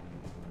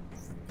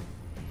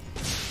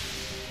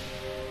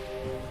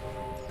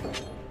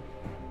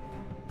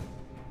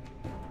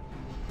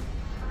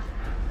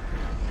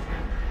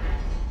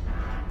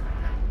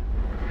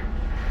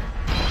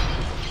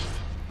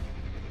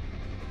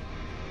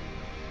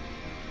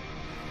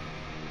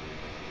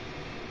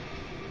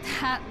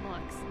 That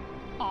looks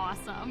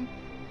awesome.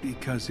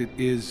 Because it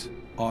is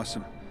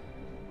awesome.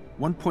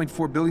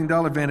 $1.4 billion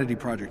vanity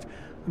project.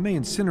 I may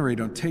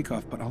incinerate on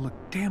takeoff, but I'll look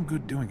damn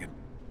good doing it.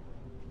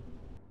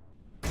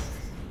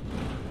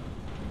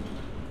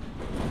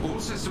 All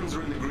systems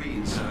are in the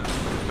green, sir.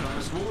 But I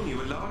must warn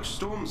you, a large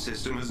storm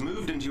system has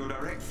moved into your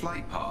direct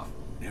flight path.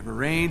 Never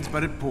rains,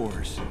 but it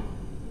pours.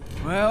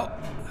 Well,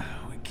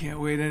 we can't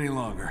wait any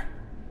longer.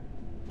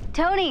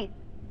 Tony,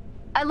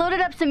 I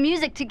loaded up some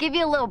music to give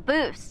you a little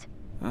boost.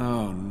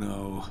 Oh,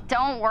 no.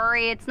 Don't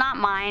worry, it's not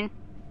mine.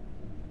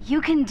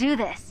 You can do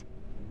this.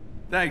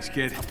 Thanks,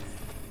 kid.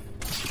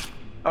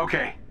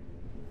 Okay.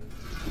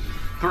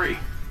 3,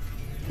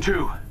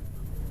 2,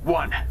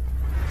 1.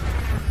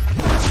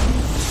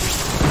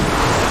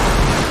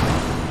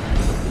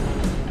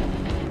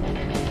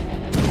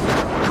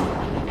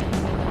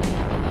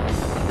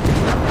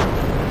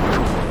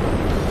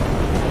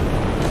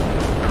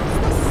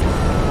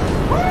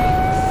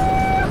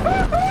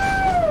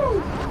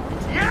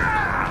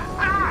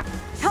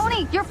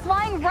 You're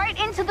flying right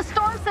into the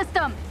storm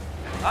system!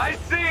 I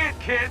see it,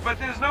 kid, but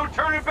there's no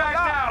turning back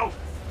now!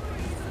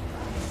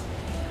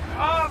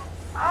 On!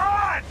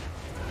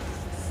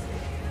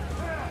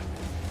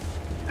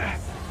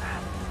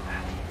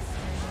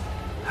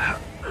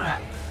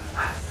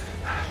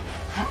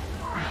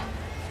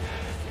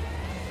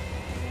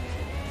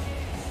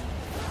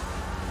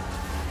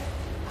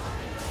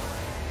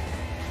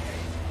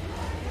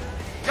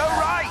 Go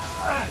right!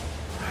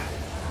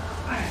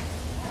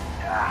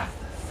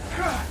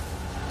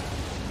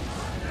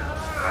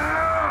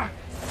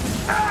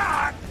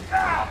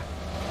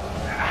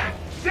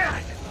 Damn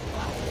it!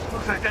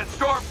 Looks like that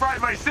storm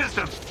fried my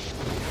system.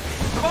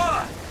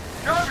 Kamala!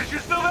 Jarvis, you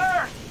still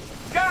there?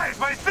 Guys,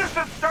 my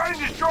system's starting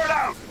to short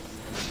out!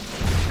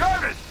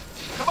 Jarvis!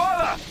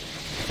 Kamala!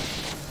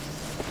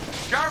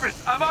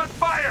 Jarvis, I'm on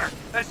fire!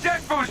 A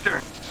jet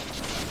booster!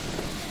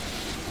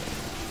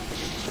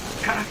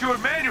 Gotta do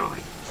it manually.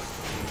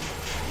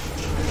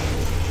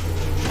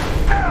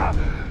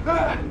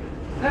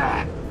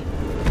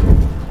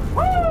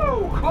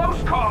 Woo!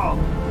 Close call!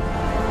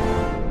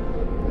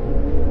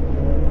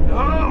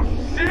 Oh,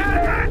 shit!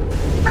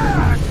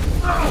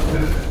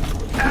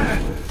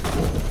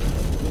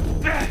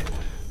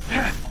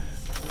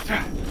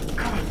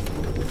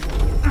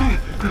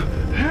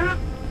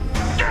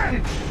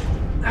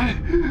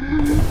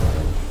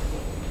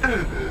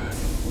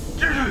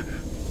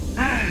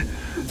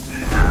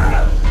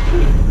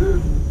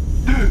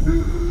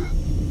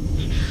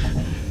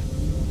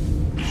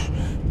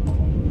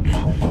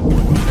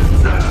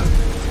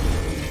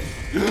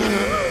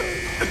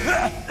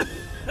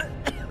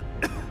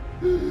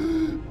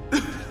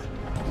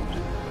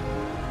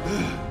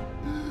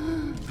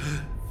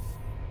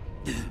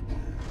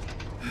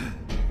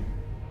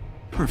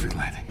 Perfect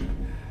landing.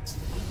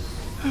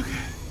 Okay.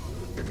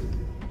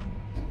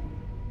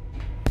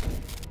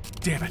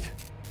 Damn it.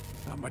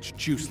 Not much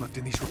juice left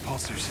in these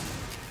repulsors.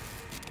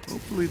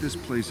 Hopefully this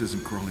place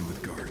isn't crawling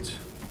with guards.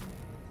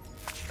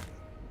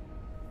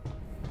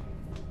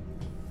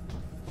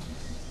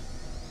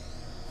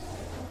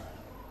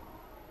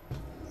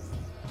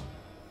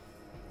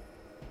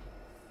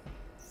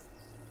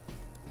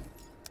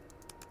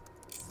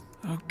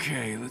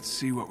 Okay, let's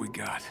see what we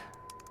got.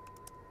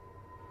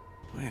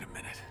 Wait a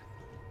minute.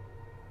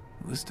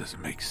 This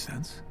doesn't make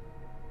sense.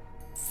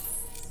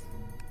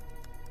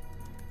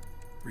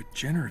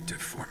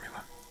 Regenerative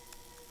formula.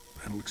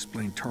 That'll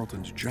explain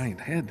Tarleton's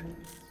giant head.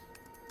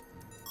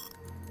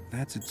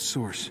 That's its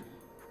source.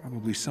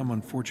 Probably some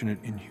unfortunate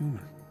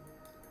inhuman.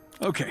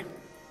 Okay,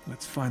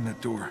 let's find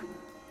that door.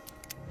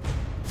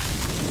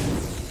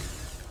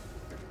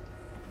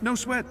 No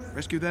sweat.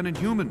 Rescue that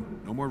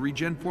inhuman. No more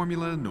regen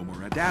formula, no more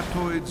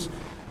adaptoids.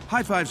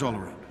 High fives all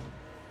around.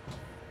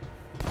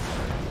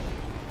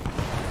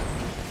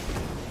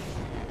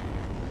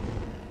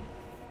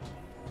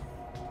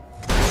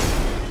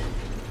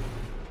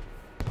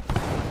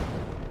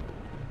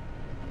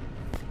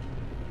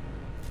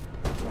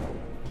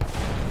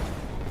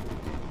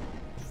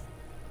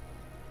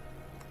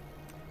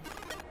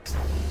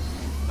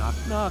 Knock,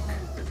 knock.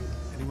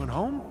 Anyone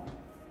home?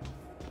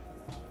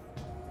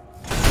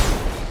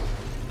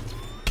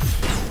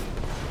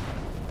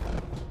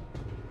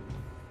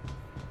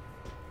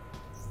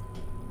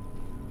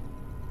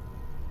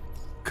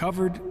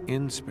 Covered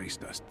in space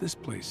dust. This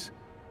place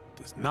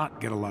does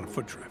not get a lot of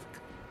foot traffic.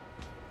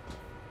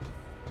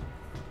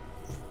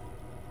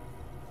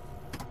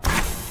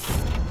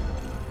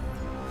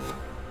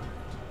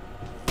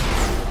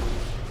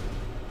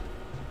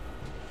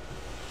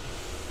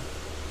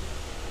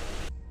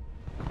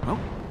 Well,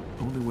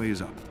 only way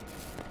is up.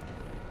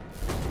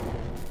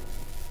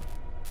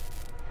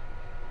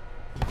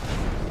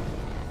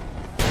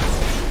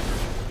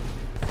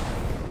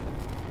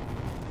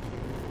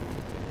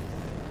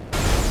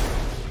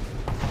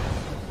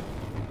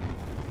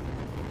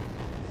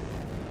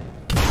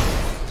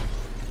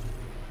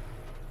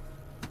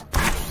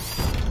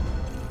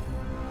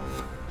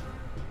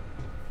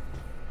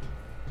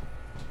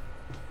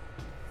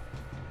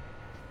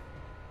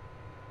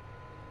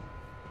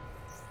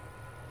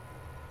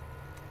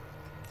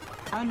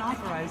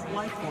 Unauthorized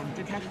life form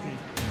detected.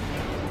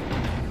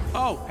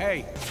 Oh,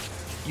 hey.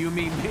 You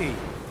mean me.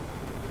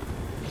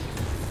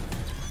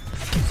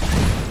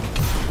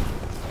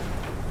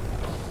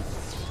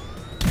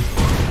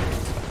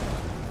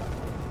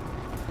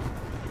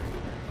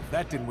 If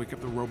that didn't wake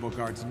up the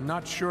robo-guards,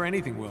 not sure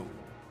anything will.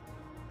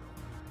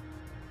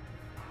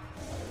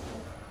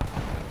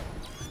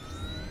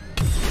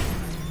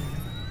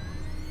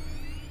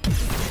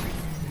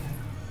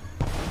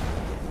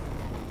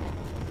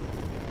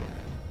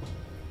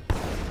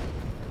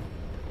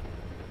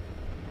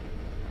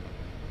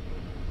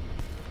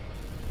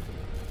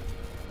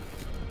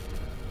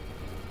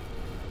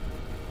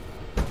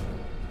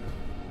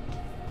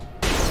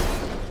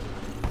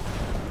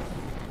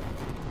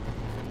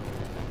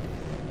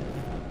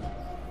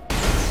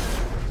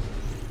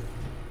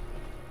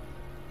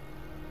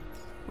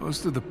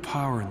 Most of the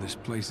power in this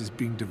place is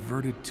being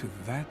diverted to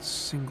that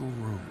single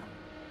room.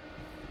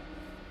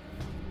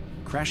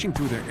 Crashing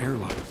through their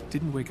airlock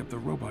didn't wake up the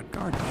robot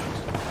guard dogs.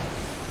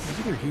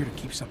 Maybe they're here to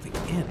keep something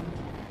in,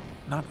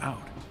 not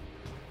out.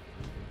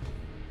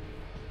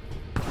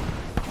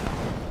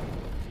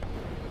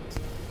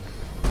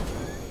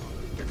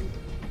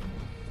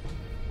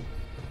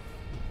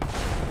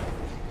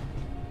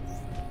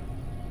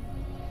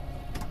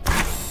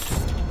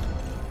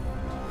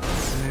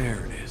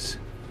 There it is.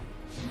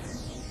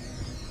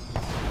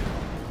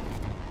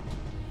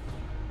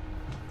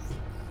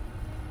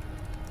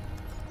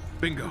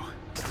 Bingo.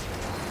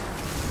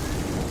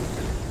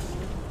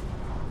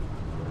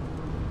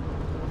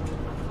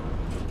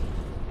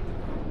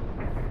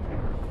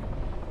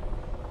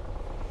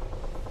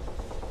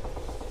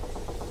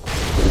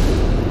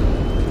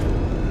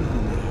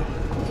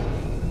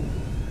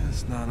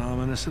 That's not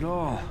ominous at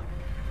all.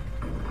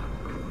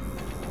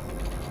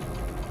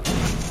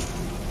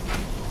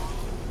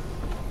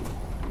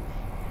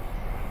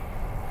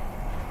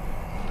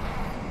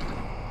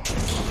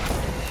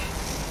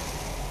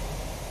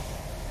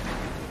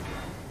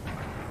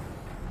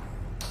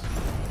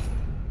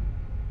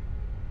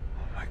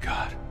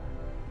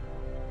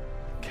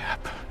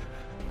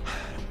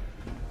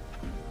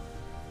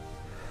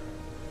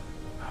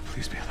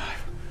 Please be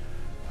alive.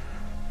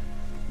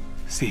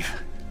 Steve.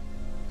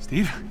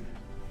 Steve?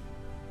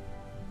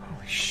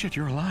 Holy shit,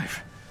 you're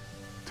alive.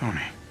 Tony.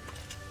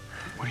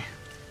 What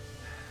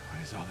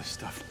is all this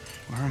stuff?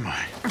 Where am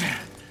I?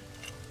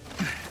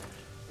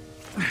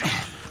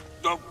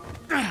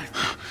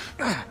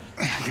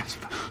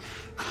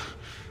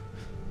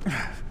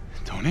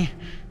 Tony?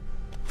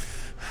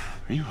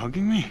 Are you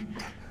hugging me?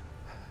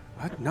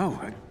 What? No,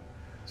 I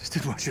just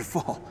didn't want you to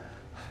fall.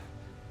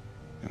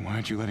 Then why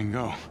aren't you letting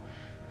go?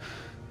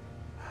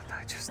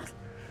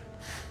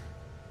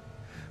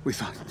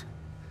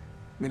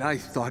 I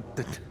thought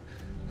that...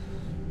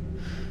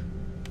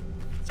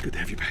 It's good to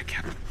have you back,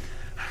 Captain.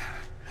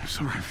 I'm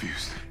so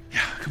confused.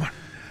 Yeah, come on.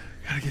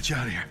 Gotta get you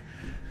out of here.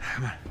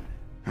 Come on.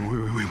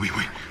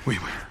 Wait.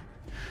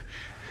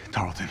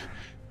 Tarleton.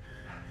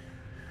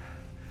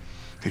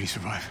 Did he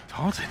survive?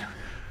 Tarleton?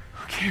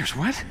 Who cares?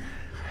 What?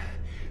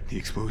 The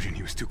explosion,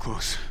 he was too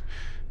close.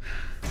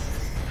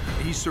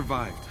 He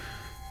survived.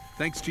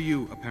 Thanks to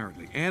you,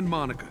 apparently. And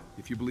Monica,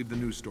 if you believe the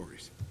news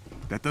stories.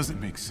 That doesn't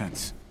make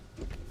sense.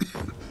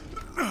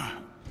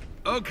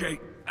 Okay,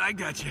 I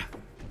got you.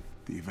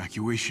 The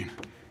evacuation.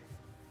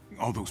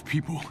 All those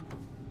people.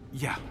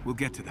 Yeah, we'll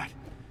get to that.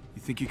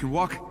 You think you can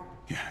walk?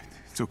 Yeah,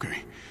 it's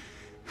okay.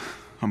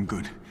 I'm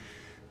good.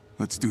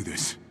 Let's do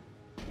this.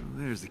 Well,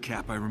 there's the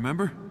Cap I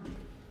remember.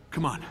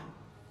 Come on.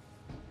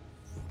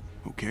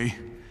 Okay.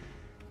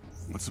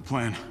 What's the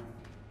plan?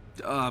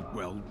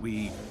 Well,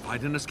 we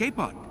find an escape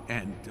pod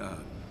and,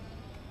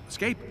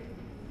 escape.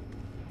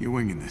 You're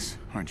winging this,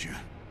 aren't you?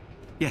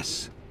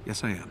 Yes.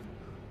 Yes, I am.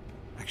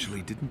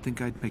 Actually, didn't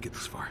think I'd make it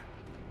this far.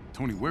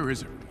 Tony, where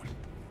is everyone?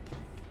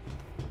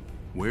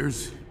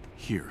 Where's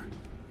here?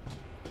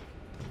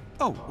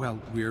 Oh, well,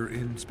 we're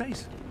in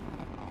space.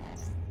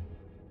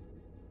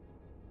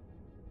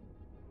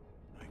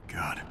 My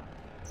God.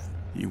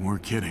 You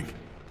weren't kidding.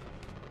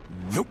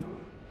 Nope.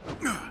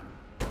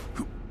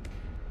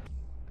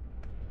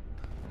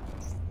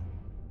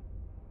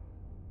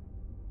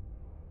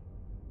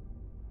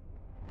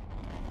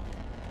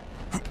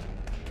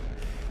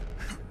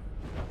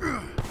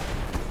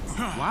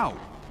 Wow,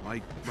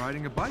 like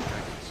riding a bike, I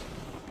guess.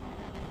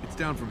 It's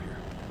down from here.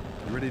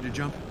 You ready to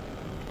jump?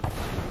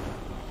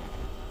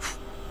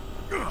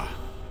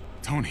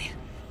 Tony,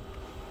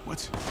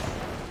 what's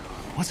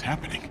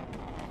happening?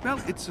 Well,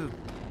 it's a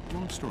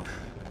long story.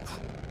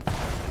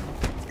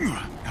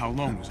 How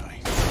long was I?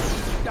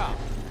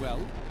 Well,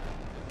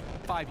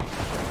 5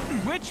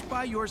 years. Which,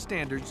 by your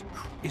standards,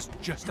 is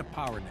just a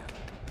power nap.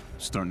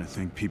 Starting to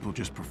think people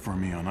just prefer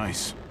me on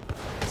ice.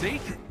 See?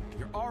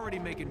 You're already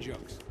making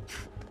jokes.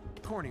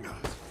 Corny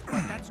ones.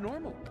 But that's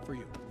normal for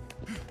you.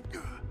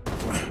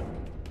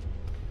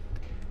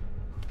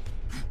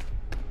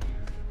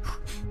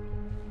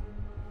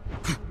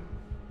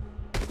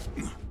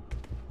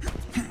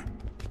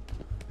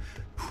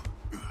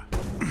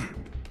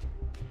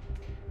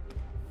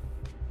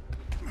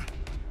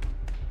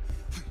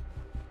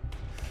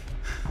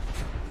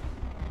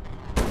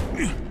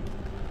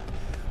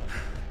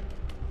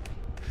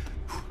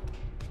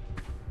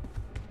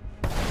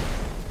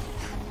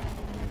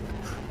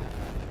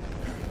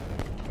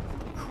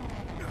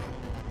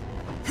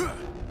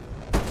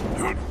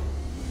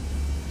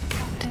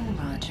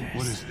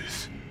 What is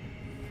this?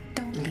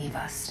 Don't leave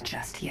us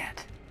just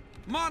yet.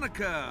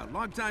 Monica!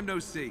 Long time no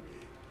see.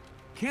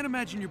 Can't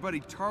imagine your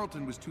buddy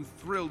Tarleton was too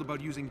thrilled about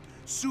using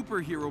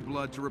superhero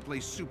blood to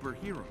replace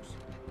superheroes.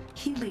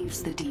 He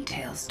leaves the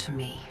details to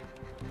me.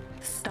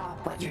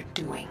 Stop what you're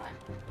doing.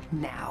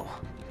 Now.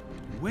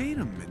 Wait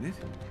a minute.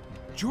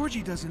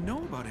 Georgie doesn't know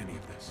about any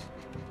of this.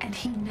 And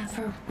he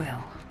never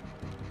will.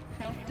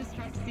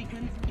 Self-destruct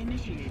sequence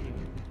initiated.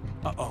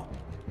 Uh-oh.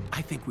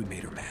 I think we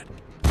made her mad.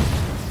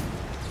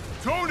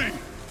 Tony!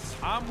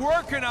 I'm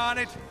working on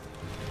it!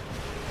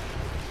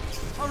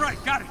 All right,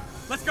 got it.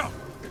 Let's go.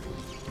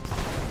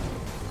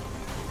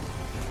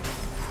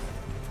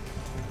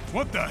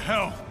 What the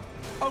hell?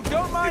 Oh,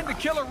 don't mind the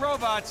killer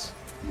robots.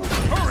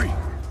 Hurry!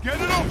 Get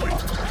it open!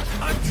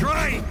 I'm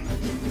trying!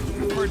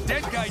 For a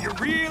dead guy, you're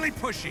really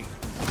pushing.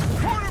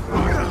 I'm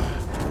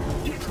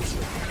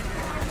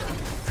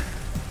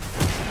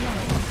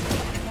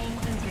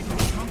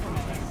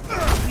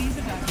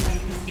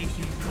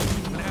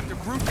gonna have to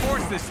brute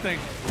force this thing.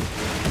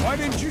 Why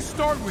didn't you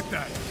start with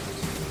that?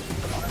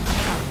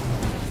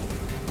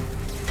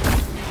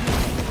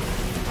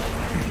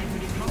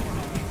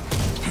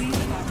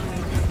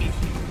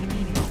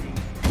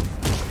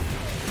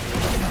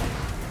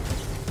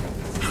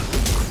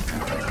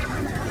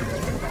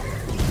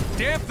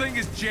 Damn thing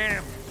is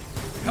jammed.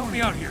 Help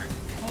me out here.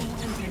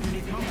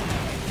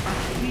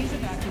 Please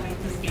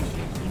evacuate the station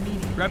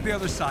immediately. Grab the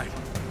other side.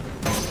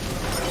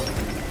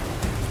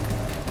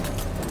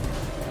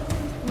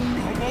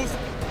 Almost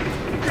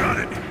got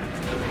it.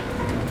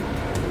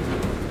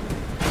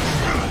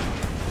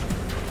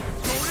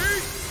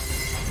 Tony!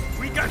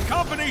 We got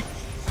company!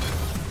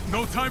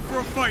 No time for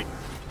a fight.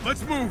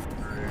 Let's move.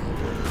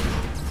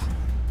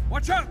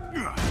 Watch out!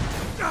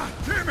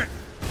 Damn it!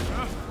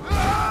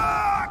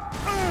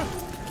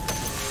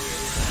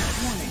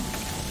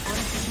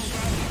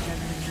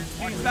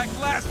 Watch that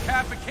glass,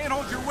 Cap. It can't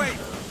hold your weight.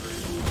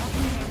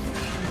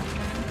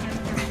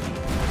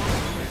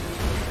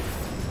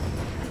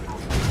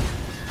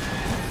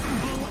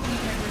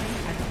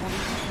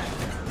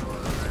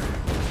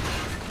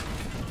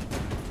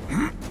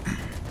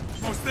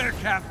 Almost there,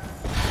 Cap.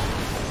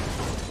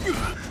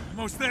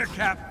 Almost there,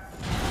 Cap.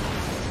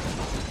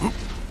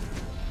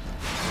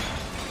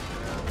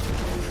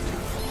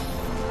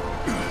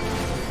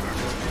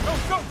 Go,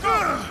 go,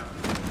 go!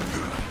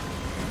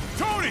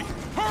 Tony,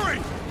 hurry!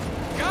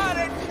 Got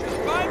it!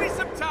 Just buy me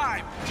some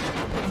time!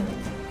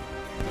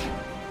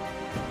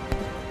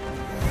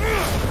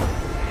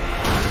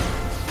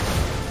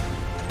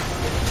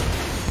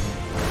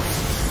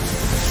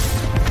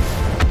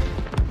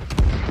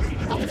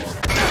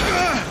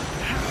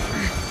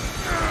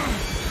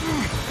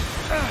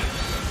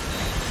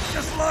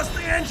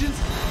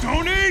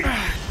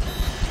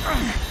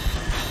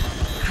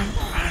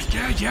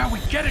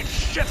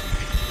 shit!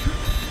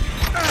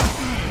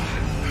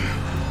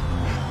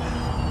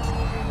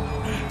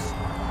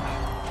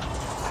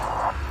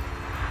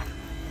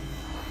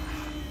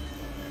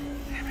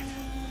 Damn it.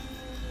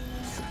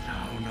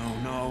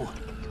 No.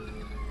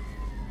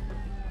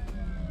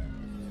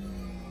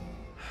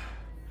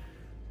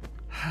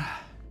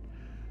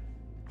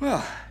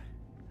 Well,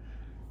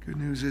 good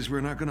news is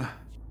we're not gonna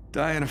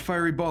die in a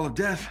fiery ball of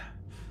death.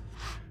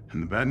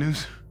 And the bad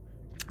news?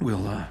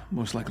 We'll,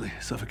 most likely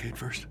suffocate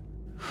first.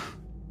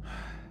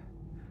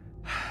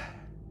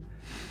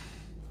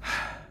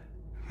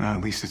 Well,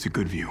 at least it's a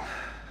good view.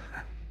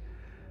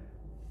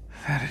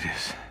 That it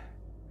is.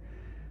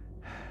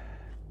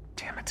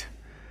 Damn it.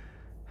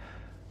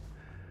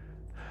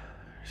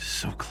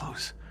 So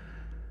close.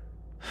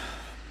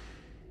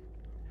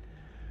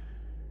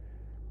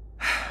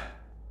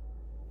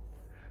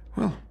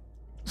 Well,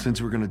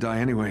 since we're gonna die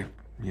anyway,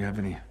 you have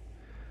any,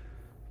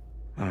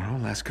 I don't know,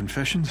 last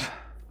confessions?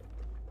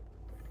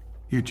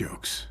 Your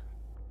jokes.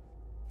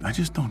 I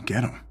just don't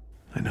get them.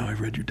 I know, I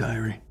read your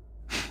diary.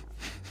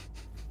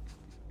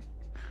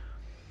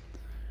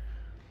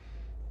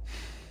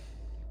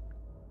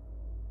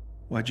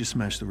 Why'd you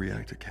smash the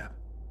reactor cap?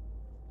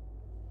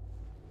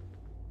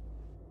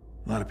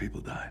 A lot of people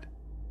died.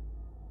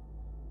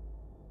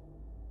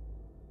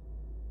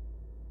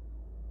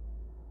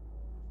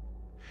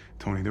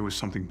 Tony, there was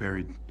something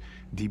buried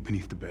deep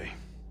beneath the bay.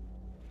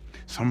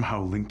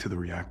 Somehow linked to the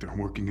reactor,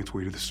 working its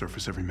way to the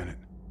surface every minute.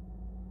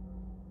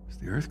 It's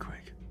the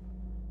earthquake.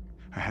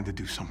 I had to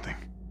do something.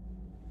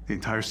 The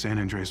entire San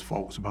Andreas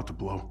fault was about to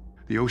blow.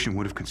 The ocean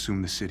would have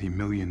consumed the city.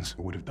 Millions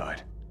would have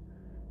died.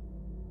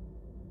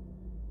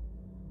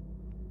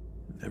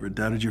 Never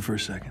doubted you for a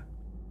second.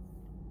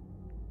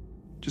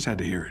 Just had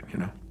to hear it, you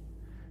know?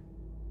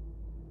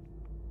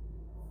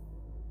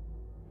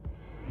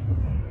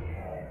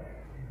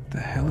 What the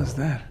hell is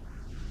that?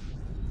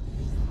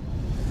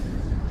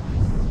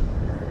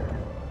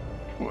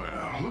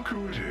 Well, look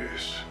who it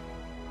is.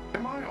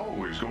 Am I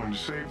always going to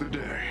save the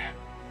day?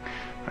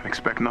 I'd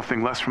expect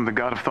nothing less from the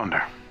God of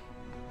Thunder.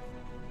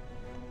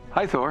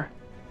 Hi, Thor.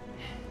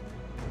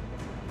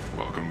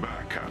 Welcome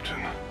back,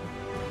 Captain.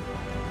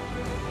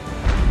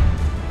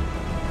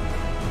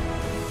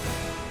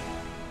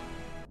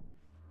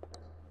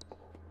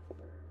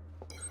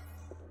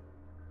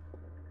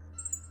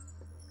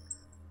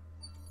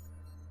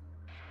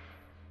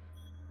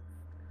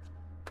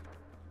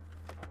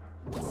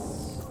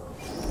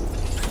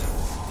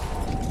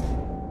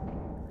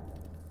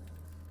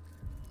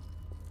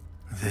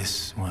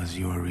 This was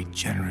your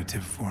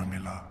regenerative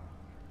formula.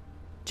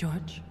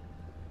 George?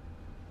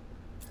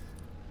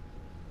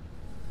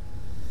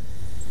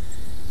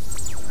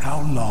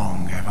 How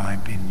long have I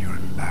been your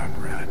lab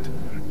rat?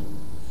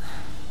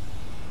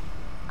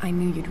 I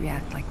knew you'd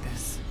react like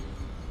this.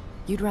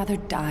 You'd rather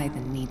die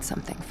than need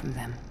something from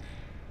them.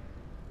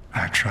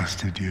 I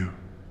trusted you.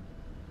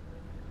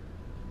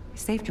 I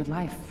saved your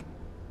life.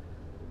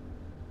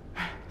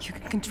 You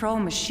can control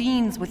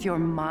machines with your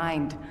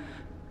mind.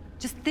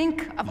 Just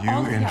think of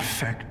all You the...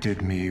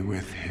 infected me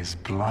with his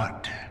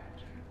blood.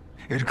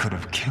 It could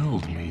have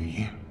killed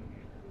me.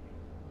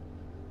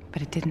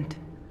 But it didn't.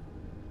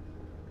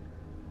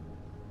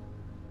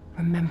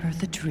 Remember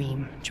the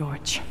dream,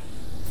 George.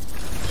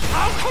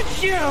 How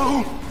could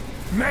you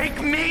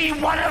make me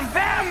one of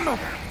them?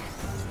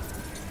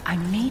 I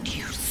made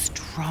you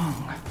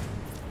strong.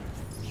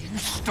 You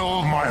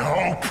stole my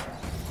hope.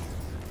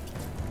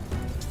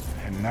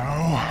 And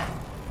now,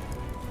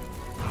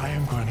 I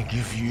am going to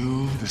give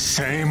you the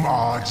same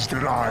odds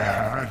that I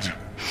had.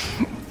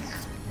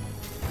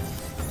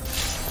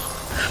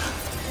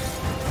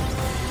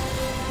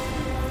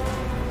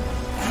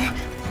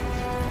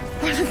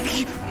 What have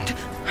you done?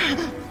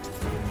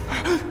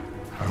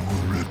 I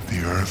will rid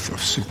the Earth of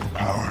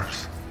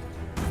superpowers.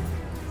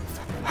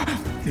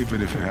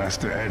 Even if it has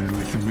to end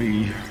with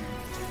me.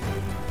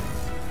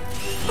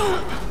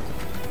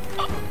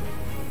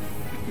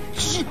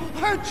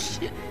 George!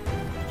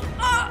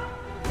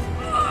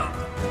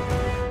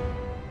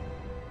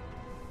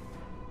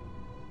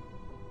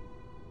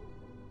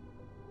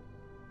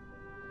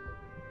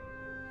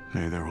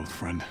 Hey there, old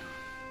friend.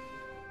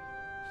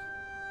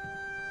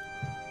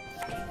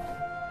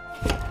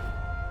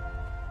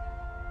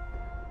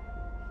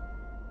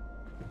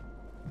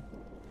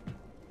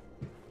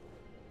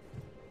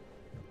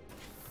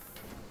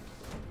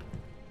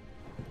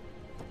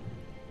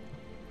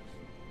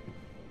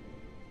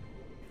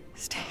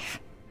 Steve.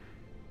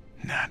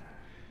 Nat.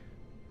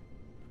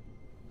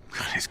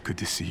 God, it's good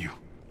to see you.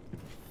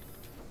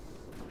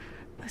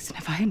 Listen,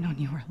 if I had known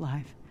you were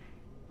alive,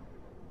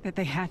 that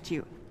they had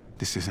you.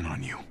 This isn't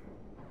on you.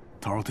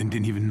 Tarleton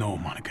didn't even know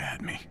Monica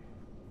had me.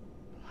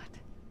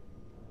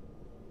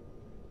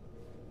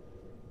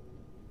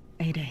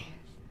 A-Day.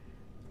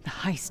 The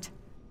heist.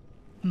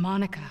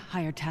 Monica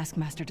hired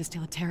Taskmaster to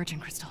steal a Terrigen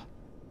crystal.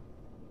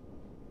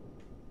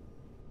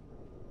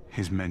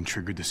 His men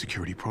triggered the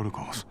security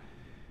protocols,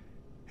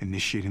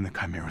 initiating the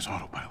Chimera's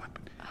autopilot.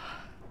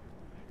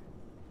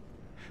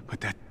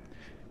 But that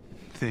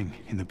thing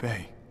in the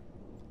bay,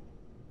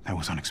 That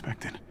was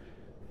unexpected.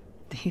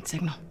 The heat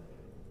signal.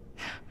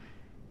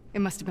 It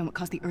must have been what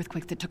caused the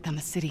earthquake that took down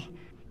the city.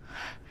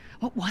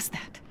 What was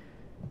that?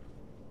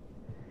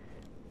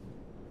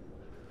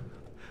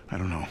 I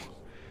don't know.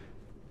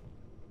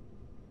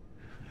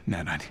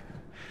 Nat,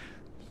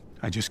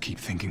 I just keep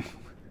thinking,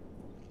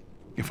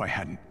 if I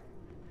hadn't...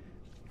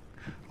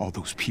 all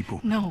those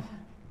people... No.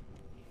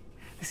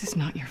 This is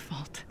not your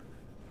fault.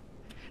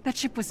 That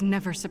ship was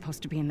never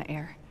supposed to be in the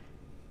air.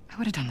 I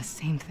would have done the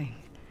same thing.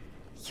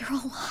 You're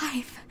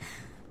alive.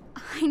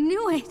 I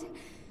knew it.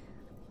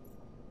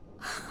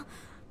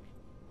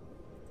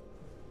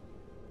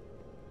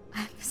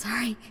 I'm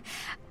sorry.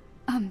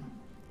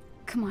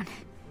 Come on.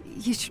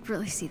 You should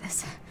really see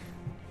this.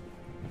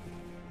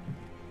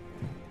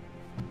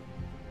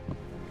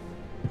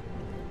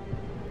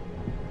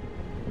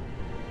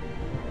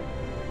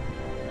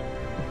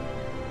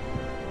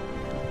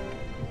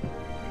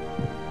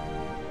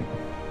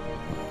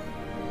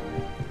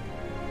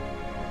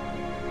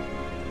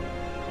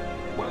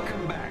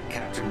 Welcome back,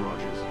 Captain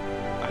Rogers.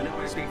 I know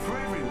I speak for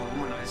everyone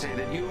when I say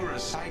that you are a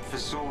sight for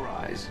sore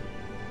eyes.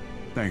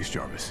 Thanks,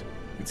 Jarvis.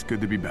 It's good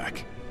to be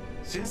back.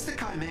 Since the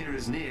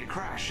Chimera's near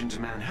crash into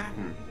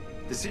Manhattan,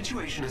 the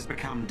situation has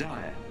become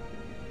dire.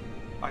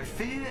 I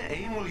fear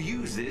AIM will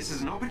use this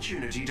as an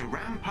opportunity to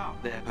ramp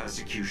up their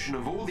persecution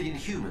of all the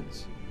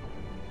Inhumans.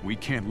 We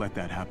can't let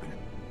that happen.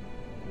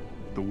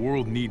 The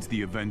world needs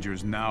the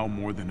Avengers now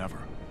more than ever.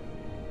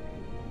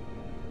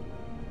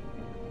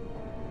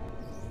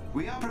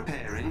 We are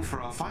preparing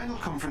for our final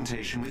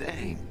confrontation with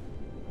AIM.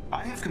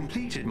 I have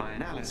completed my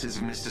analysis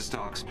of Mr.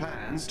 Stark's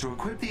plans to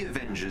equip the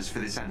Avengers for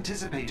this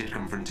anticipated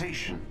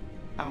confrontation,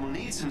 and will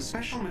need some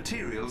special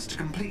materials to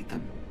complete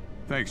them.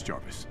 Thanks,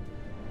 Jarvis.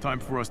 Time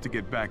for us to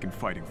get back in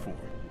fighting form.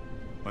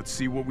 Let's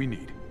see what we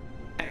need.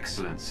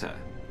 Excellent, sir.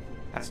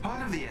 As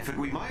part of the effort,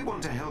 we might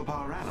want to help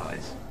our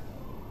allies.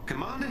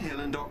 Commander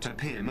Hill and Dr.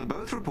 Pym are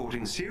both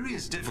reporting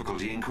serious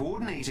difficulty in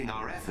coordinating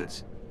our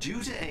efforts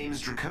due to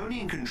AIM's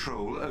draconian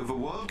control over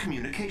world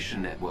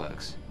communication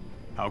networks.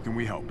 How can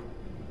we help?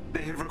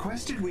 They have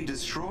requested we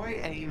destroy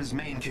AIM's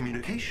main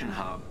communication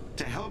hub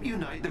to help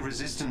unite the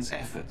Resistance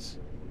efforts.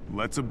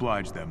 Let's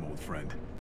oblige them, old friend.